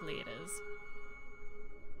 Hopefully it is.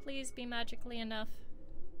 Please be magically enough.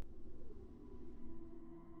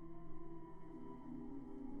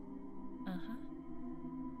 Uh-huh.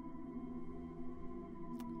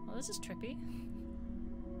 Well, this is trippy.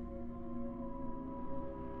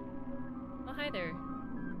 Oh, hi there.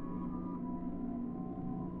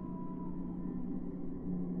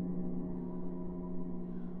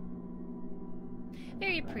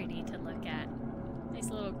 Very pretty to look at. Nice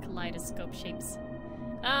little kaleidoscope shapes.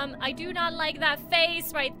 I do not like that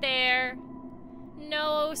face right there.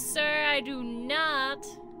 No, sir, I do not.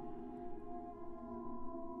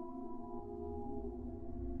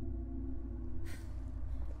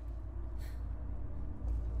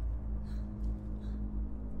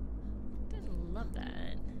 Didn't love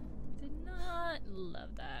that. Did not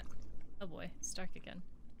love that. Oh boy, it's dark again.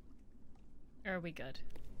 Or are we good?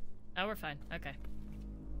 Oh, we're fine. Okay.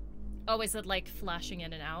 Oh, is it like flashing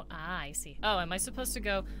in and out? Ah, I see. Oh, am I supposed to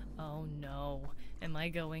go? Oh no. Am I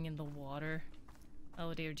going in the water?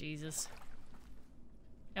 Oh dear Jesus.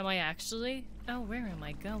 Am I actually? Oh, where am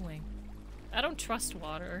I going? I don't trust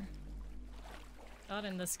water. Not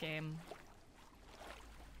in this game.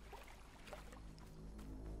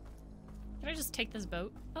 Can I just take this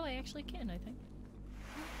boat? Oh, I actually can, I think.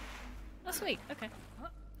 Oh, sweet. Okay.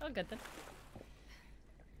 Oh, good then.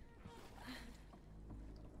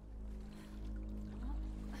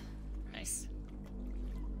 Nice.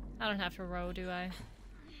 I don't have to row, do I?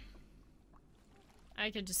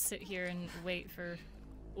 I could just sit here and wait for...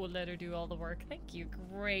 We'll let her do all the work. Thank you.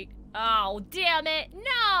 Great. Oh, damn it!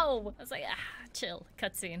 No! I was like, ah, chill.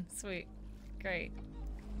 Cutscene. Sweet. Great.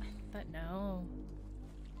 But no.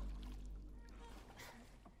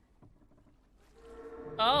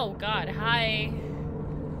 Oh, God. Hi.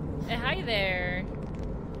 Hi there.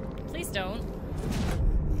 Please don't.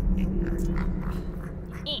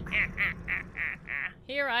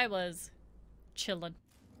 Here I was, chillin'.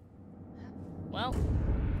 Well.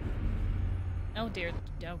 Oh dear.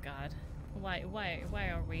 Oh God. Why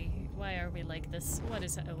are we like this? What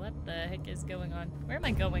the heck is going on? Where am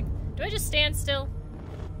I going? Do I just stand still?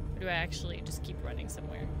 Or do I actually just keep running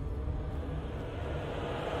somewhere?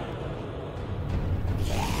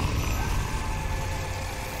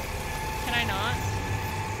 Can I not?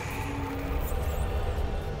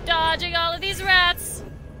 Dodging all of these rats!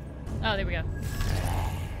 Oh, there we go.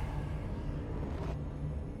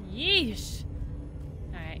 Yeesh.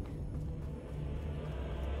 Alright.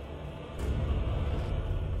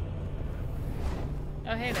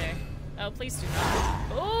 Oh, hey there. Oh, please do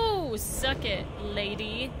not. Oh, suck it,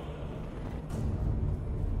 lady.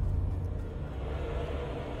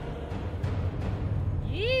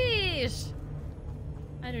 Yeesh.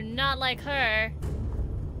 I do not like her.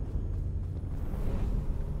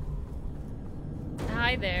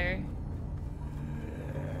 Hi there.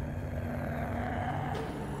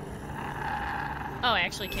 Oh, I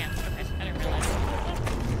actually can't. Okay, I didn't realize.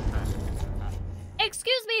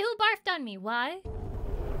 Excuse me, who barfed on me? Why?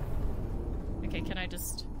 Okay, can I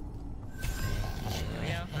just... There we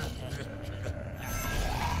go.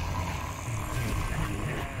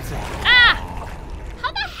 Ah!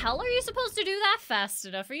 How the hell are you supposed to do that fast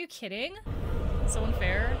enough? Are you kidding? So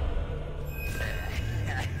unfair.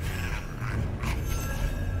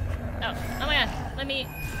 Oh my god, let me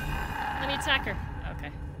attack her.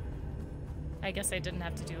 Okay. I guess I didn't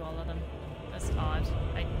have to do all of them. That's odd.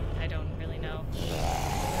 I don't really know.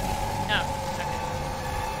 Oh, okay.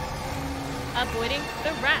 Avoiding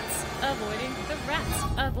the rats. Avoiding the rats.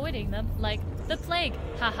 Avoiding them like the plague.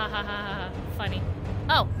 Ha ha ha ha ha. Funny.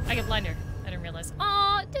 Oh, I get blinded. I didn't realize.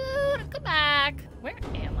 Oh, dude, come back. Where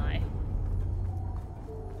am I?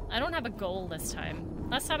 I don't have a goal this time.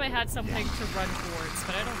 Last time I had something to run towards,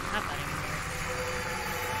 but I don't have that anymore.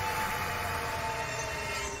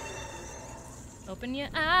 Open your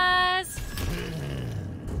eyes.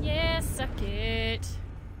 Yeah, suck it.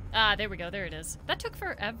 Ah, there we go. There it is. That took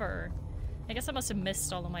forever. I guess I must have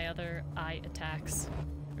missed all of my other eye attacks,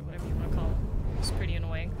 or whatever you want to call them. It's pretty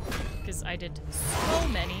annoying, because I did so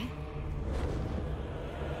many.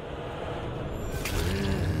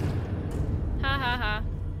 Ha ha ha.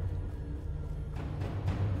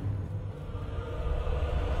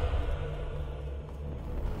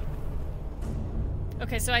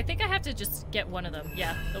 Okay, so I think I have to just get one of them.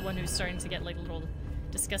 Yeah, the one who's starting to get like little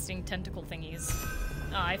disgusting tentacle thingies.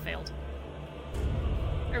 Oh, I failed.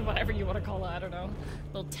 Or whatever you want to call it, I don't know.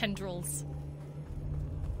 Little tendrils.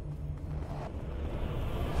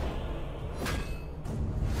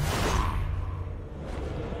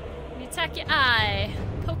 You attack your eye.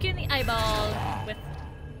 Poke you in the eyeball with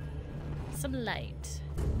some light.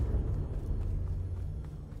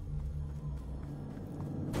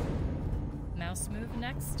 mouse move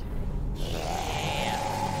next. Yeah.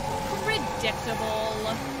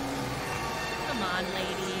 Predictable. Come on,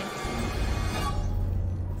 lady.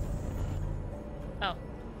 Oh.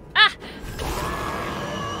 Ah!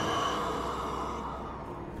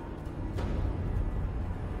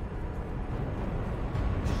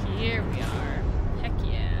 Here we are. Heck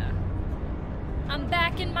yeah. I'm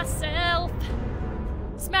backing myself.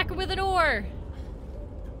 Smack her with an oar.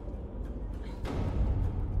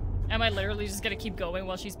 Am I literally just gonna keep going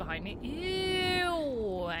while she's behind me?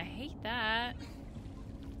 Ew, I hate that.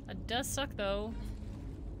 That does suck though.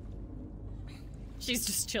 She's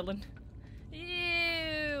just chilling.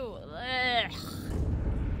 Ew. Ugh.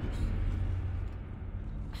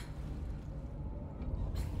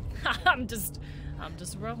 I'm just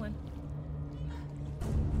rowing.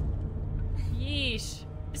 Yeesh.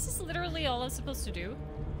 Is this literally all I'm supposed to do?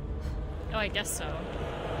 Oh, I guess so.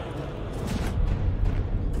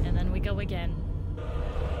 And then we go again.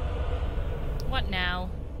 What now?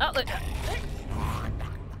 Oh, look.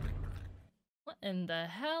 What in the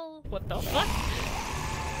hell? What the fuck?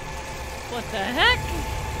 What the heck?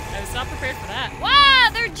 I was not prepared for that. Wow,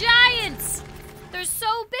 they're giants! They're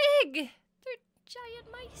so big! They're giant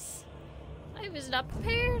mice. I was not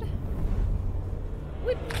prepared.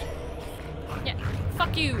 Whip. Yeah,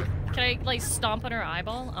 fuck you. Can I, like, stomp on her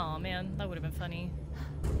eyeball? Oh man, that would have been funny.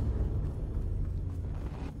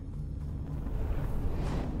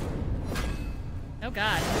 Oh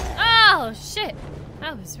god. Oh shit!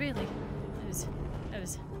 That was really, it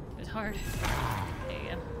was hard. There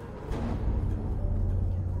you go.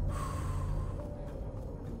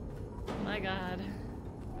 My god.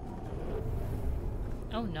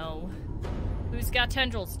 Oh no. Who's got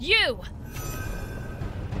tendrils? You!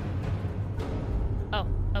 Oh.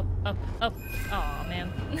 Oh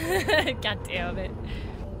man. God damn it.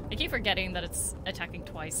 I keep forgetting that it's attacking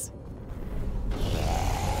twice.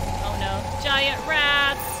 Oh no. Giant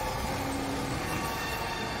rats!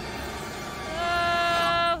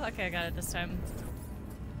 Oh! Okay, I got it this time.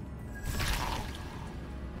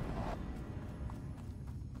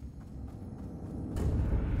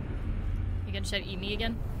 You gonna try to eat me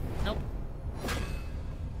again? Nope.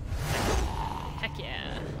 Heck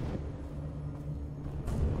yeah.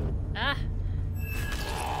 Ah!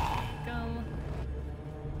 Go.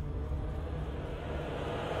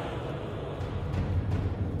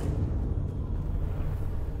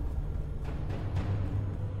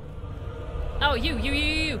 Oh, you.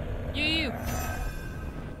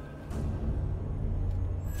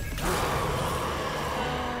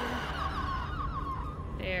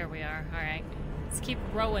 There we are. Alright. Let's keep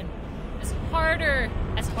rowing. Let's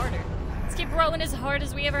keep rowing as hard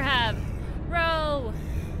as we ever have. Row!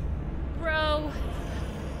 Row!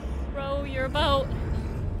 Row your boat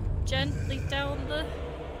gently down the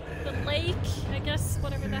lake, I guess,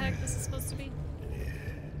 whatever the heck this is supposed to be.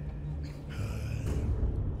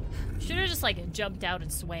 Should've just, like, jumped out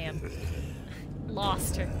and swam.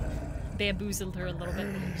 Lost her. Bamboozled her a little bit.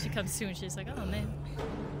 She comes to and she's like, oh man.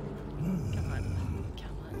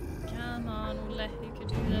 Come on, Ule, you can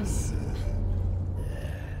do this.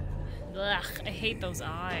 Ugh, I hate those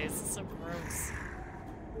eyes. It's so gross.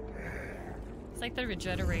 It's like the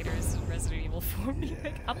regenerators in Resident Evil 4 me.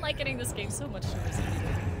 I'm likening this game so much to Resident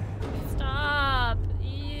Evil. Stop!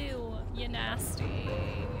 Ew, you nasty.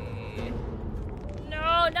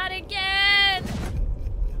 No, not again!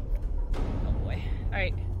 Oh boy.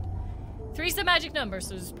 Alright. 3's the magic number,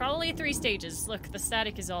 so there's probably 3 stages. Look, the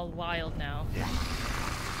static is all wild now.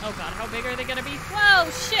 Oh god, how big are they gonna be? Whoa,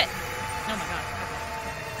 shit! Oh my god.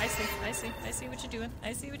 Okay. I see what you're doing.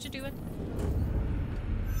 I see what you're doing.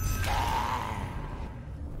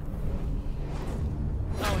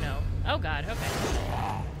 Oh no. Oh god, okay.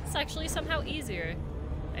 It's actually somehow easier,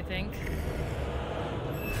 I think.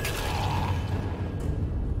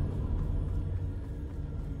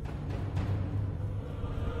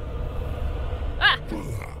 Ah!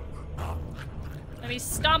 Let me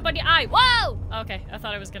stomp on your eye. Whoa! Okay, I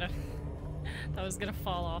thought I was gonna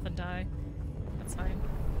fall off and die. That's fine.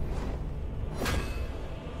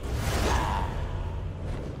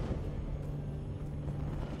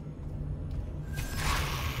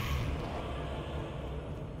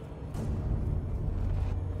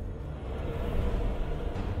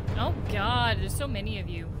 Oh god, there's so many of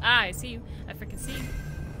you. Ah, I see you. I freaking see you.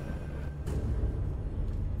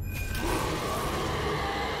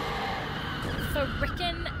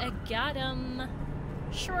 Frickin' got him.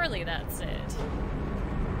 Surely that's it.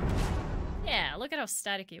 Yeah, look at how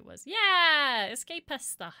static it was. Yeah!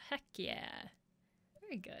 Escapista. Heck yeah.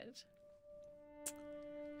 Very good.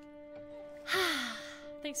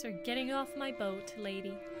 Thanks for getting off my boat,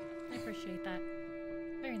 lady. I appreciate that.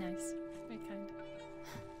 Very nice. Very kind.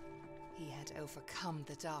 He had overcome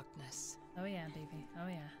the darkness. Oh yeah, baby. Oh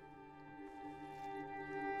yeah.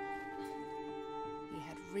 He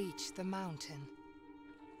had reached the mountain.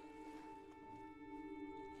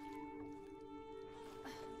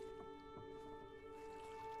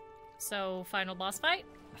 So, final boss fight?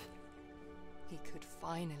 He could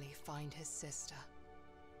finally find his sister.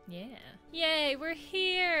 Yeah. Yay, we're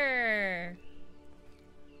here!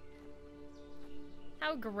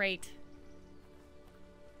 How great.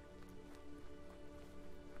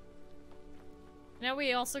 Now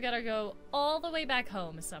we also gotta go all the way back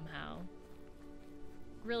home somehow.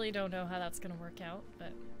 Really don't know how that's gonna work out,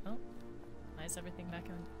 but oh, why is everything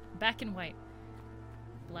back in white?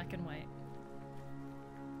 Black and white.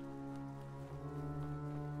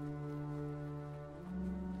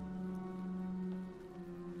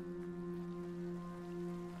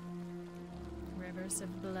 Rivers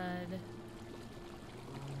of blood.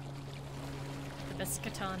 The best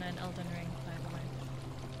katana in Elden Ring, by the way.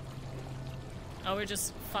 Oh, we're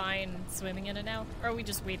just fine swimming in it now? Or are we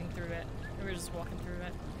just wading through it? Or we're just walking through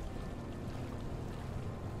it?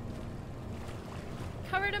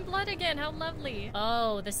 Covered in blood again, how lovely!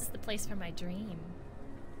 Oh, this is the place for my dream.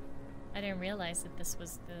 I didn't realize that this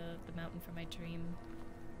was the mountain for my dream.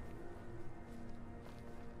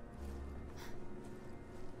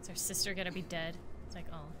 Is our sister gonna be dead? It's like,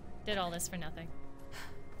 oh, did all this for nothing.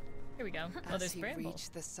 Here we go. Oh, there's As he Bramble.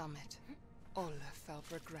 reached the summit, Olle felt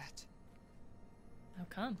regret. How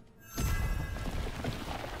come?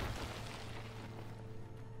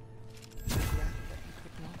 Regret that he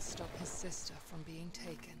could not stop his sister from being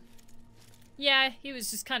taken. Yeah, he was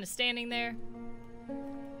just kind of standing there.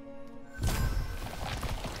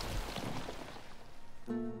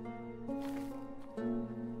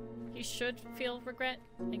 He should feel regret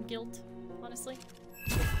and guilt, honestly.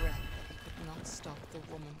 Regret that he could not stop the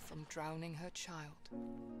woman from drowning her child.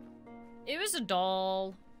 It was a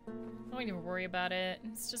doll. Don't even worry about it.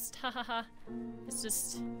 It's just, ha ha ha. It's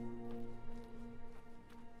just...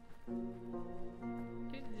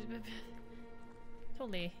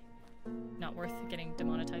 totally not worth getting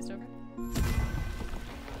demonetized over.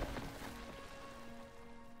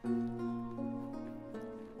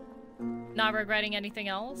 Not regretting anything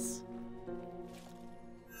else?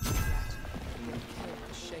 Regret that he had killed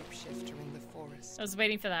the shapeshifter in the forest. I was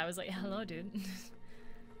waiting for that. I was like, hello, dude.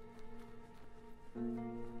 Now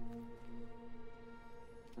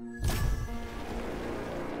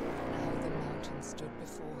the mountain stood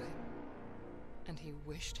before him, and he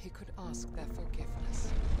wished he could ask their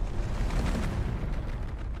forgiveness.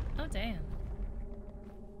 Oh, damn.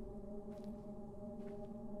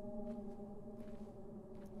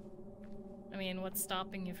 I mean, what's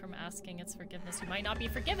stopping you from asking its forgiveness? You might not be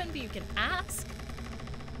forgiven, but you can ask.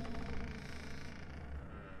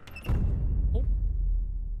 Oh.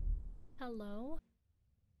 Hello?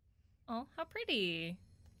 Oh, how pretty.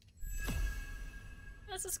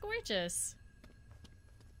 This is gorgeous.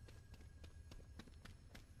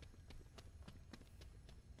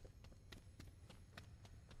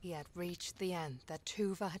 He had reached the end that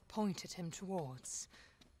Tuva had pointed him towards.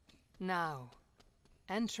 Now,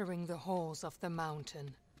 entering the halls of the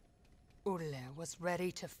mountain, Olle was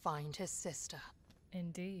ready to find his sister.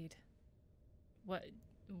 Indeed. What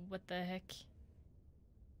the heck?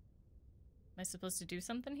 Am I supposed to do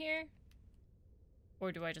something here?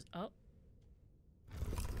 Or do I just... Oh.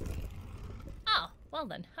 Oh, well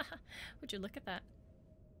then. Would you look at that?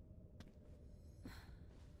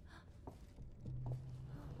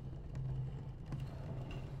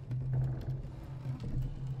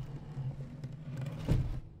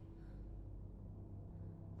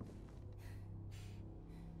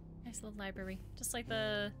 Nice little library. Just like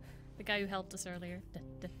the guy who helped us earlier.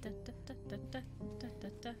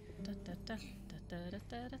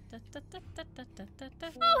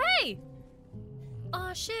 Oh, hey!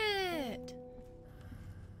 Oh, shit!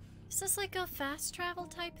 Is this like a fast travel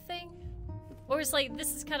type thing? Or is like,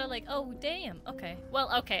 this is kind of like, oh, damn, okay.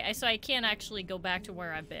 Well, okay, so I can't actually go back to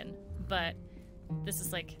where I've been. But this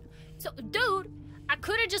is like... So, dude,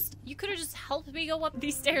 you could have just helped me go up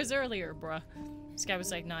these stairs earlier, bruh. This guy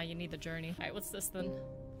was like, nah, you need the journey. Alright, what's this then?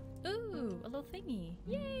 Ooh, a little thingy.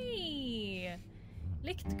 Yay!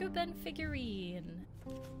 Lichtgubben figurine.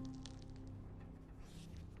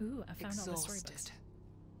 Ooh, I found all the storybooks. Exhausted,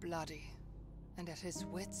 bloody, and at his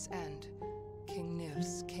wits' end, King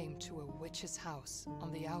Nils came to a witch's house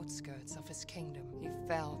on the outskirts of his kingdom. He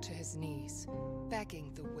fell to his knees,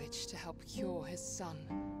 begging the witch to help cure his son,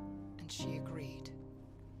 and she agreed.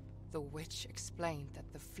 The witch explained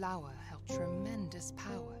that the flower held tremendous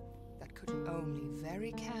power, that could only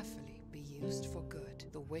very carefully be used for good.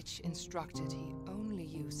 The witch instructed he only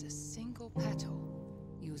use a single petal.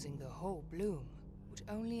 Using the whole bloom would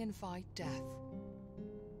only invite death.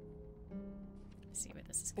 Let's see where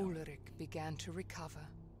this is going. Ulrich began to recover,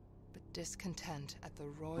 but discontent at the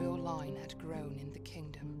royal line had grown in the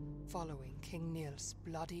kingdom, following King Niels'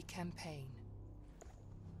 bloody campaign.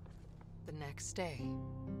 The next day,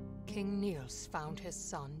 King Niels found his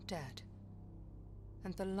son dead,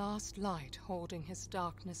 and the last light holding his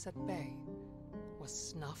darkness at bay was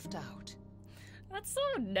snuffed out. That's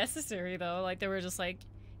so necessary, though. Like, they were just like,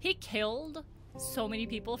 he killed so many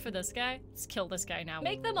people for this guy. Let's kill this guy now.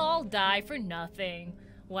 Make them all die for nothing.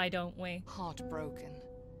 Why don't we? Heartbroken,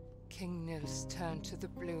 King Niels turned to the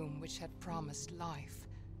bloom which had promised life,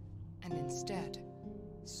 and instead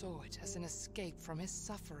saw it as an escape from his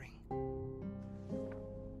suffering.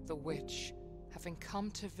 The witch, having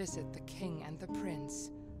come to visit the king and the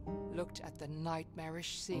prince, looked at the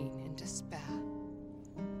nightmarish scene in despair.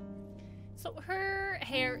 So her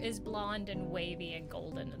hair is blonde and wavy and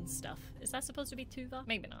golden and stuff. Is that supposed to be Tuva?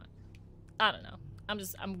 Maybe not. I don't know.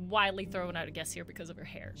 I'm wildly throwing out a guess here because of her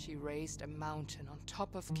hair. She raised a mountain on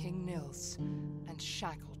top of King Niels and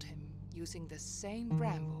shackled him using the same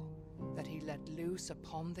bramble that he let loose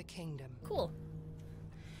upon the kingdom. Cool.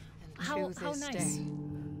 And How to this nice. day,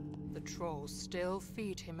 the trolls still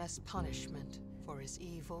feed him as punishment for his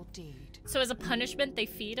evil deed. So as a punishment, they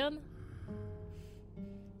feed him?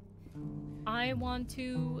 I want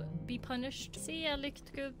to be punished. See ya,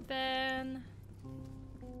 lyktgubben.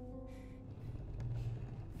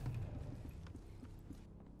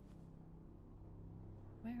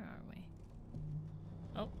 Where are we?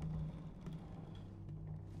 Oh.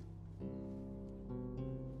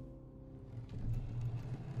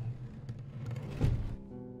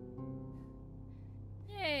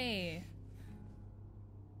 Yay.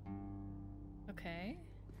 Okay.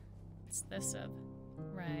 What's this of?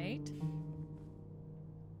 Right.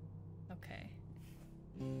 Okay.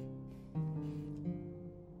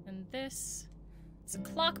 And this... It's a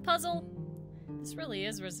clock puzzle. This really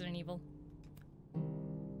is Resident Evil.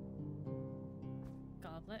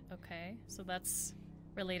 Goblet, okay. So that's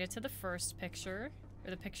related to the first picture,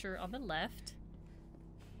 or the picture on the left.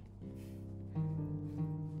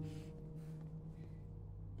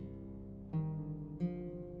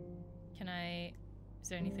 Can I... Is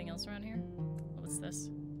there anything else around here? What's this?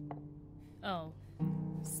 Oh.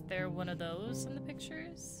 Is there one of those in the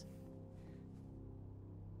pictures?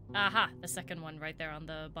 Aha! The second one right there on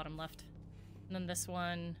the bottom left. And then this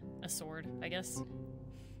one, a sword, I guess.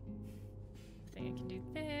 Thing I can do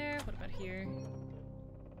there. What about here?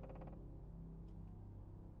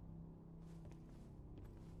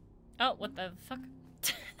 Oh, what the fuck?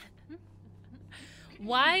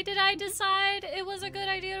 Why did I decide it was a good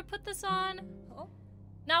idea to put this on? Oh.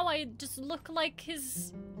 Now I just look like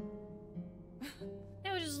his...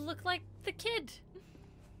 Now I just look like the kid.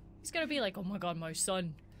 He's gonna be like, oh my god, my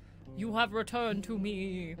son. You have returned to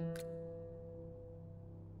me.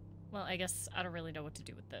 Well, I guess I don't really know what to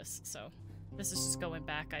do with this, so... This is just going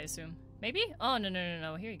back, I assume. Maybe? Oh,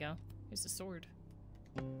 no. Here you go. Here's the sword.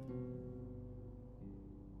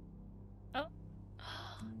 Oh.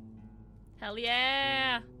 Hell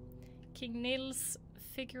yeah! King Niels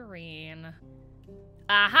figurine.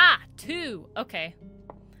 Aha! 2! Okay.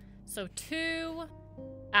 So 2...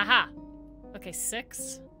 Aha! Okay,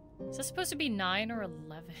 6. Is this supposed to be 9 or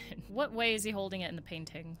 11? What way is he holding it in the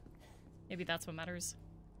painting? Maybe that's what matters.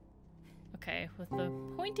 Okay, with the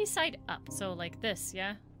pointy side up. So like this,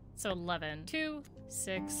 yeah? So 11. 2,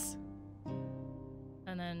 6.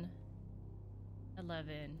 And then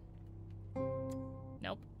 11.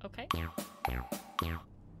 Nope. Okay.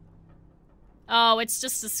 Oh, it's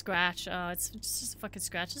just a scratch. Oh, it's just a fucking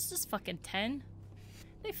scratch. It's just fucking 10.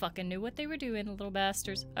 They fucking knew what they were doing, little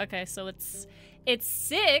bastards. Okay, so it's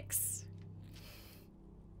 6.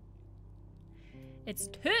 It's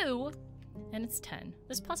 2. And it's 10.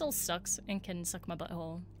 This puzzle sucks and can suck my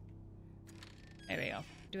butthole. There we go.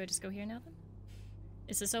 Do I just go here now then?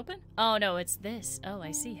 Is this open? Oh no, it's this. Oh,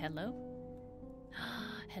 I see. Hello.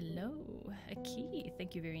 Hello. A key.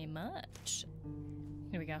 Thank you very much.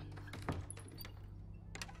 Here we go.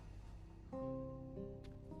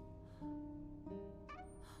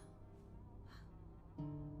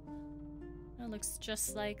 It looks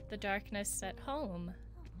just like the darkness at home.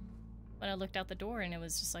 When I looked out the door and it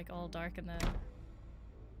was just like all dark in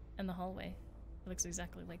the hallway. It looks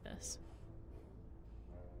exactly like this.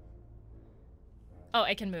 Oh,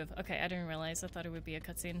 I can move. Okay, I didn't realize. I thought it would be a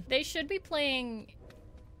cutscene. They should be playing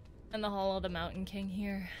in the Hall of the Mountain King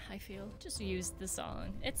here, I feel. Just use the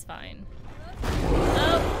song. It's fine.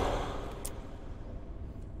 Oh!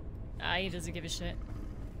 He doesn't give a shit.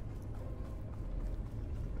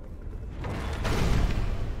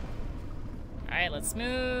 Alright, let's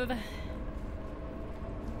move. Do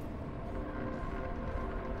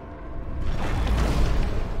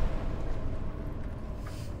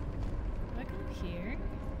I go here?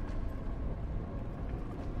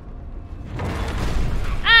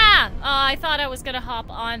 Ah! Oh, I thought I was gonna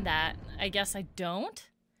hop on that. I guess I don't?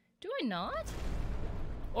 Do I not?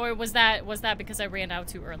 Or was that because I ran out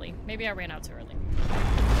too early? Maybe I ran out too early.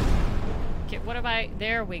 Okay, what have I...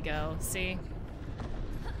 There we go. See?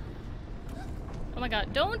 Oh my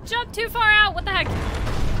god. Don't jump too far out! What the heck?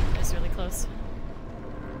 That's really close.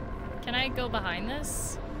 Can I go behind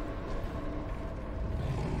this?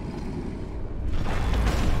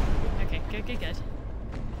 Okay, good, good, good.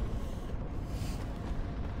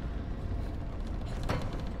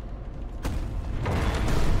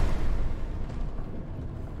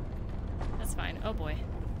 That's fine. Oh boy.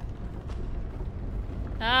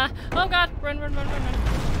 Oh god! Run, run, run, run, run.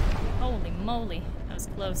 Holy moly. That was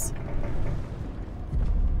close.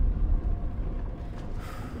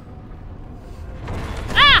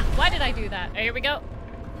 Ah! Why did I do that? Here we go.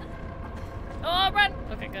 Oh, run!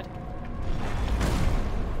 Okay, good. Here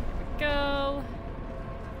we go.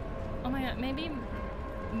 Oh my god, maybe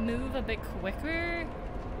move a bit quicker.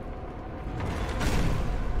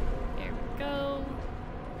 There we go.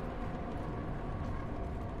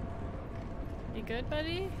 You good,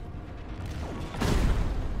 buddy?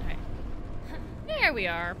 Alright. There we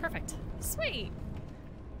are. Perfect. Sweet.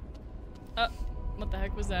 Oh, what the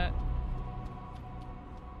heck was that?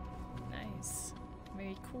 Nice.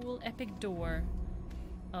 Very cool, epic door.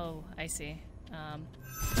 Oh, I see. There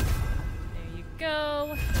you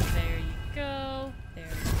go. There you go. There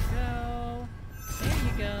you go. There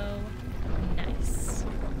you go. Nice.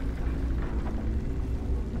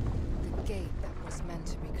 The gate that was meant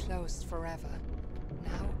to be closed forever,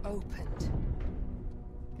 now opened.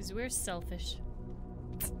 Because we're selfish.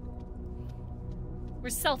 We're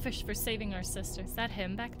selfish for saving our sister. Is that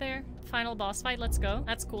him back there? Final boss fight, let's go.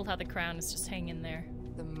 That's cool how the crown is just hanging there.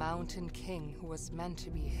 The Mountain King, who was meant to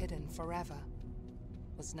be hidden forever,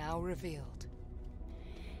 was now revealed.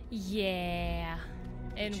 Yeah.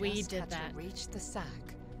 And we Just did had that. to reach the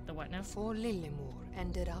sack The what now? before Lillimor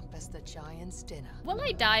ended up as the giant's dinner. Will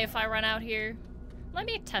I die if I run out here? Let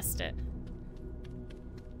me test it.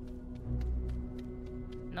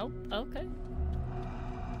 Nope. Okay.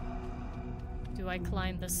 Do I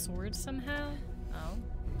climb the sword somehow? Oh,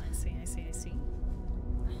 I see, I see, I see.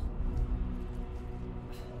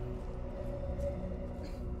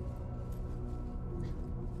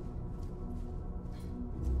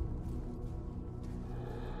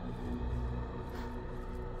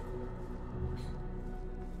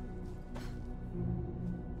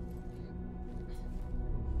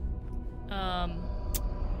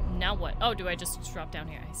 Now what? Oh, do I just drop down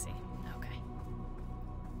here? I see. Okay.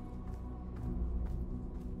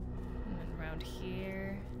 And then around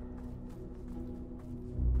here.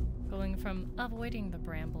 Going from avoiding the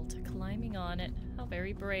bramble to climbing on it. How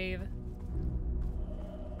very brave.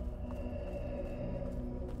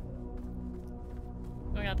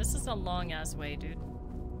 Oh my god, this is a long ass way, dude.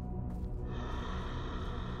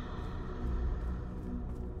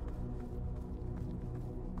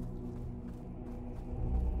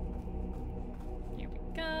 Here we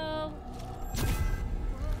go.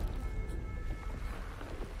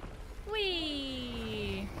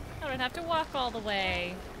 Whee! I don't have to walk all the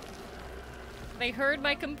way. They heard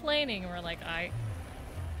my complaining and were like, I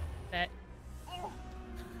bet.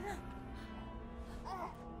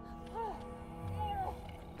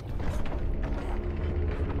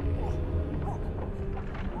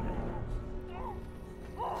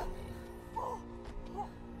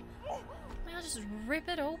 I'll just rip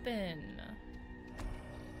it open.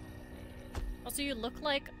 Also, you look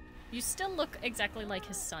like, you still look exactly like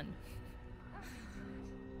his son.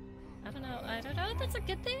 I don't know if that's a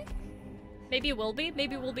good thing. Maybe it will be.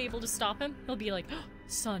 Maybe we'll be able to stop him. He'll be like, oh,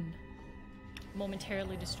 son.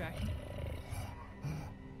 Momentarily distracted.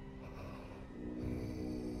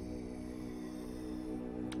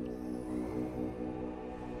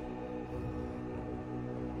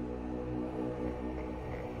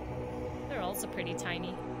 They're also pretty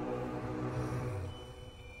tiny.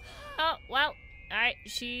 Oh, well. Alright,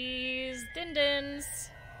 she's Din-Din's.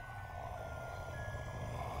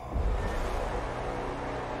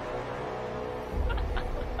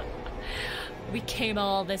 We came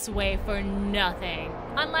all this way for nothing.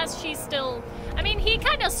 Unless she's still... I mean, he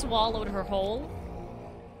kind of swallowed her whole.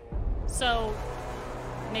 So,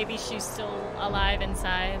 maybe she's still alive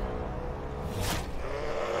inside.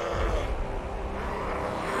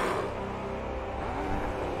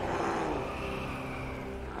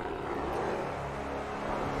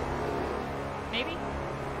 maybe?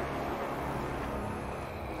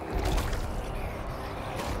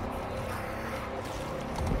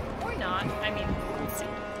 Or not. I mean, we'll see.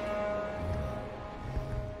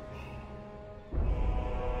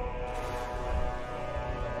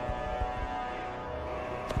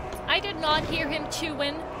 I did not hear him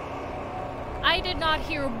chewing. I did not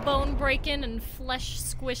hear bone breaking and flesh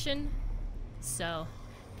squishing. So,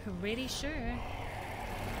 pretty sure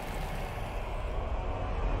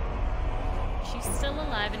she's still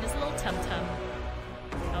alive in his little tum-tum.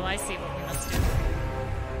 Oh, I see what we must do.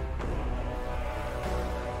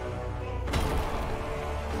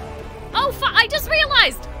 Oh, I just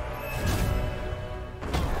realized!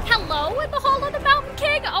 Hello in the Hall of the Mountain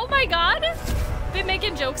King? Oh my god! Been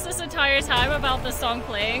making jokes this entire time about the song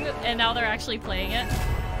playing, and now they're actually playing it.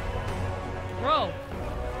 Bro.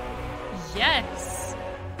 Yes!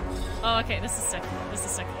 Oh, okay, this is sick. This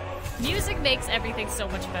is sick. Music makes everything so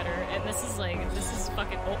much better, and this is like, this is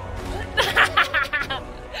fucking, oh.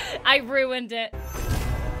 I ruined it.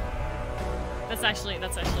 That's actually really,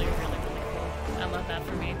 really cool. I love that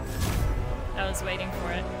for me. I was waiting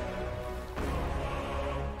for it.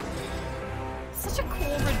 Such a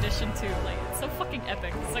cool rendition too, like, it's so fucking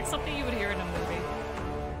epic. It's like something you would hear in a movie.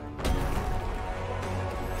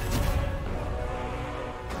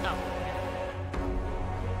 Oh.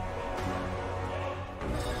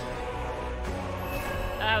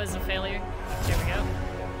 That was a failure. There we go.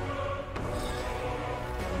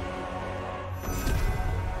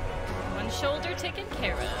 One shoulder taken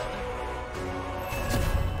care of.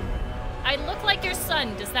 I look like your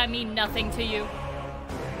son. Does that mean nothing to you?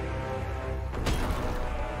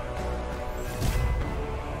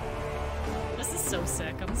 This is so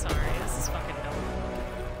sick. I'm sorry. This is fucking dope.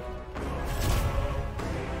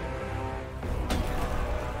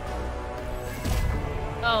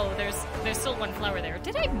 Oh, there's still one flower there.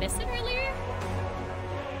 Did I miss it earlier?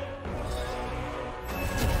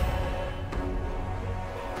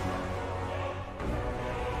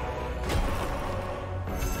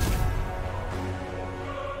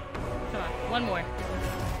 Come on, one more.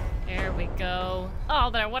 There we go. Oh,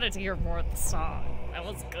 but I wanted to hear more of the song. That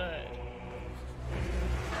was good.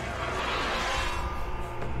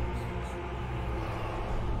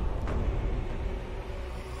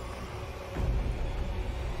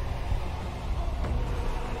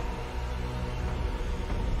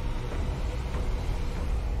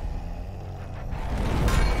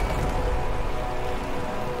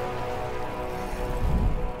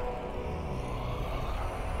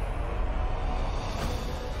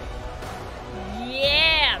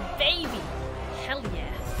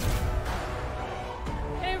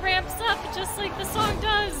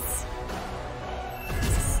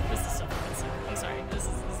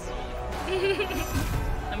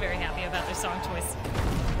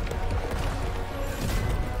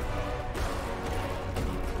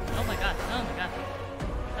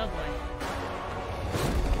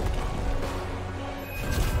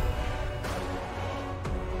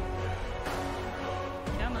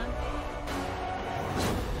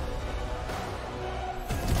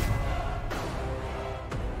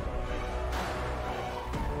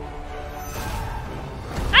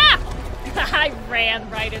 Ran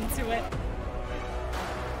right into it.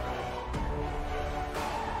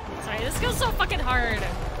 Sorry, this goes so fucking hard.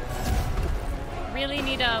 Really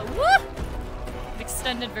need a an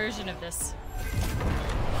extended version of this.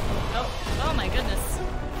 Oh my goodness.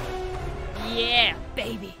 Yeah,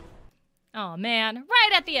 baby. Oh man,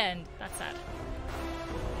 right at the end. That's sad.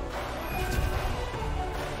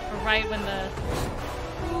 Or right when the...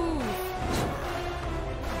 Ooh.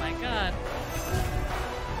 Oh my god.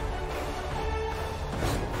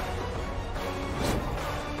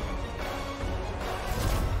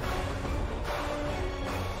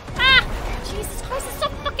 Jesus Christ, it's so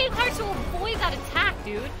fucking hard to avoid that attack,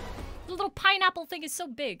 dude. The little pineapple thing is so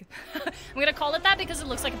big. I'm gonna call it that because it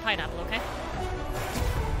looks like a pineapple, okay?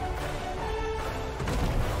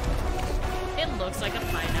 It looks like a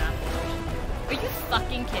pineapple. Are you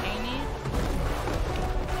fucking kidding me?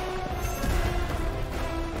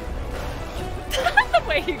 The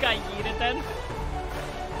way you got yeeted then.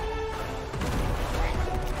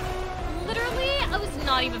 Literally, I was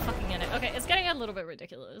not even fucking in it. Okay, it's getting a little bit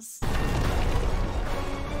ridiculous.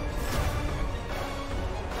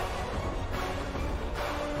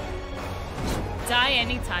 Die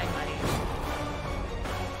anytime, buddy.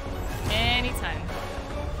 Anytime.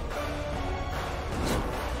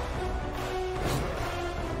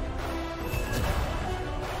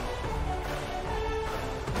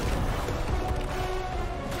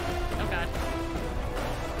 Oh god.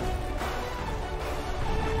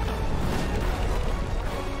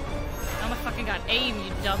 Oh my fucking god. god, aim,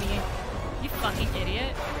 you dummy. You fucking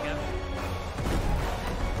idiot. There we go.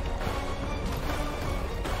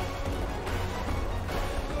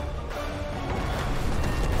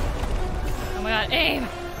 Oh my god, aim!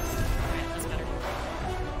 Alright, that's better.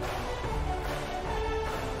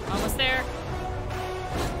 Almost there.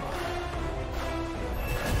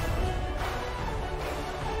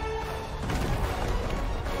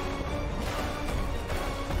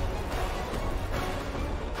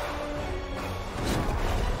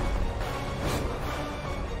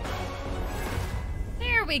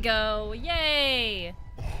 There we go! Yay!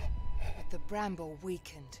 But the Bramble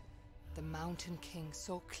weakened. The Mountain King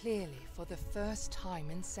saw clearly for the first time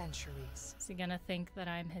in centuries. Is he gonna think that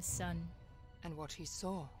I'm his son? And what he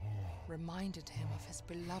saw reminded him of his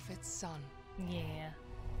beloved son. Yeah.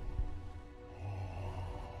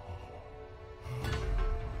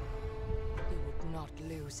 He would not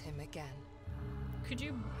lose him again. Could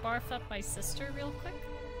you barf up my sister real quick?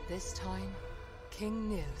 This time, King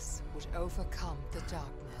Nils would overcome the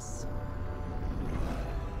darkness.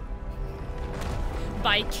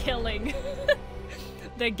 By killing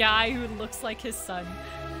the guy who looks like his son.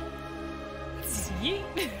 Yeet.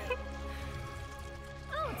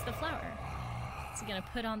 Oh, it's the flower. Is he gonna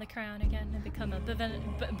put on the crown again and become a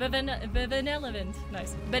benevolent,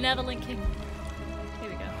 nice, benevolent king? Here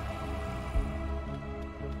we go.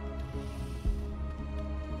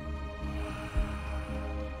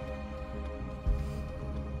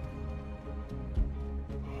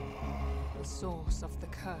 The source of the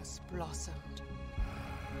curse blossomed.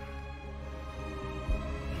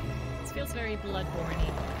 This feels very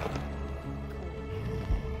Bloodborne-y.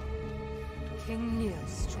 King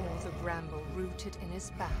Nils tore the bramble rooted in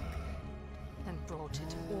his back and brought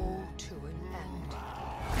it all to an end.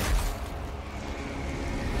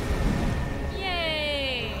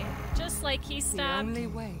 Yay! Just like he The stabbed. only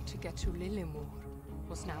way to get to Lillimor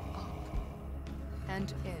was now up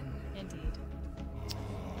and in. Indeed.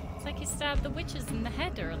 It's like he stabbed the witches in the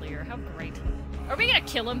head earlier. How great. Are we gonna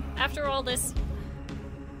kill him after all this?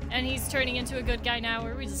 And he's turning into a good guy now,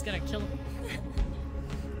 or are we just gonna kill him?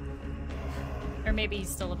 Or maybe he's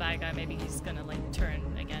still a bad guy, maybe he's gonna like turn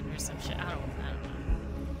again or some shit. I don't know.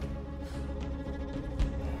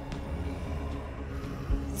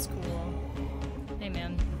 It's cool. Hey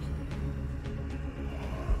man.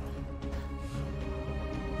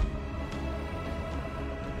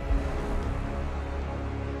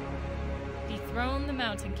 Dethrone the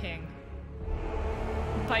Mountain King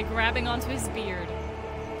by grabbing onto his beard.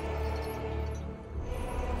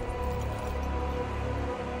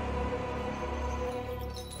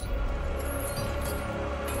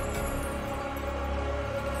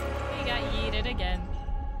 He got yeeted again.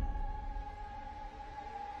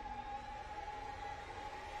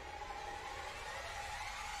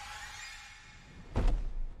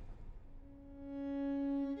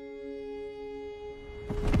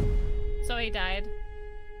 So he died.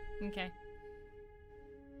 Okay.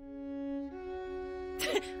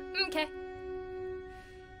 Okay.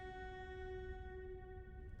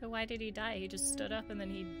 But why did he die? He just stood up and then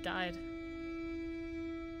he died.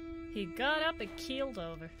 He got up and keeled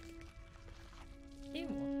over. Ew.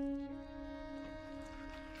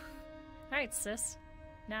 Alright, sis.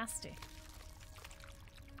 Nasty.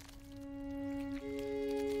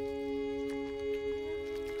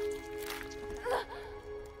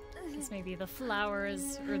 Guess maybe the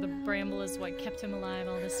flowers or the bramble is what kept him alive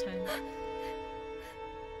all this time.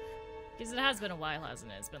 Because it has been a while, hasn't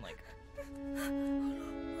it? It's been like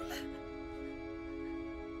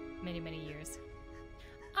many, many years.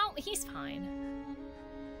 Oh, he's fine.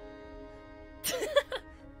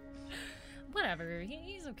 Whatever,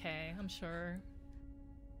 he's okay, I'm sure.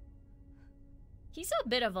 He's a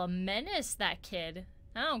bit of a menace, that kid.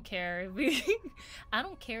 I don't care. I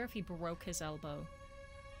don't care if he broke his elbow.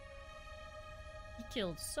 He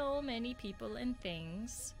killed so many people and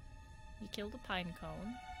things. He killed a pine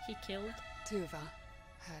cone. He killed... Tuva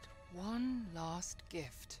had one last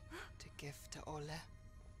gift to give to Ole.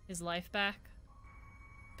 his life back.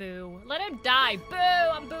 Boo. Let him die! Boo!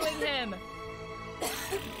 I'm booing him!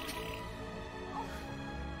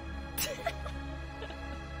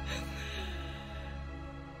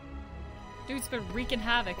 Dude's been wreaking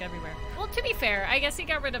havoc everywhere. Well, to be fair, I guess he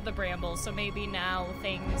got rid of the Bramble, so maybe now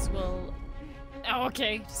things will... Oh,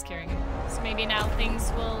 okay, just carrying him. So maybe now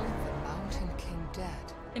things will... The Mountain King dead.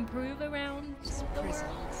 Improve around His the prison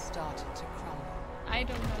world? started to crumble. I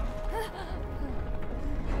don't know.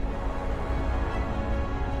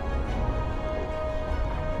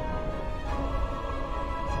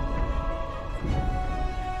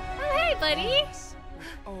 Oh, hey, buddy! Would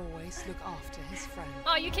always always look after his friend.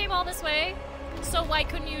 Oh, you came all this way? So why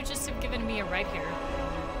couldn't you just have given me a ride here?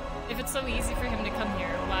 If it's so easy for him to come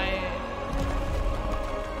here, why?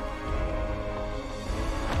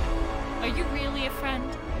 Are you really a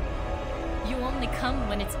friend? You only come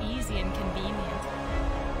when it's easy and convenient.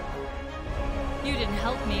 You didn't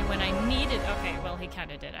help me when I needed— okay, well, he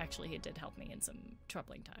kind of did. Actually, he did help me in some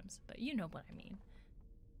troubling times, but you know what I mean.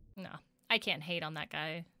 No, I can't hate on that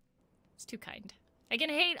guy. It's too kind. I can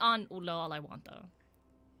hate on Ulla all I want, though.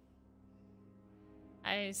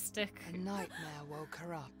 I stick— A nightmare woke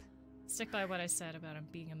her up. Stick by what I said about him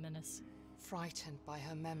being a menace. Frightened by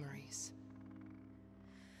her memories,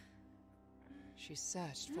 she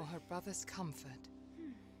searched for her brother's comfort.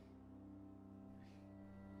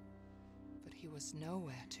 But he was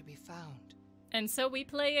nowhere to be found. And so we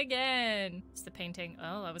play again. It's the painting.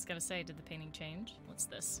 Oh, I was gonna say, did the painting change? What's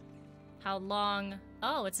this? How long?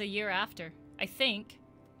 Oh, it's a year after. I think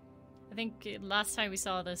last time we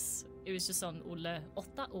saw this, it was just on Olle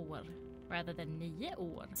 8 år rather than 9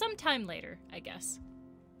 år. Sometime later, I guess.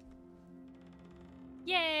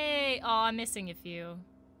 Yay! Oh, I'm missing a few.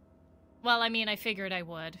 Well, I mean, I figured I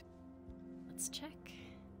would. Let's check.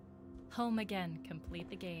 Home again. Complete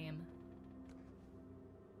the game.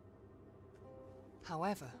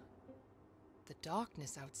 However, the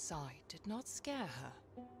darkness outside did not scare her.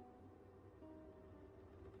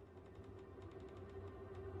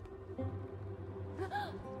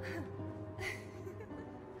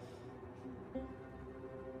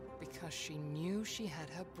 Because she knew she had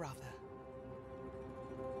her brother.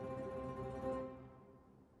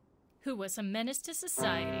 Who was a menace to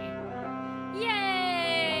society.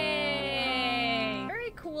 Yay!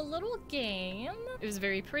 Very cool little game. It was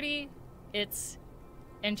very pretty. It's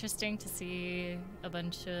interesting to see a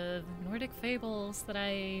bunch of Nordic fables that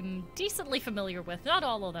I'm decently familiar with. Not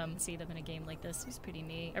all of them. See them in a game like this. It was pretty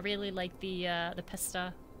neat. I really liked the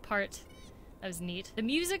Pesta part. That was neat. The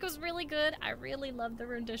music was really good. I really loved the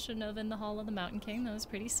rendition of In the Hall of the Mountain King. That was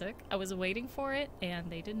pretty sick. I was waiting for it,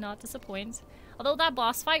 and they did not disappoint. Although that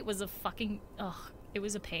boss fight was a fucking— ugh, it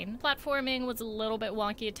was a pain. Platforming was a little bit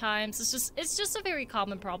wonky at times. It's just a very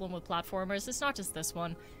common problem with platformers. It's not just this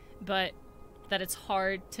one, but that it's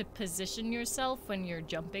hard to position yourself when you're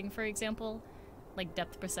jumping, for example. Like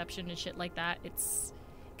depth perception and shit like that. It's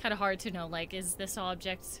kind of hard to know, like, is this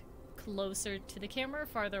object closer to the camera,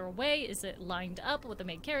 farther away? Is it lined up with the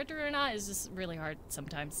main character or not? It's just really hard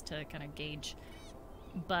sometimes to kind of gauge.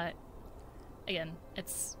 But again,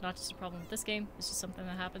 it's not just a problem with this game. It's just something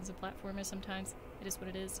that happens in platformers sometimes. It is what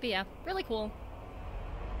it is. But yeah, really cool.